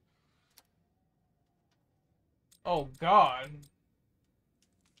 Oh god.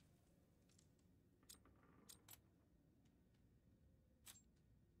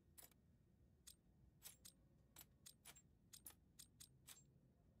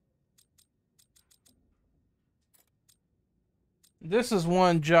 This is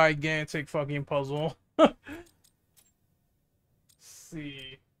one gigantic fucking puzzle. Let's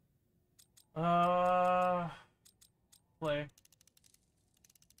see. Play.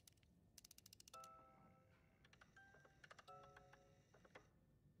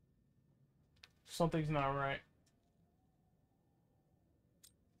 Something's not right.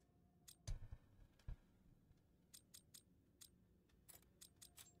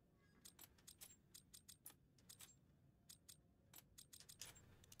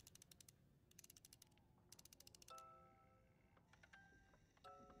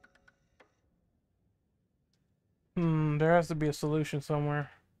 There has to be a solution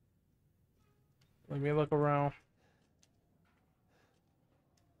somewhere. Let me look around.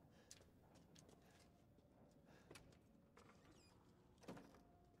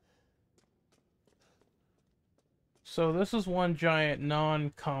 So this is one giant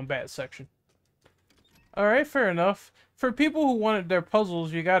non-combat section. Alright, fair enough. For people who wanted their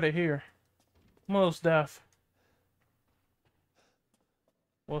puzzles, you got it here. Most deaf.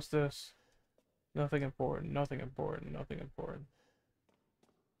 What's this? Nothing important, nothing important, nothing important.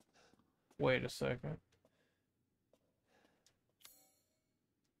 Wait a second.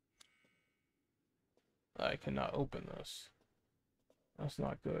 I cannot open this. That's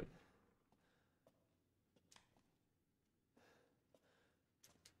not good.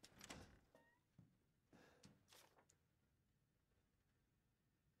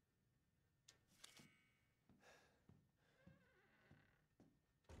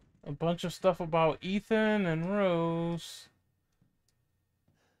 A bunch of stuff about Ethan and Rose.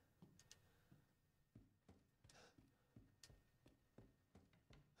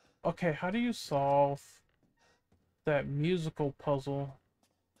 Okay, how do you solve that musical puzzle?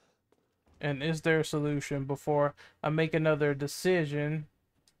 And is there a solution before I make another decision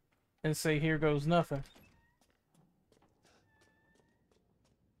and say here goes nothing?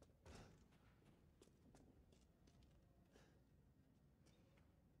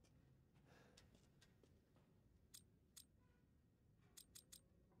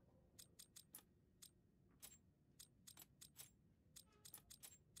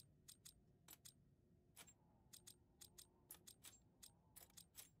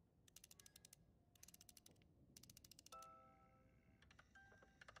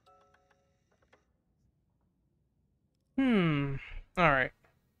 Alright.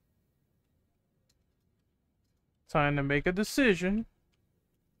 Time to make a decision.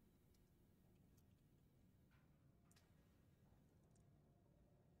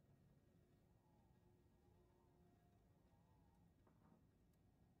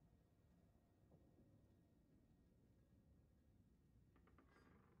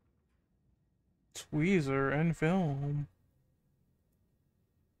 Tweezer and film.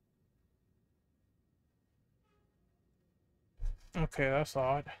 Okay, that's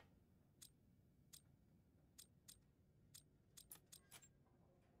odd.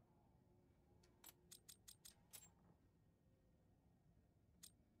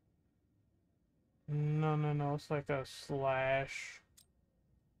 No. It's like a slash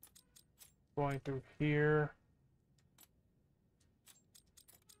going through here.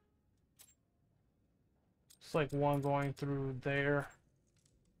 It's like one going through there.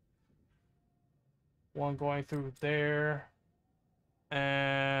 One going through there.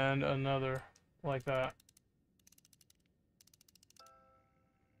 And another like that.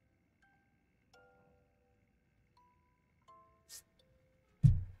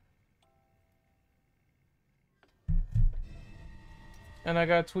 And I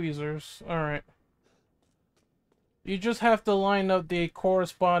got tweezers. Alright. You just have to line up the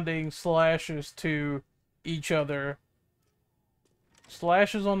corresponding slashes to each other.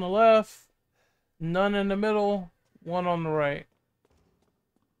 Slashes on the left, none in the middle, one on the right.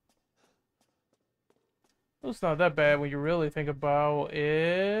 It's not that bad when you really think about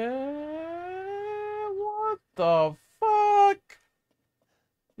it. What the fuck?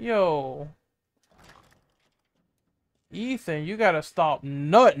 Yo. Ethan, you gotta stop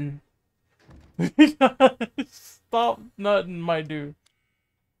nutting. You gotta stop nutting, my dude.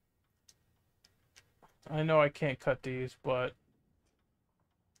 I know I can't cut these, but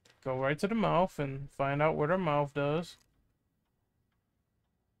go right to the mouth and find out what her mouth does.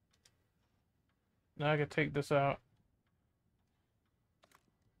 Now I can take this out.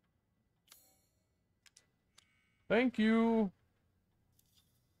 Thank you.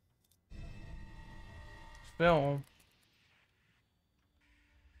 Film.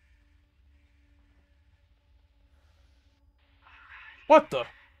 What the? I can't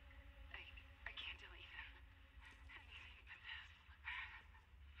do anything.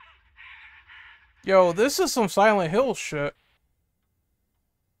 Yo, this is some Silent Hill shit.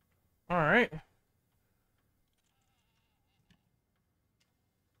 Alright.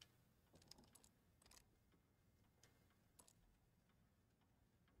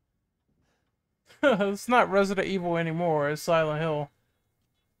 It's not Resident Evil anymore, it's Silent Hill.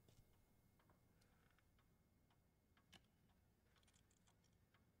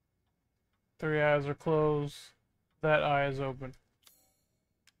 Three eyes are closed. That eye is open.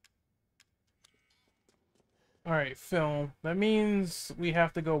 Alright, film. That means we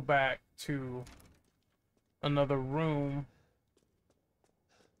have to go back to another room.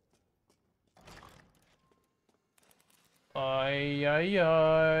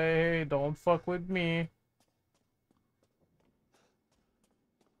 Ay, don't fuck with me.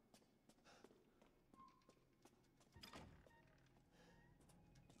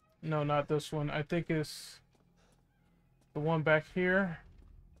 No, not this one. I think it's the one back here.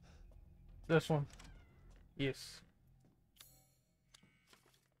 This one. Yes.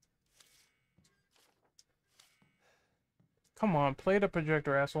 Come on, play the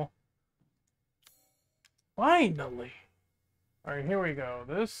projector, asshole. Finally! Alright, here we go.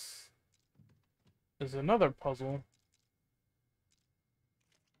 This is another puzzle.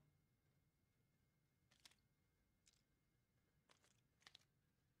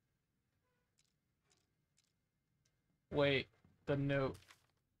 Wait, the note.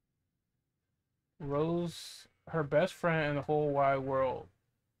 Rose, her best friend in the whole wide world.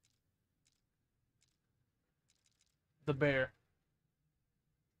 The bear.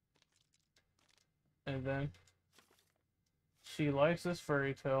 And then she likes this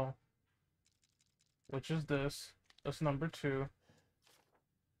fairy tale, which is this. That's number 2.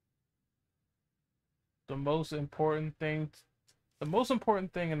 The most important thing The most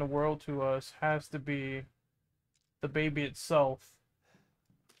important thing in the world to us has to be the baby itself.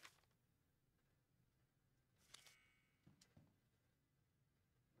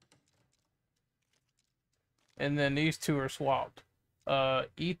 And then these two are swapped.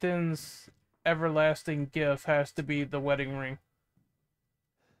 Ethan's everlasting gift has to be the wedding ring.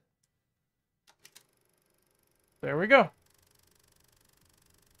 There we go.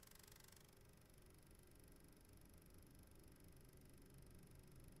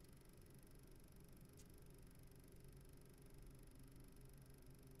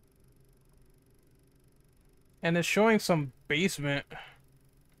 And it's showing some basement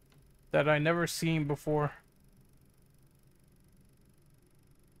that I never seen before.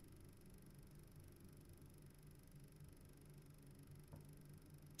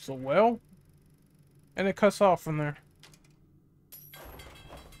 So well, and it cuts off from there.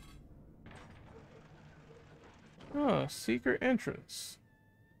 Oh, secret entrance.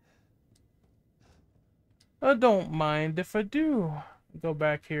 I don't mind if I do. Go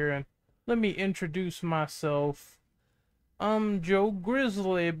back here and let me introduce myself. I'm Joe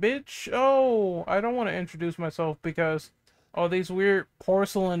Grizzly, bitch. Oh, I don't want to introduce myself because all these weird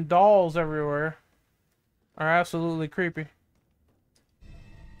porcelain dolls everywhere are absolutely creepy.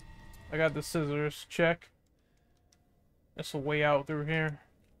 I got the scissors. Check. That's a way out through here.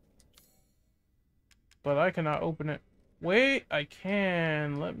 But I cannot open it. Wait, I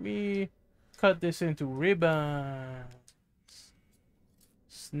can. Let me cut this into ribbons.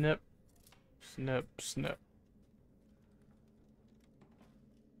 Snip, snip, snip.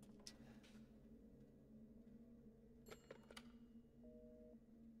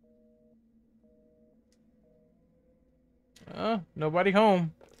 Nobody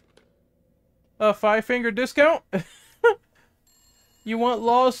home. A 5-finger discount? You want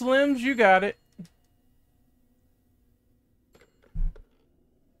lost limbs? You got it. Please,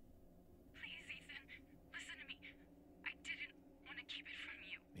 Ethan, listen to me. I didn't want to keep it from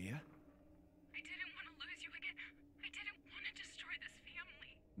you. Mia? I didn't want to lose you again. I didn't want to destroy this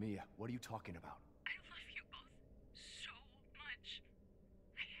family. Mia, what are you talking about? I love you both so much.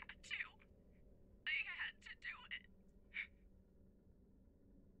 I had to. I had to do it.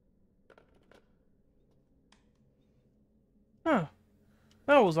 Huh.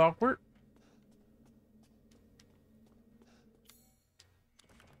 That was awkward.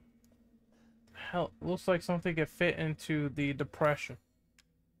 Hell, looks like something could fit into the depression.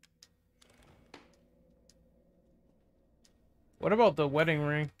 What about the wedding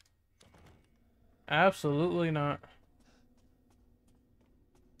ring? Absolutely not.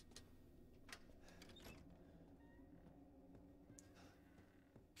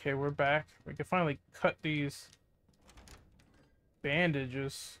 Okay, we're back. We can finally cut these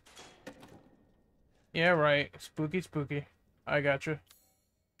bandages. Yeah, right. Spooky, spooky. I gotcha.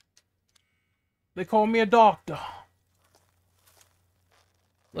 They call me a doctor.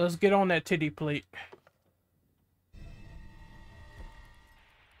 Let's get on that titty plate.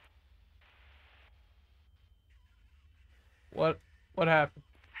 What happened?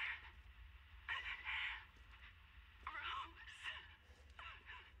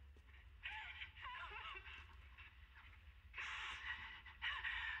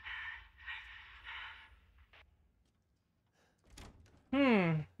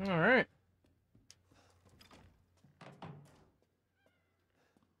 Alright.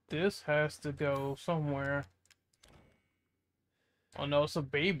 This has to go somewhere. Oh no, it's a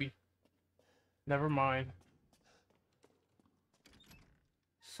baby. Never mind.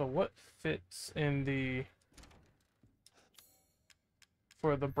 So what fits in the...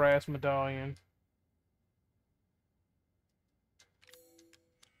 for the brass medallion?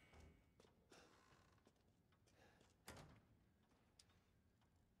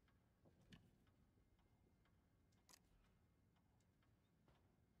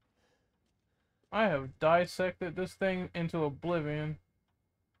 I have dissected this thing into oblivion.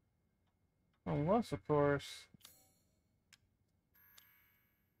 Unless, of course...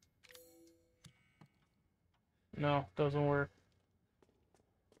 No, doesn't work.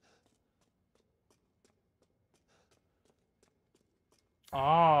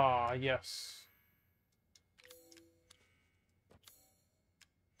 Ah, yes.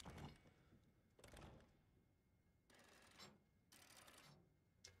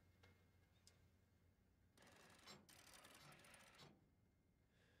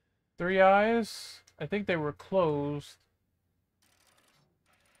 Three eyes? I think they were closed.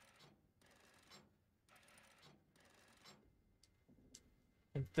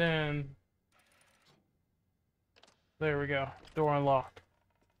 And then... there we go. Door unlocked.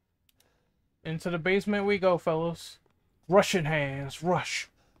 Into the basement we go, fellas. Russian hands. Rush.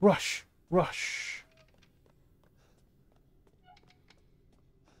 Rush. Rush.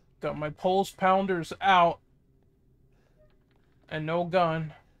 Got my pulse pounders out. And no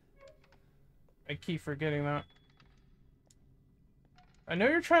gun. I keep forgetting that. I know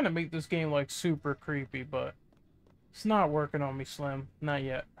you're trying to make this game like super creepy, but it's not working on me, Slim. Not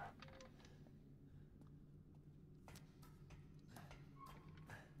yet.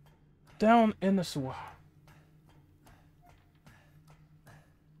 Down in the sewer.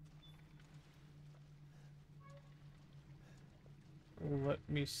 Let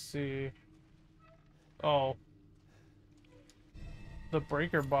me see. Oh. The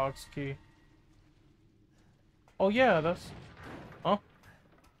breaker box key. Oh yeah, that's... Huh?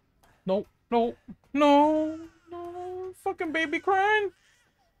 No, no, no, no. Fucking baby crying.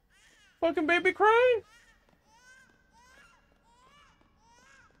 Fucking baby crying.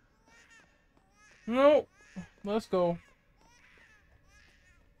 No. Let's go.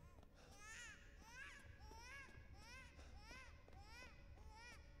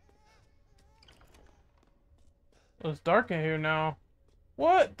 It's dark in here now.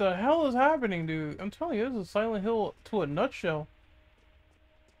 What the hell is happening, dude? I'm telling you, this is Silent Hill to a nutshell.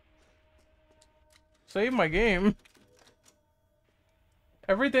 Save my game.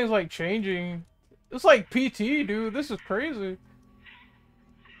 Everything's like changing. It's like PT, dude. This is crazy.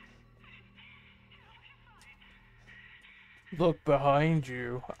 Look behind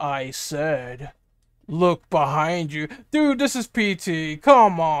you, I said. Look behind you. Dude, this is PT.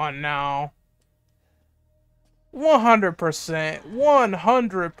 Come on now. 100%.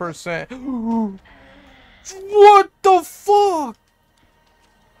 100%. What the fuck?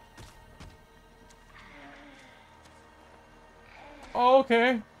 Oh,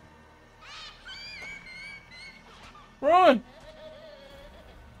 okay. Run!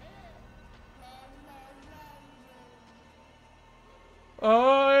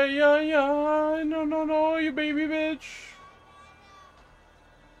 Yeah, yeah. No, no, no, you baby bitch.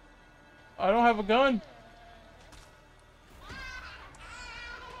 I don't have a gun.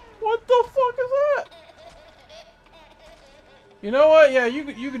 What the fuck is that? You know what? Yeah, you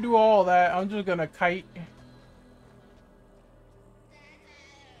can do all that. I'm just gonna kite.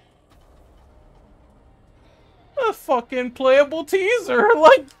 A fucking playable teaser,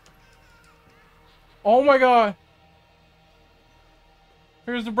 like. Oh my god.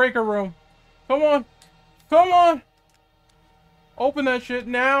 Here's the breaker room. Come on. Come on. Open that shit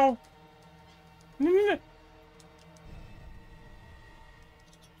now.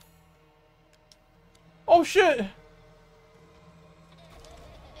 Oh shit.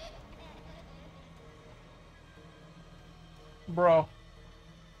 Bro.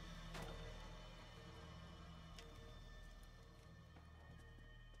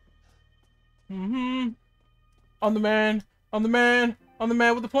 I'm the man. I'm the man. I'm the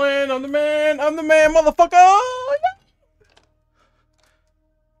man with the plan. I'm the man. I'm the man, motherfucker.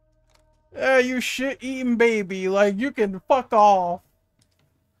 Yeah, you shit-eating baby. Like, you can fuck off.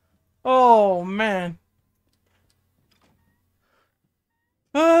 Oh, man.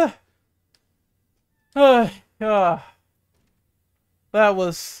 Uh, uh, uh. That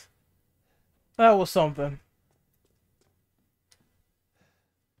was something.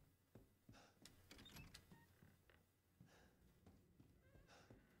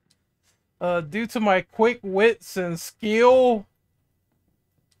 Due to my quick wits and skill,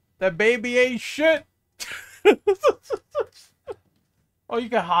 that baby ain't shit. Oh, you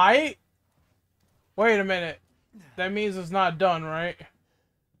can hide? Wait a minute. That means it's not done, right?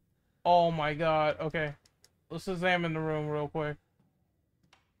 Oh my god. Okay. Let's examine the room real quick.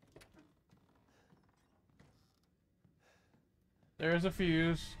 There's a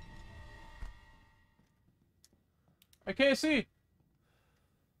fuse. I can't see.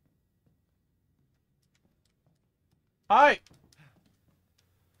 Hi.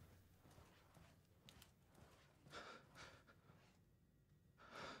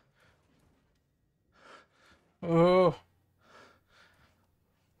 Oh.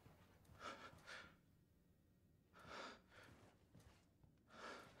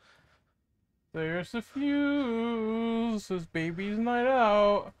 There's the fuse. This baby's night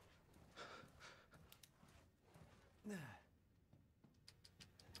out.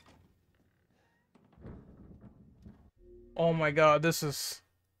 Oh my god, this is...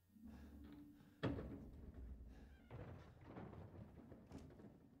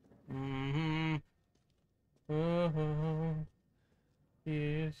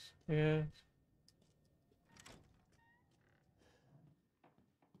 Yes, yes.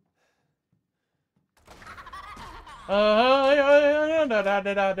 Da, da,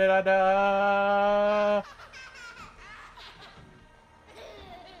 da, da, da, da.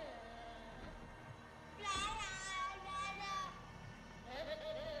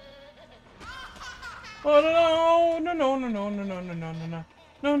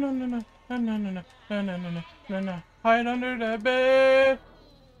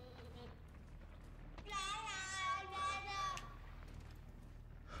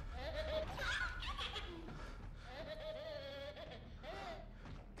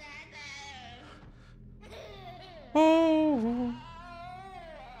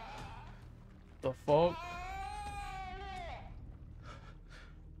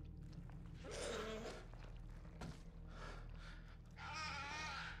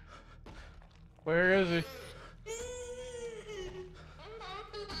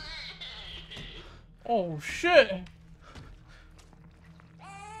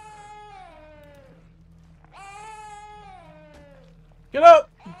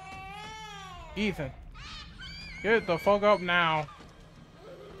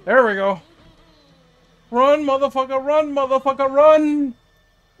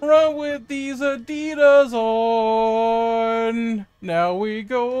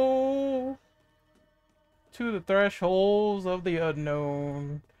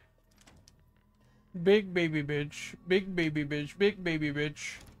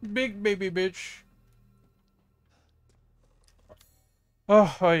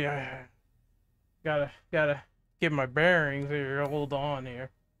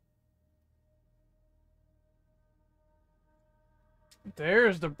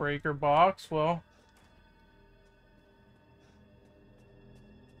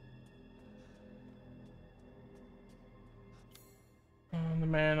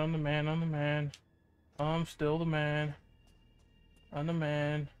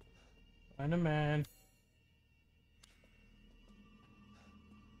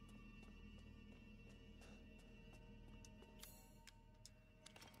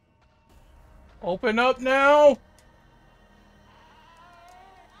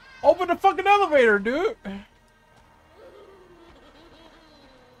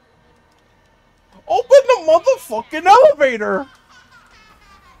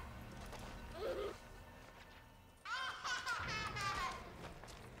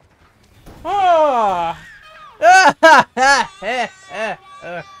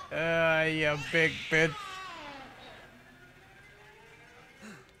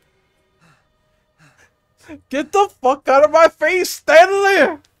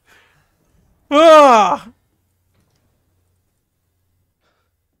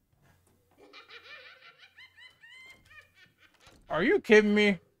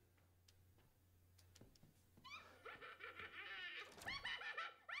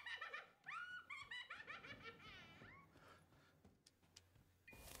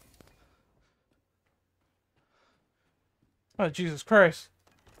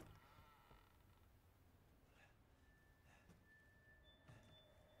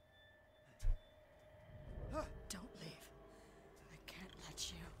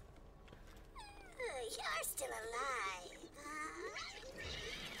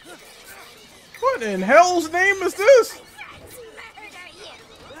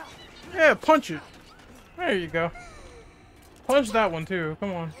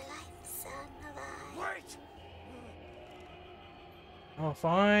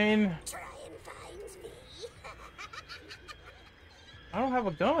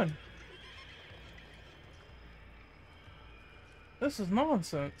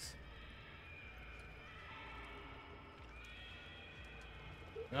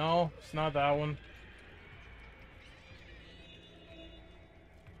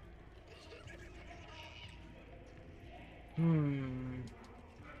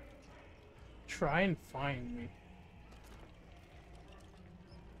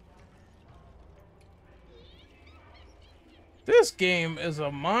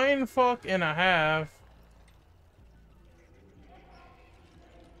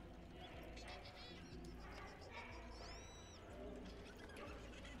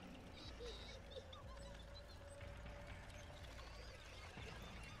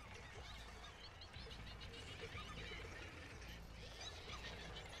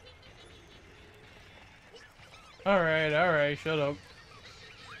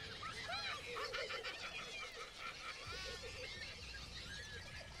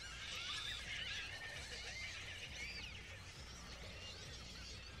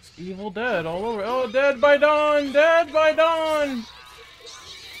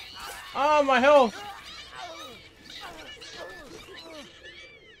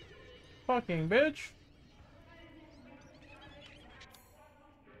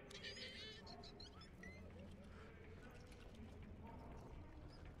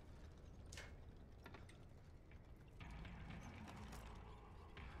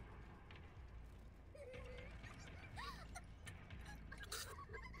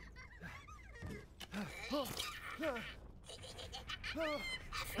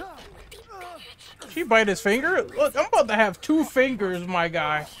 She bite his finger? Look, I'm about to have 2 fingers, my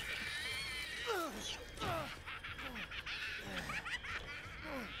guy.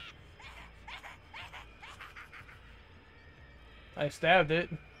 I stabbed it.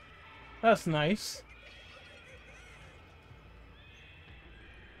 That's nice.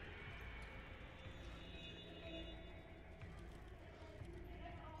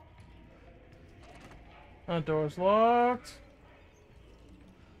 That door's locked.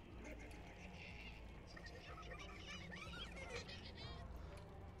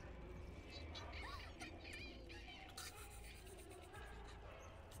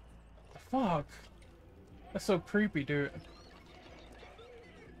 Fuck. That's so creepy, dude.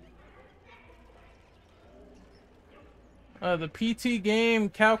 The PT game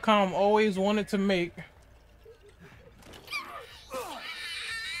Capcom always wanted to make.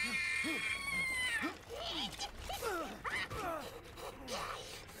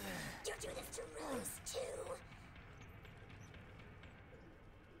 You do this to Rose, too.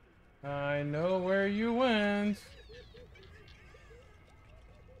 I know where you went.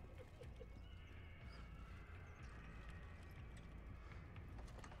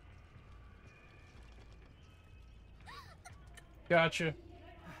 Gotcha. Never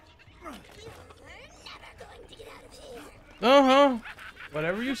going to get out of here. Uh-huh.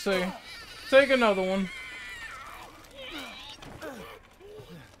 Whatever you say. Take another one.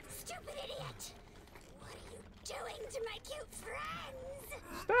 Stupid idiot. What are you doing to my cute friends?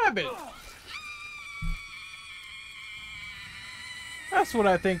 Stab it. That's what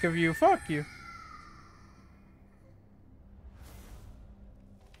I think of you. Fuck you.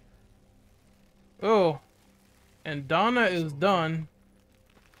 Oh. And Donna is done.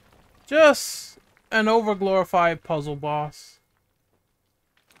 Just an overglorified puzzle boss.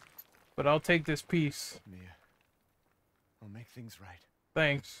 But I'll take this piece. Mia, I'll make things right.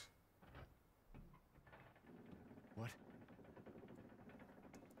 Thanks. What?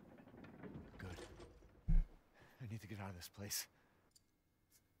 Good. I need to get out of this place.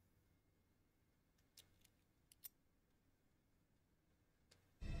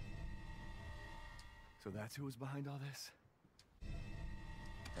 So that's who was behind all this?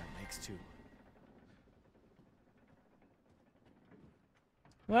 That makes 2.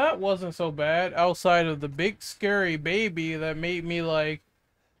 That wasn't so bad, outside of the big scary baby that made me, like,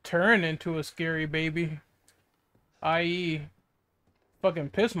 turn into a scary baby. I.e.,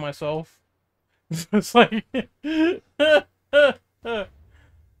 fucking piss myself. It's like...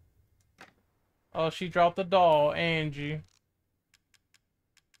 Oh, she dropped the doll, Angie.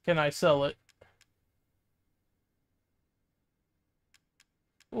 Can I sell it?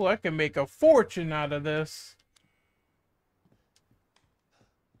 Oh, I can make a fortune out of this.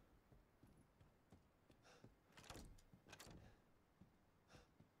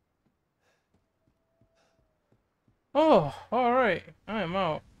 Oh, alright. I am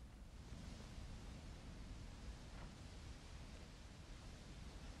out.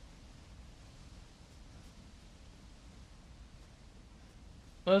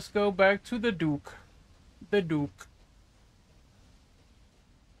 Let's go back to the Duke. The Duke.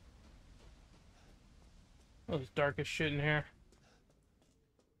 Oh, it's dark as shit in here.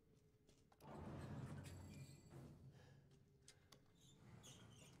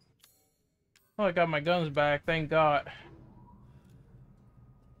 Oh, I got my guns back, thank God.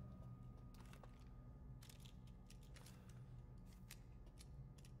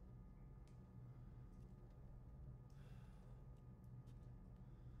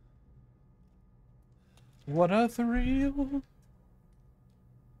 What a thrill.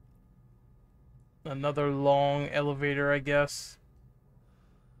 Another long elevator, I guess.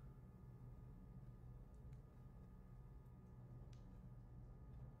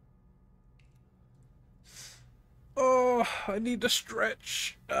 Oh, I need to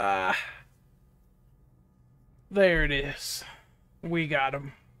stretch. There it is. We got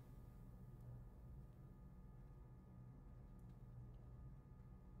him.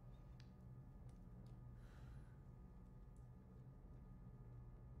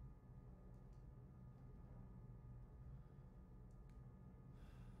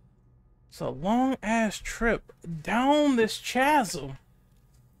 It's a long ass trip down this chasm.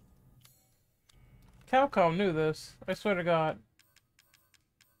 Capcom knew this. I swear to God.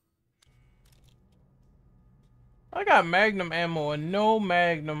 I got Magnum ammo and no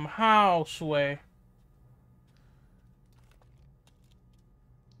Magnum. How, Sway?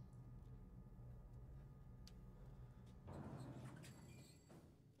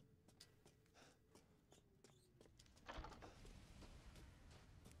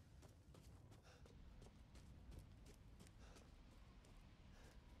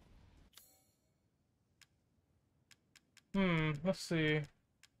 Let's see.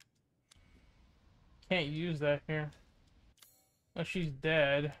 Can't use that here. Oh, she's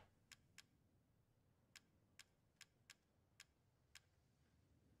dead.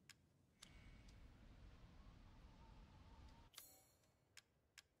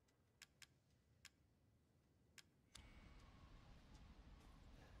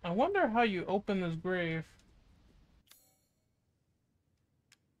 I wonder how you open this grave.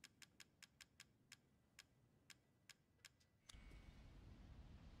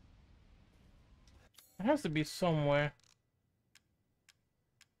 It has to be somewhere.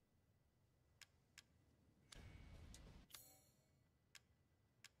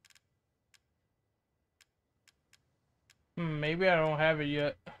 Maybe I don't have it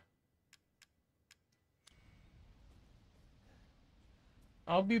yet.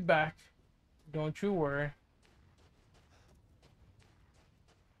 I'll be back. Don't you worry.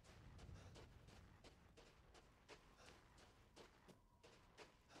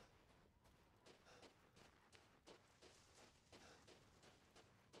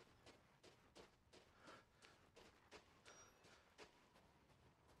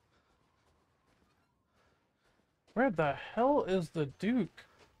 Where the hell is the Duke?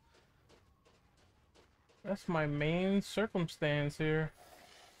 That's my main circumstance here.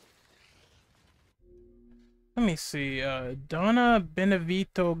 Let me see. Donna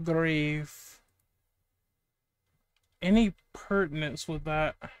Benevito grave. Any pertinence with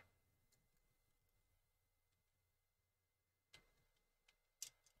that?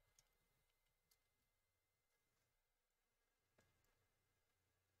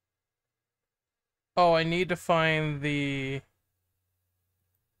 Oh, I need to find the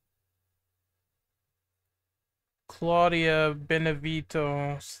Claudia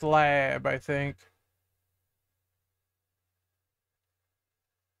Benevito slab, I think.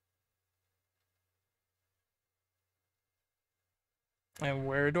 And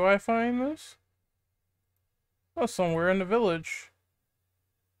where do I find this? Oh, somewhere in the village.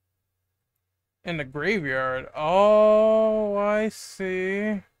 In the graveyard. Oh, I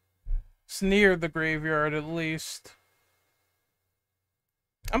see. It's near the graveyard, at least.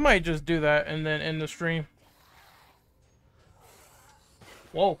 I might just do that and then end the stream.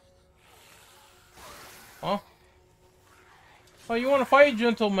 Whoa. Huh? Oh, you want to fight,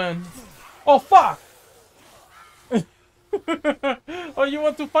 gentlemen? Oh, fuck! Oh, you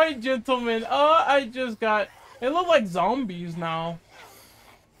want to fight, gentlemen? Oh, I just got... They look like zombies now.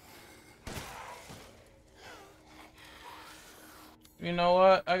 You know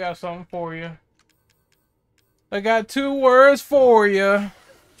what? I got something for you. I got 2 words for you.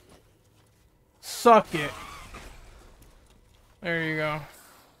 Suck it. There you go.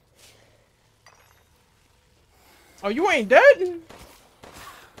 Oh, you ain't dead?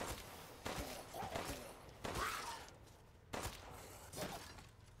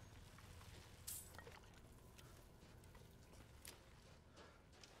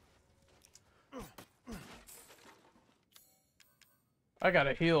 I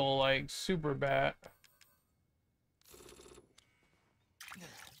gotta heal, like, super bad.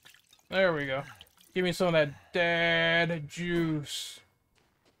 There we go. Give me some of that dad juice.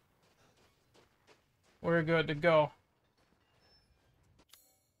 We're good to go.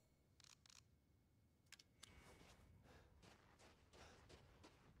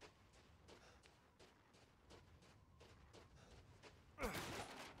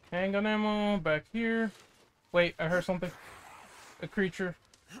 Handgun ammo back here. Wait, I heard something. A creature.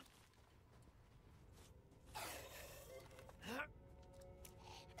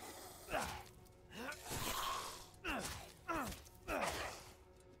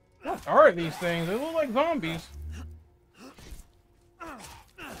 What are these things? They look like zombies.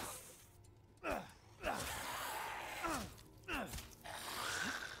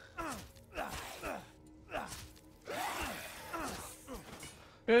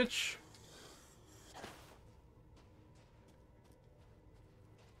 Bitch.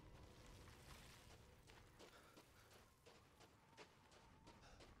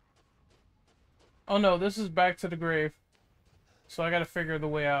 Oh no, this is back to the grave. So I gotta figure the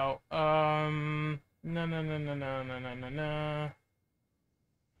way out. No.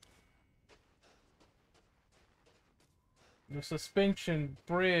 The suspension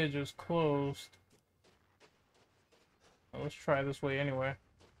bridge is closed. Well, let's try this way anyway.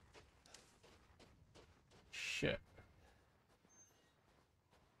 Shit.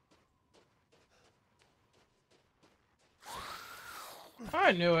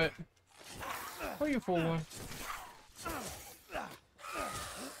 I knew it. Who are you fooling?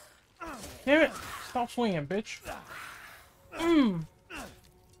 Damn it! Stop swinging, bitch.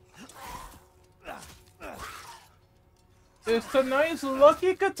 It's tonight's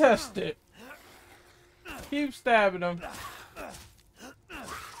lucky contestant. Keep stabbing him.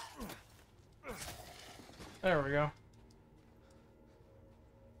 There we go.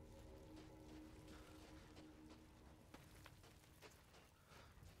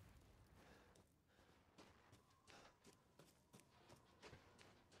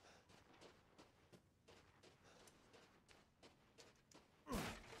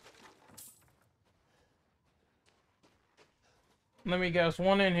 Let me guess,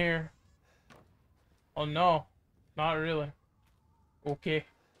 one in here. Oh no, not really. Okay.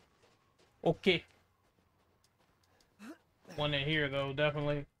 Okay. One in here though,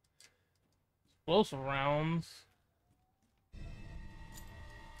 definitely. Explosive rounds.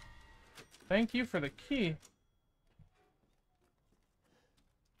 Thank you for the key.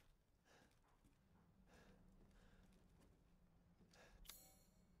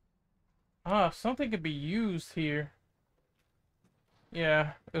 Ah, something could be used here.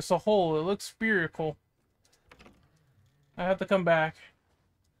 Yeah, it's a hole. It looks spherical. I have to come back.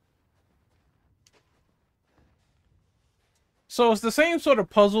 So it's the same sort of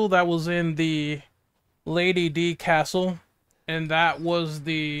puzzle that was in the Lady D castle. And that was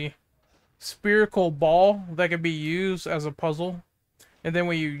the spherical ball that could be used as a puzzle. And then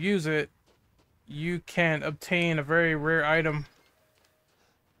when you use it, you can obtain a very rare item.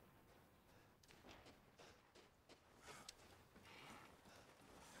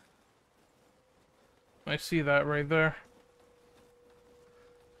 I see that right there.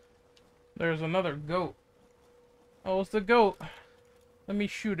 There's another goat. Oh, it's the goat. Let me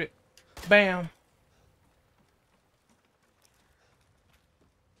shoot it. Bam.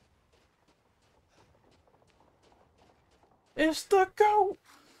 It's the goat.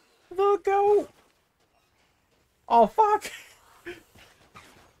 The goat. Oh, fuck.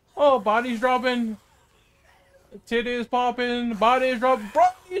 Oh, body's dropping. Titties popping. Body's dropping.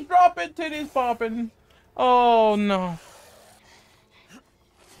 Body's dropping. Titties popping. Oh, no.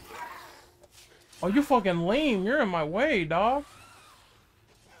 Oh, you fucking lame. You're in my way, dog.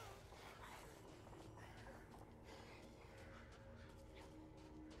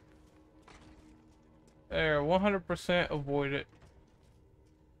 There, 100% avoid it.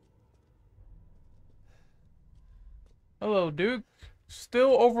 Hello, Duke.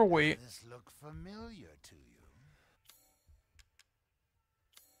 Still overweight. Does this look familiar to you?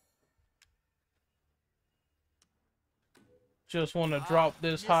 Just want to drop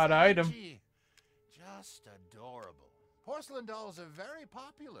this hot item. Angie. Just adorable. Porcelain dolls are very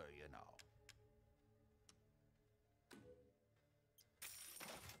popular, you know.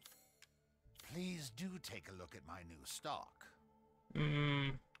 Please do take a look at my new stock.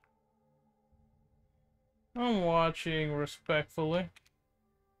 I'm watching respectfully.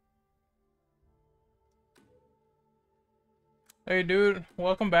 Hey, dude.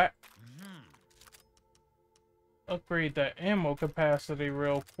 Welcome back. Upgrade that ammo capacity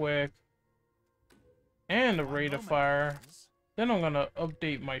real quick. And the rate of fire. Then I'm gonna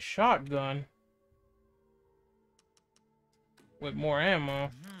update my shotgun with more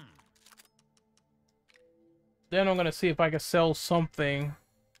ammo. Then I'm gonna see if I can sell something.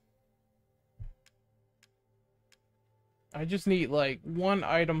 I just need like one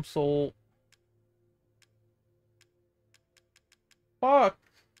item sold. Fuck.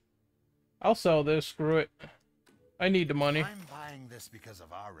 I'll sell this, screw it. I need the money. I'm buying this because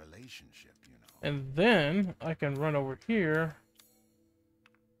of our relationship, you know. And then I can run over here.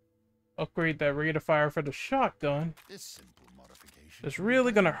 Upgrade that rate of fire for the shotgun. This simple modification It's can be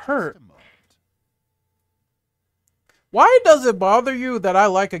really done gonna in just hurt. a moment. Why does it bother you that I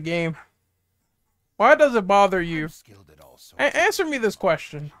like a game? Why does it bother you? I'm skilled at all sorts of Answer me this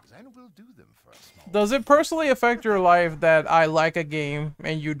question. things, and will do them for a small Does it personally affect your life that I like a game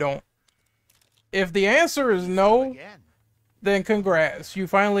and you don't? If the answer is no, again. then congrats. You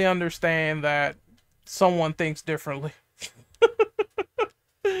finally understand that someone thinks differently.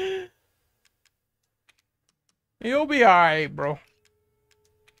 You'll be alright, bro.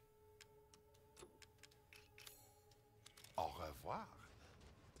 Au revoir.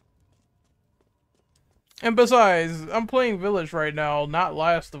 And besides, I'm playing Village right now, not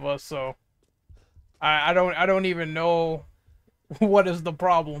Last of Us, so I don't even know what is the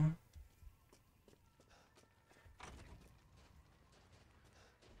problem.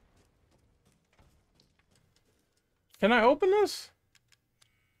 Can I open this?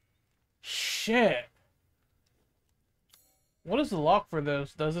 Shit. What is the lock for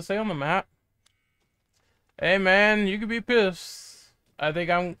this? Does it say on the map? Hey man, you could be pissed. I think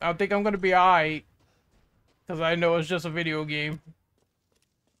I'm gonna be alright. Cause I know it's just a video game.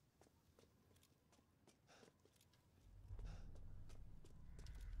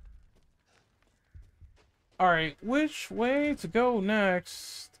 Alright, which way to go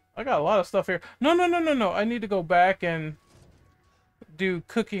next? I got a lot of stuff here. No, no, no, no, no. I need to go back and do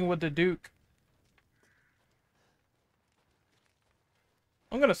cooking with the Duke.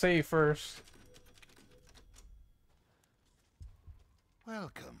 I'm gonna save first.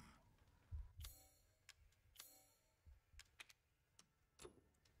 Welcome.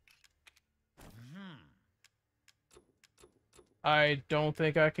 I don't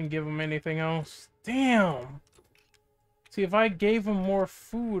think I can give him anything else. Damn! See, if I gave him more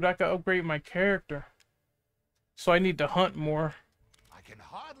food, I could upgrade my character. So I need to hunt more. I can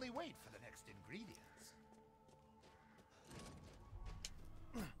hardly wait for the next ingredients.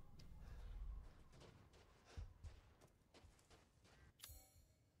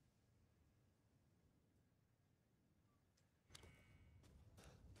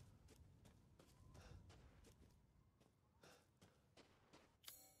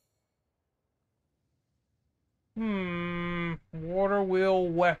 Water wheel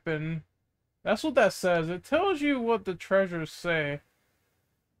weapon. That's what that says. It tells you what the treasures say.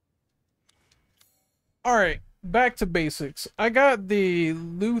 Alright, back to basics. I got the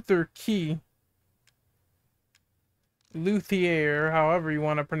Luther key. Luthier, however you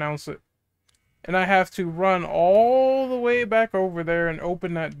want to pronounce it. And I have to run all the way back over there and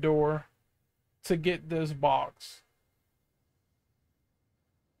open that door to get this box.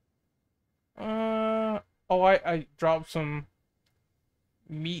 Oh, I dropped some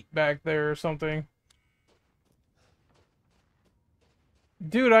meat back there or something.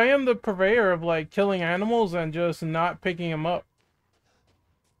 Dude, I am the purveyor of, like, killing animals and just not picking them up.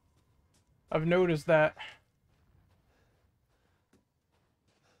 I've noticed that.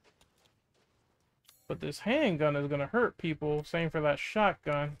 But this handgun is gonna hurt people. Same for that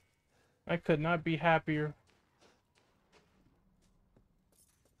shotgun. I could not be happier.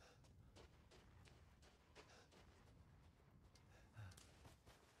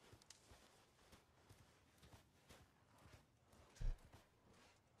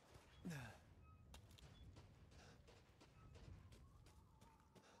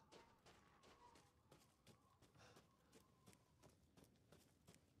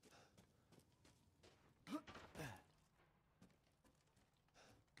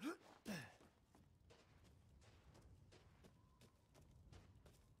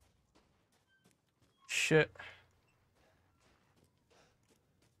 Shit.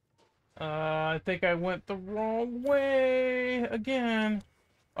 I think I went the wrong way again.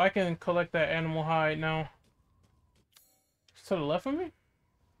 I can collect that animal hide now. It's to the left of me?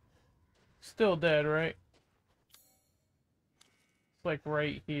 Still dead, right? It's like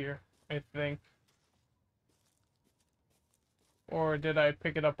right here, I think. Or did I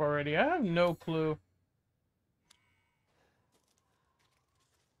pick it up already? I have no clue.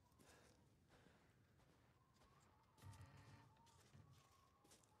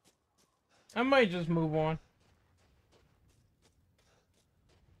 I might just move on.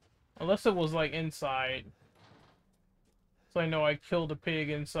 Unless it was like inside. So I know I killed a pig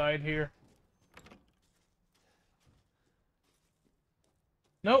inside here.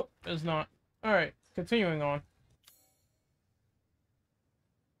 Nope, it's not. Alright, continuing on.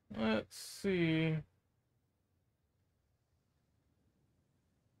 Let's see.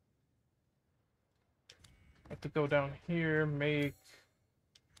 Have to go down here, make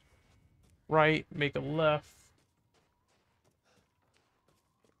right, make a left.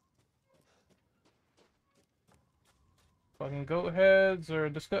 Fucking goat heads or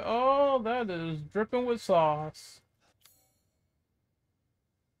discuss. Oh, that is dripping with sauce.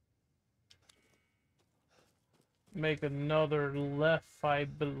 Make another left, I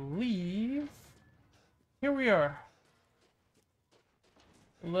believe. Here we are.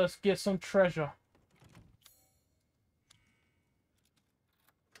 Let's get some treasure.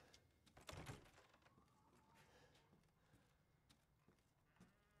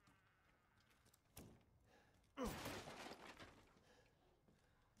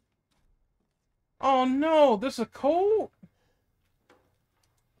 Oh no, this is a code?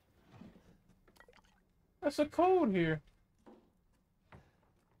 That's a code here.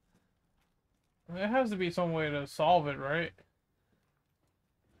 There has to be some way to solve it, right?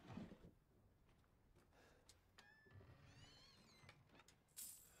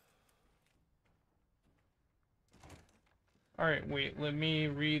 Alright, wait, let me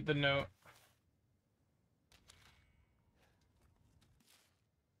read the note.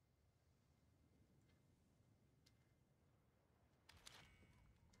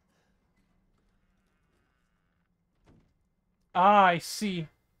 Ah, I see.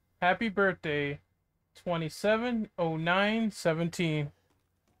 Happy birthday. 27/09/17.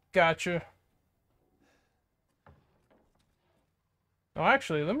 Gotcha. Oh,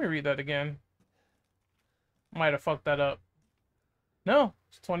 actually, let me read that again. Might have fucked that up. No,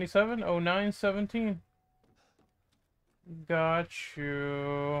 it's 270917. Got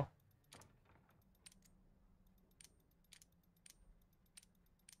you.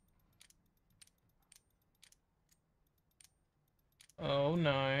 Oh,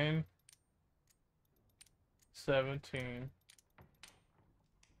 917.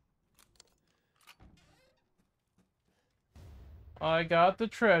 I got the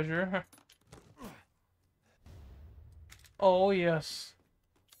treasure. Oh, yes.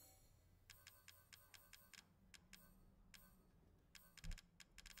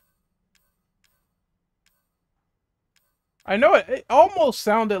 I know it almost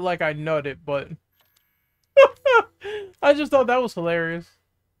sounded like I nutted, but I just thought that was hilarious.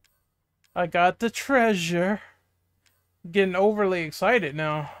 I got the treasure. Getting overly excited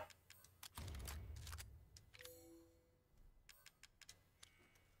now.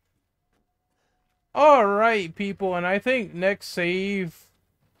 Alright, people, and I think next save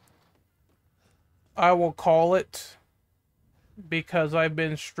I will call it, because I've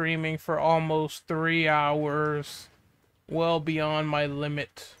been streaming for almost 3 hours, well beyond my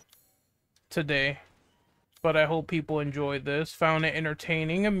limit today. But I hope people enjoyed this, found it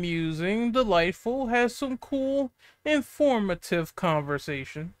entertaining, amusing, delightful, has some cool, informative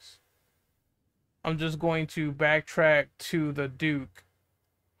conversations. I'm just going to backtrack to the Duke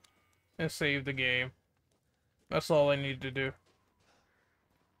and save the game. That's all I need to do.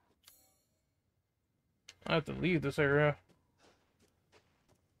 I have to leave this area.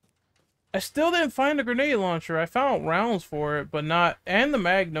 I still didn't find a grenade launcher. I found rounds for it, but not... And the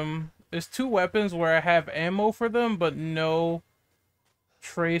Magnum. There's 2 weapons where I have ammo for them, but no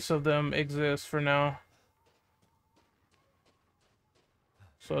trace of them exists for now.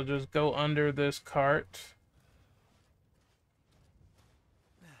 So I'll just go under this cart.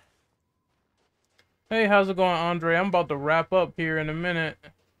 Hey, how's it going, Andre? I'm about to wrap up here in a minute.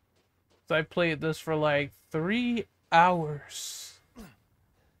 I played this for like 3 hours.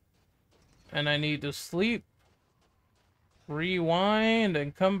 And I need to sleep, rewind,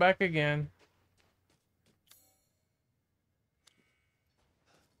 and come back again.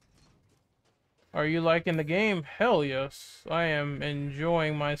 Are you liking the game? Hell yes. I am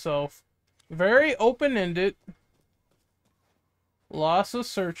enjoying myself. Very open-ended. Lots of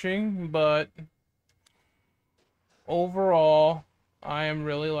searching, but overall, I am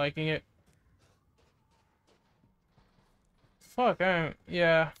really liking it. Fuck,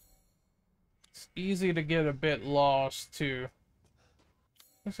 yeah. It's easy to get a bit lost, too.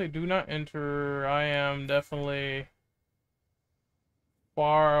 Let's say do not enter. I am definitely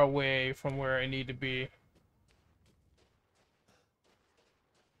far away from where I need to be.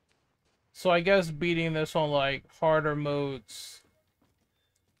 So I guess beating this on, like, harder modes.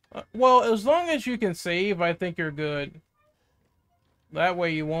 Well, as long as you can save, I think you're good. That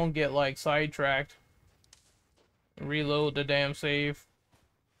way you won't get, like, sidetracked. Reload the damn save.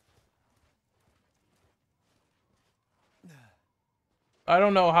 I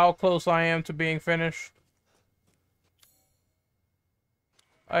don't know how close I am to being finished.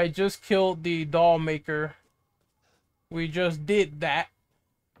 I just killed the doll maker. We just did that.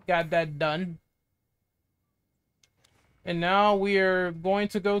 Got that done. And now we are going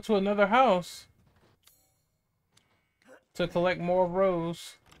to go to another house to collect more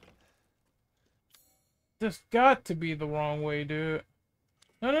rose. This got to be the wrong way, dude.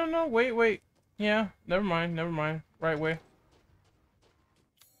 No, wait. Yeah, never mind. Right way.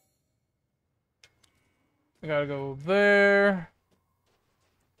 I gotta go there.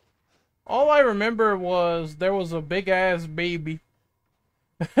 All I remember was there was a big ass baby.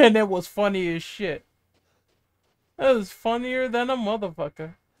 And it was funny as shit. That was funnier than a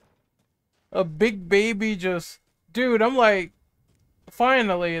motherfucker. A big baby just... Dude, I'm like...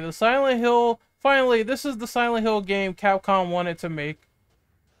 Finally, the Silent Hill... Finally, this is the Silent Hill game Capcom wanted to make.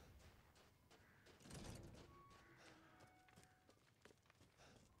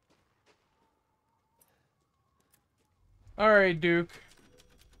 Alright, Duke.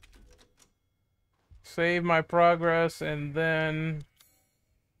 Save my progress, and then...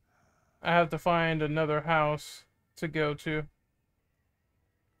 I have to find another house to go to.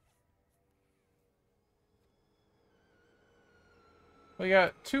 We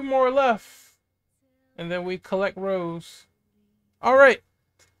got 2 more left. And then we collect rose. Alright.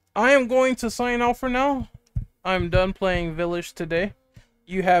 I am going to sign off for now. I'm done playing Village today.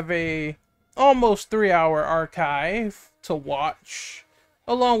 You have a almost 3-hour archive to watch,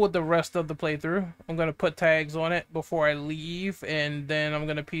 along with the rest of the playthrough. I'm going to put tags on it before I leave, and then I'm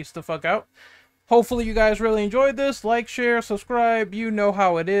going to peace the fuck out. hopefully you guys really enjoyed this. Like, share, subscribe. You know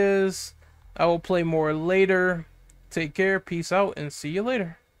how it is. I will play more later. Take care. Peace out. And see you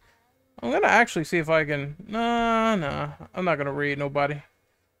later. I'm going to actually see if I can... Nah. I'm not going to raid nobody.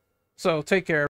 So, take care.